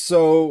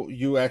 So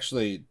you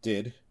actually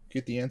did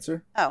get the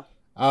answer.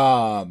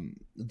 Oh,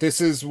 This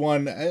is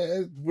one.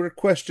 We're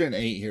question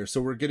 8 here,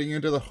 so we're getting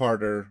into the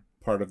harder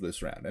part of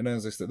this round. And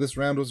as I said, this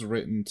round was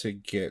written to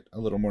get a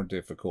little more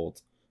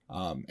difficult,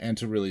 and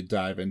to really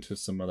dive into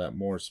some of that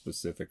more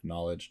specific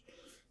knowledge.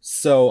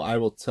 So I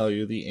will tell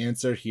you the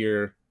answer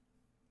here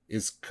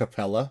is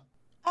capella,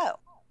 oh,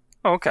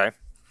 Okay.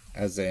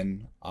 as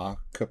in a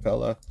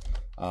cappella.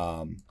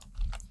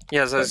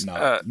 Yes,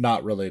 But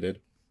not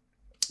related.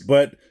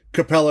 But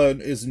capella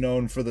is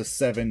known for the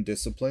 7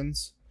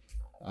 disciplines.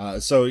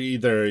 So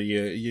either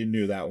you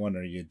knew that one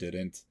or you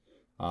didn't.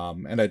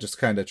 And I just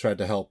kind of tried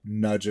to help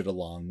nudge it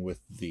along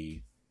with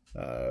the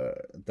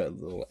that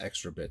little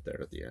extra bit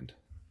there at the end.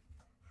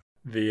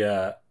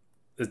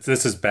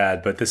 This is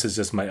bad, but this is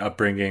just my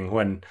upbringing.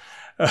 When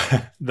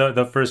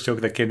the first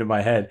joke that came to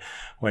my head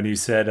when you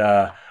said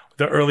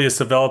the earliest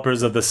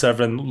developers of the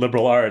 7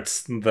 liberal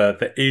arts,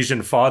 the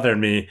Asian father in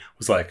me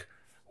was like,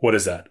 "What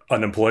is that?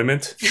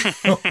 Unemployment?"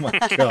 Oh my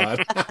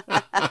god.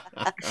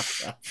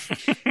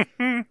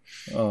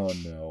 Oh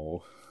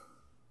no.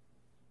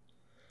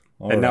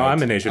 And now All I'm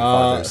right. an Asian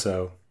father,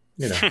 so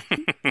you know.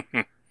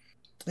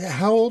 Yeah,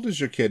 how old is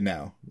your kid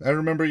now? I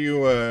remember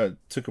you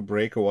took a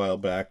break a while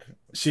back.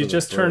 She for the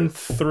just turned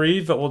birth.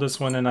 3, the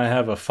oldest one, and I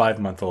have a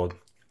 5-month-old.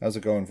 How's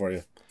it going for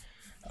you?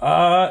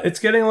 It's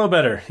getting a little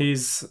better.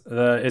 He's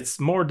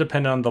it's more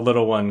dependent on the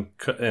little one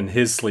and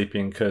his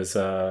sleeping, because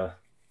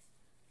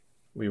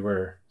we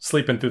were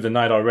sleeping through the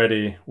night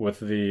already with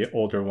the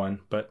older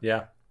one. But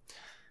yeah,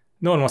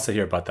 no one wants to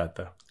hear about that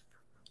though.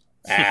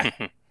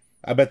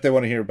 I bet they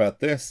want to hear about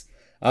this.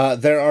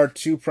 There are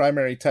 2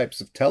 primary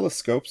types of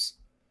telescopes.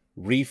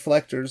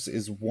 Reflectors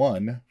is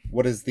one.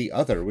 What is the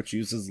other, which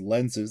uses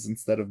lenses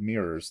instead of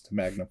mirrors to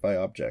magnify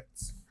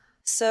objects?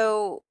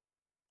 so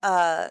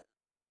an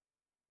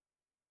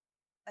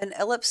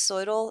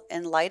ellipsoidal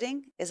in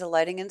lighting is a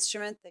lighting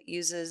instrument that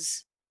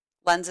uses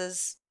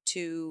lenses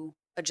to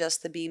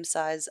adjust the beam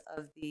size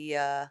of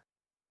the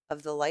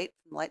light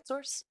from the light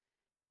source.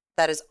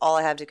 That is all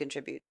I have to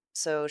contribute.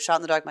 So shot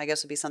in the dark, my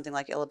guess would be something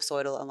like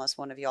ellipsoidal, unless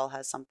one of y'all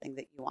has something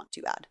that you want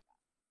to add.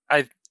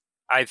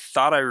 I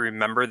thought I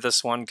remembered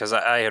this one because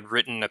I had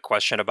written a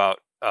question about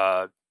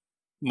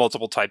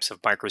multiple types of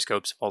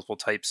microscopes, multiple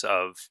types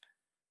of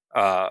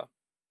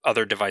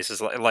other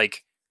devices.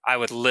 Like I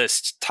would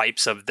list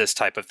types of this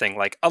type of thing,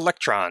 like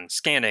electron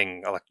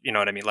scanning, you know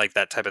what I mean, like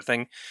that type of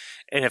thing.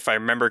 And if I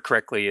remember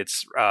correctly,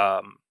 it's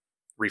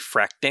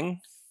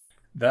refracting.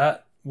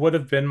 That would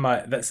have been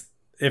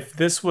if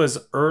this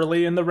was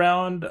early in the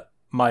round,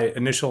 my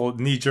initial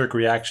knee-jerk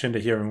reaction to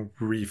hearing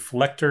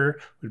reflector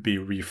would be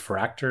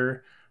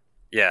refractor.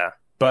 Yeah.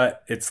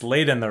 But it's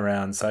late in the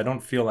round, so I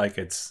don't feel like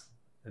it's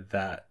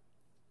that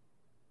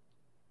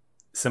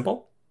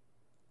simple.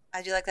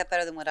 I do like that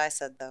better than what I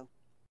said, though.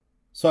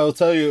 So I will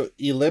tell you,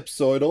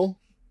 ellipsoidal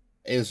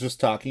is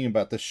just talking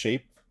about the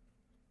shape,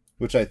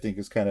 which I think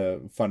is kind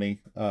of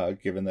funny,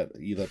 given that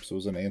ellipse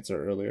was an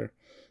answer earlier.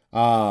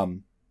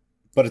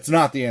 But it's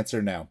not the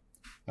answer now.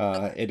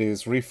 It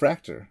is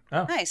refractor.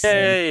 Oh, Nice.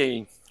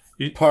 Yay.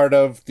 Part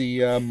of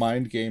the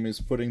mind game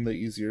is putting the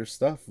easier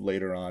stuff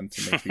later on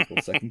to make people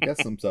second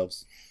guess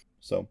themselves.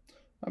 So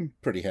I'm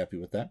pretty happy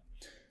with that.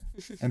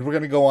 And we're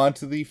going to go on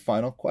to the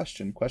final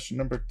question. Question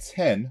number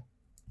 10.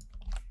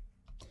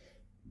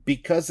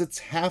 Because it's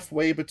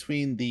halfway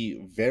between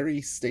the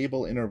very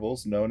stable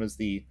intervals known as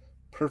the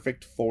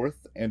perfect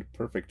fourth and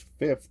perfect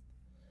fifth,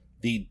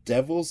 the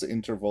Devil's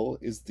Interval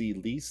is the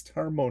least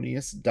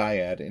harmonious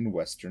dyad in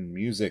Western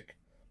music.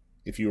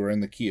 If you were in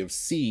the key of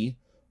C,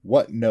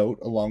 what note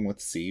along with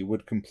C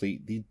would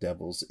complete the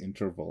Devil's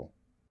Interval?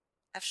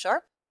 F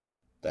sharp?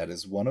 That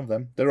is one of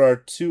them. There are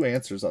 2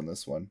 answers on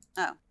this one.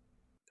 Oh.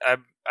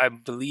 I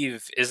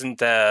believe, isn't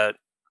that,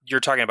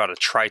 you're talking about a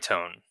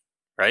tritone,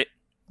 right?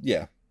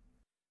 Yeah.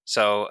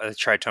 So a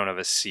tritone of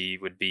a C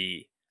would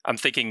be, I'm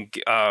thinking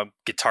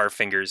guitar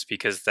fingers,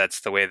 because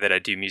that's the way that I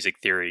do music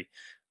theory.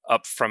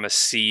 Up from a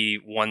C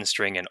 1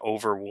 string and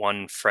over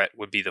 1 fret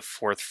would be the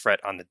 4th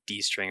fret on the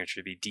D string, which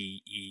would be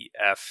D, E,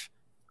 F.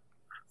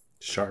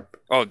 Sharp.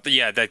 Oh,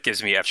 yeah, that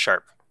gives me F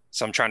sharp.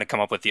 So I'm trying to come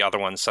up with the other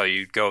one. So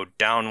you'd go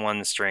down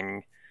 1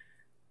 string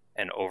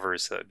and over,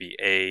 so that'd be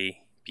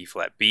A, B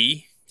flat,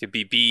 B. To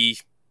be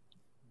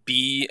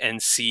B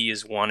and C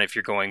is 1 if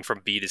you're going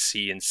from B to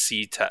C, and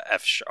C to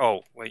F.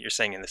 Oh, what you're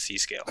saying in the C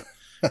scale.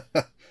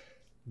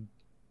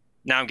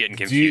 Now I'm getting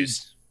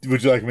confused.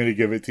 Would you like me to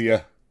give it to you?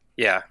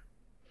 Yeah.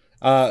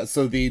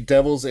 So the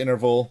Devil's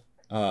Interval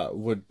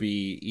would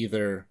be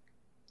either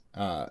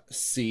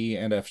C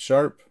and F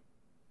sharp,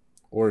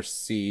 or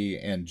C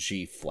and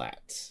G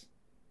flat.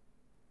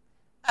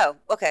 Oh,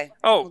 okay.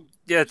 Oh,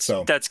 yeah.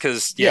 So, that's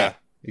because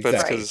exactly.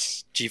 that's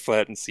because G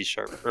flat and C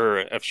sharp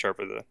or F sharp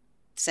are the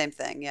Same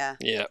thing, yeah.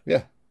 yeah.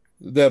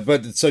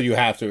 But so you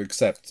have to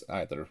accept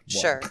either one.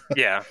 Sure.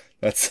 Yeah.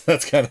 That's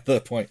kind of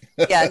the point.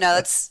 Yeah, no,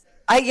 that's...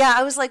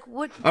 I was like,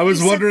 what? I was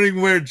you said-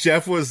 wondering where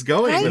Jeff was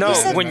going. Right? with No, You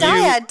that. said when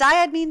dyad.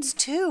 Dyad means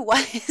 2.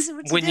 Why is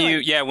it?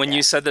 When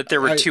you said that there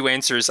were I- 2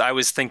 answers, I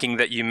was thinking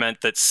that you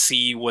meant that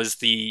C was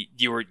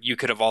you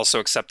could have also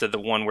accepted the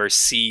one where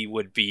C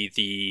would be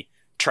the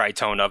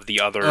tritone of the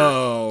other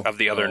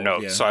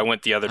note. Yeah. So I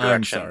went the other I'm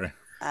direction. sorry.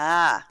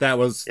 Ah. That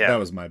was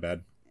my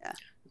bad.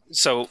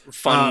 So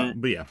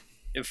fun But yeah.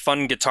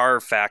 fun guitar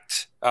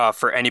fact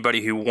for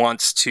anybody who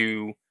wants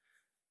to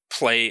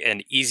play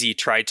an easy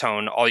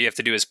tritone. All you have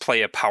to do is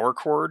play a power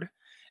chord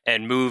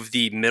and move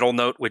the middle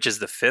note, which is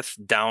the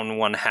 5th, down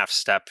 1/2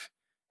 step,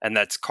 and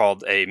that's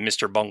called a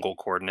Mr. Bungle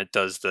chord, and it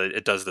does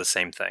the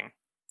same thing.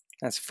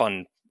 That's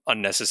fun,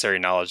 unnecessary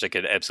knowledge that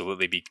could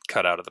absolutely be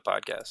cut out of the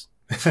podcast.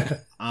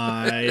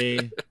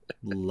 I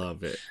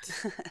love it.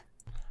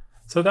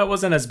 So that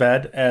wasn't as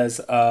bad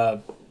as,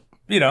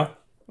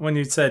 when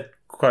you said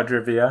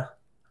quadrivia.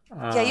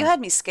 Yeah, you had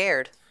me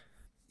scared.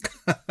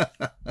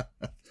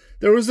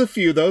 There was a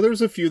few, though. There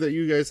was a few that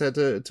you guys had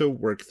to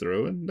work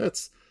through, and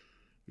that's...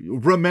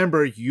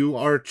 Remember, you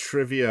are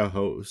trivia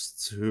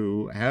hosts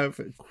who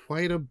have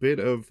quite a bit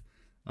of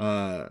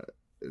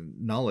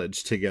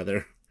knowledge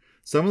together.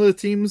 Some of the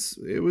teams,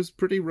 it was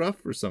pretty rough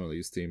for some of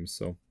these teams,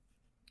 so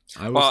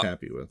I was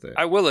happy with it.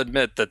 I will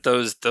admit that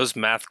those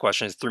math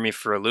questions threw me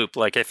for a loop.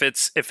 Like if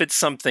it's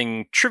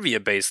something trivia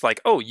based, like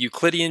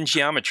Euclidean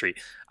geometry,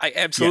 I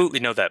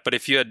absolutely know that. But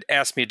if you had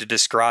asked me to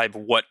describe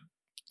what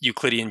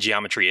Euclidean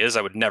geometry is,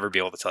 I would never be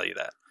able to tell you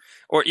that,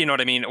 or you know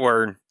what I mean,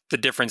 or the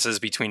differences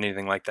between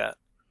anything like that.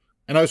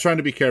 And I was trying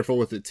to be careful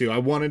with it too. I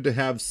wanted to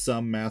have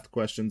some math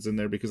questions in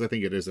there because I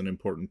think it is an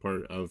important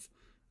part of,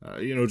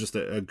 just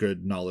a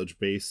good knowledge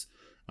base.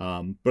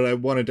 But I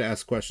wanted to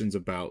ask questions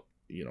about,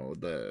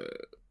 the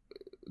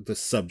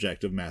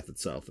subject of math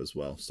itself as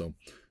well. So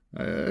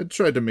I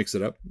tried to mix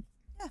it up.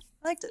 Yeah,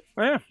 I liked it.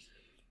 Oh, yeah.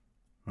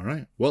 All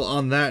right. Well,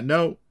 on that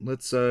note,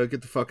 let's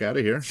get the fuck out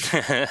of here.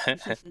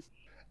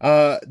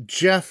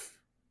 Jeff,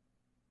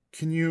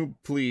 can you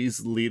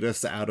please lead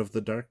us out of the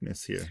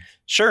darkness here?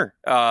 Sure.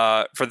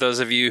 For those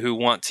of you who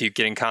want to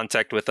get in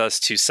contact with us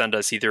to send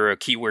us either a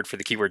keyword for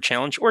the keyword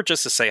challenge or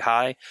just to say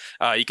hi,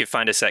 you can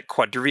find us at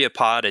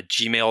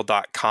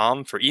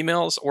quadriviapod@gmail.com for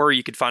emails, or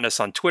you can find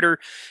us on Twitter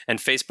and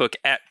Facebook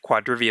at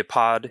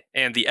quadriviapod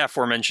and the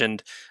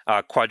aforementioned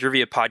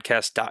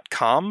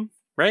quadriviapodcast.com,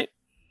 right?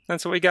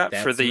 That's what we got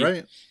That's for the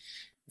right.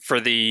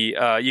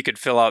 you could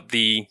fill out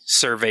the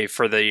survey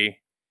for the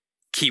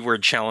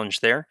keyword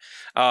challenge there.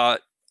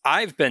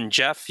 I've been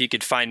Jeff. You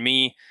could find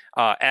me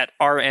at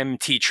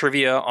RMT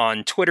Trivia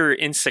on Twitter,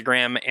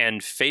 Instagram, and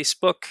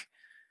Facebook.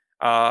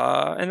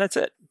 And that's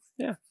it.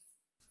 Yeah.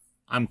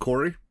 I'm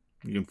Corey.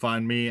 You can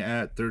find me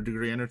at Third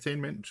Degree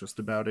Entertainment, just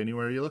about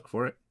anywhere you look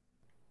for it.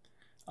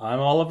 I'm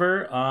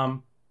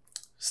Oliver.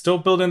 Still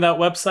building that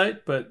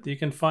website, but you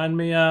can find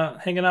me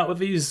hanging out with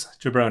these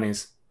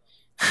jabronis.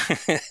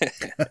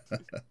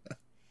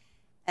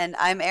 And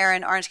I'm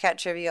Erin, Orange Cat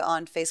Trivia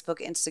on Facebook,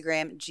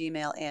 Instagram,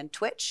 Gmail, and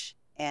Twitch.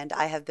 And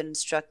I have been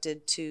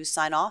instructed to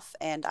sign off,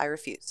 and I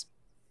refuse.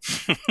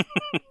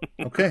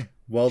 Okay.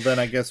 Well, then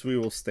I guess we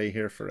will stay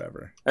here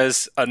forever.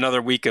 As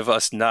another week of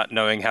us not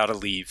knowing how to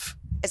leave.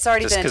 It's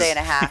already Just been a day and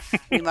a half.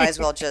 We might as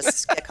well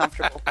just get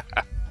comfortable.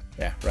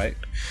 Yeah, right.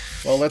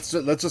 Well, let's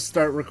just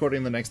start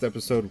recording the next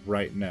episode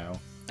right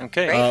now.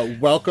 Okay.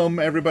 Welcome,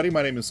 everybody.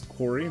 My name is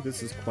Corey.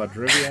 This is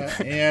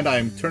Quadrivia, and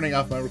I'm turning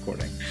off my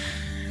recording.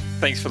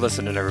 Thanks for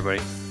listening, everybody.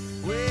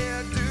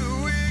 Where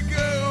do we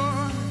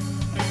go?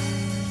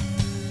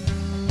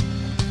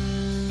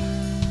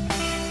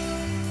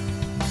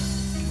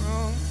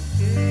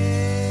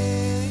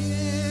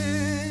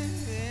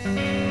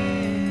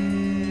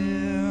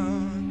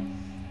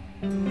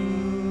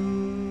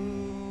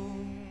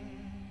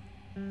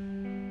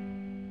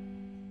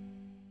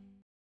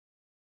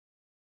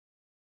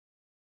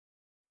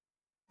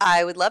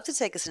 I would love to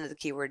take us into the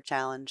keyword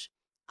challenge.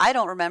 I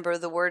don't remember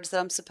the words that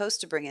I'm supposed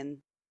to bring in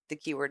the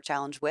keyword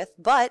challenge with,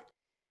 but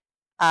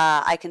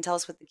I can tell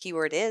us what the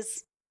keyword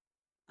is.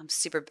 I'm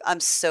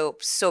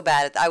so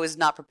bad at that. I was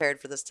not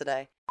prepared for this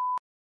today.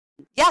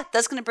 Yeah,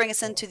 that's going to bring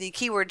us into the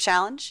keyword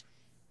challenge.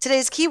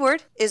 Today's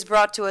keyword is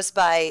brought to us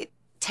by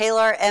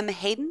Taylor M.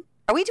 Hayden.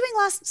 Are we doing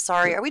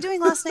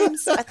last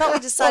names? I thought we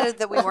decided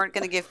that we weren't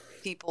going to give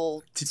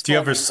people. Do you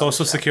have her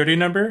social security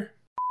number?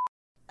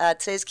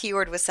 Today's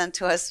keyword was sent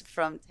to us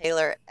from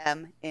Taylor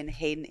M. in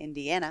Hayden,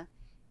 Indiana.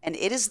 And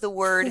it is the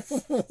word...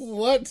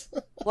 What?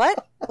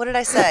 What? What did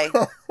I say?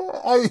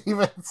 I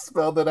even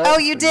spelled it out. Oh,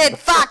 you did.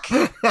 Fuck.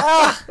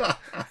 Oh.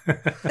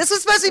 This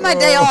was supposed to be my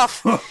day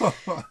off.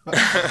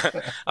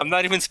 I'm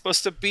not even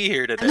supposed to be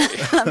here today.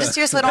 I'm just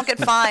here so I don't get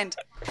fined.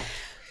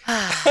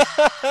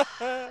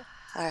 All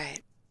right.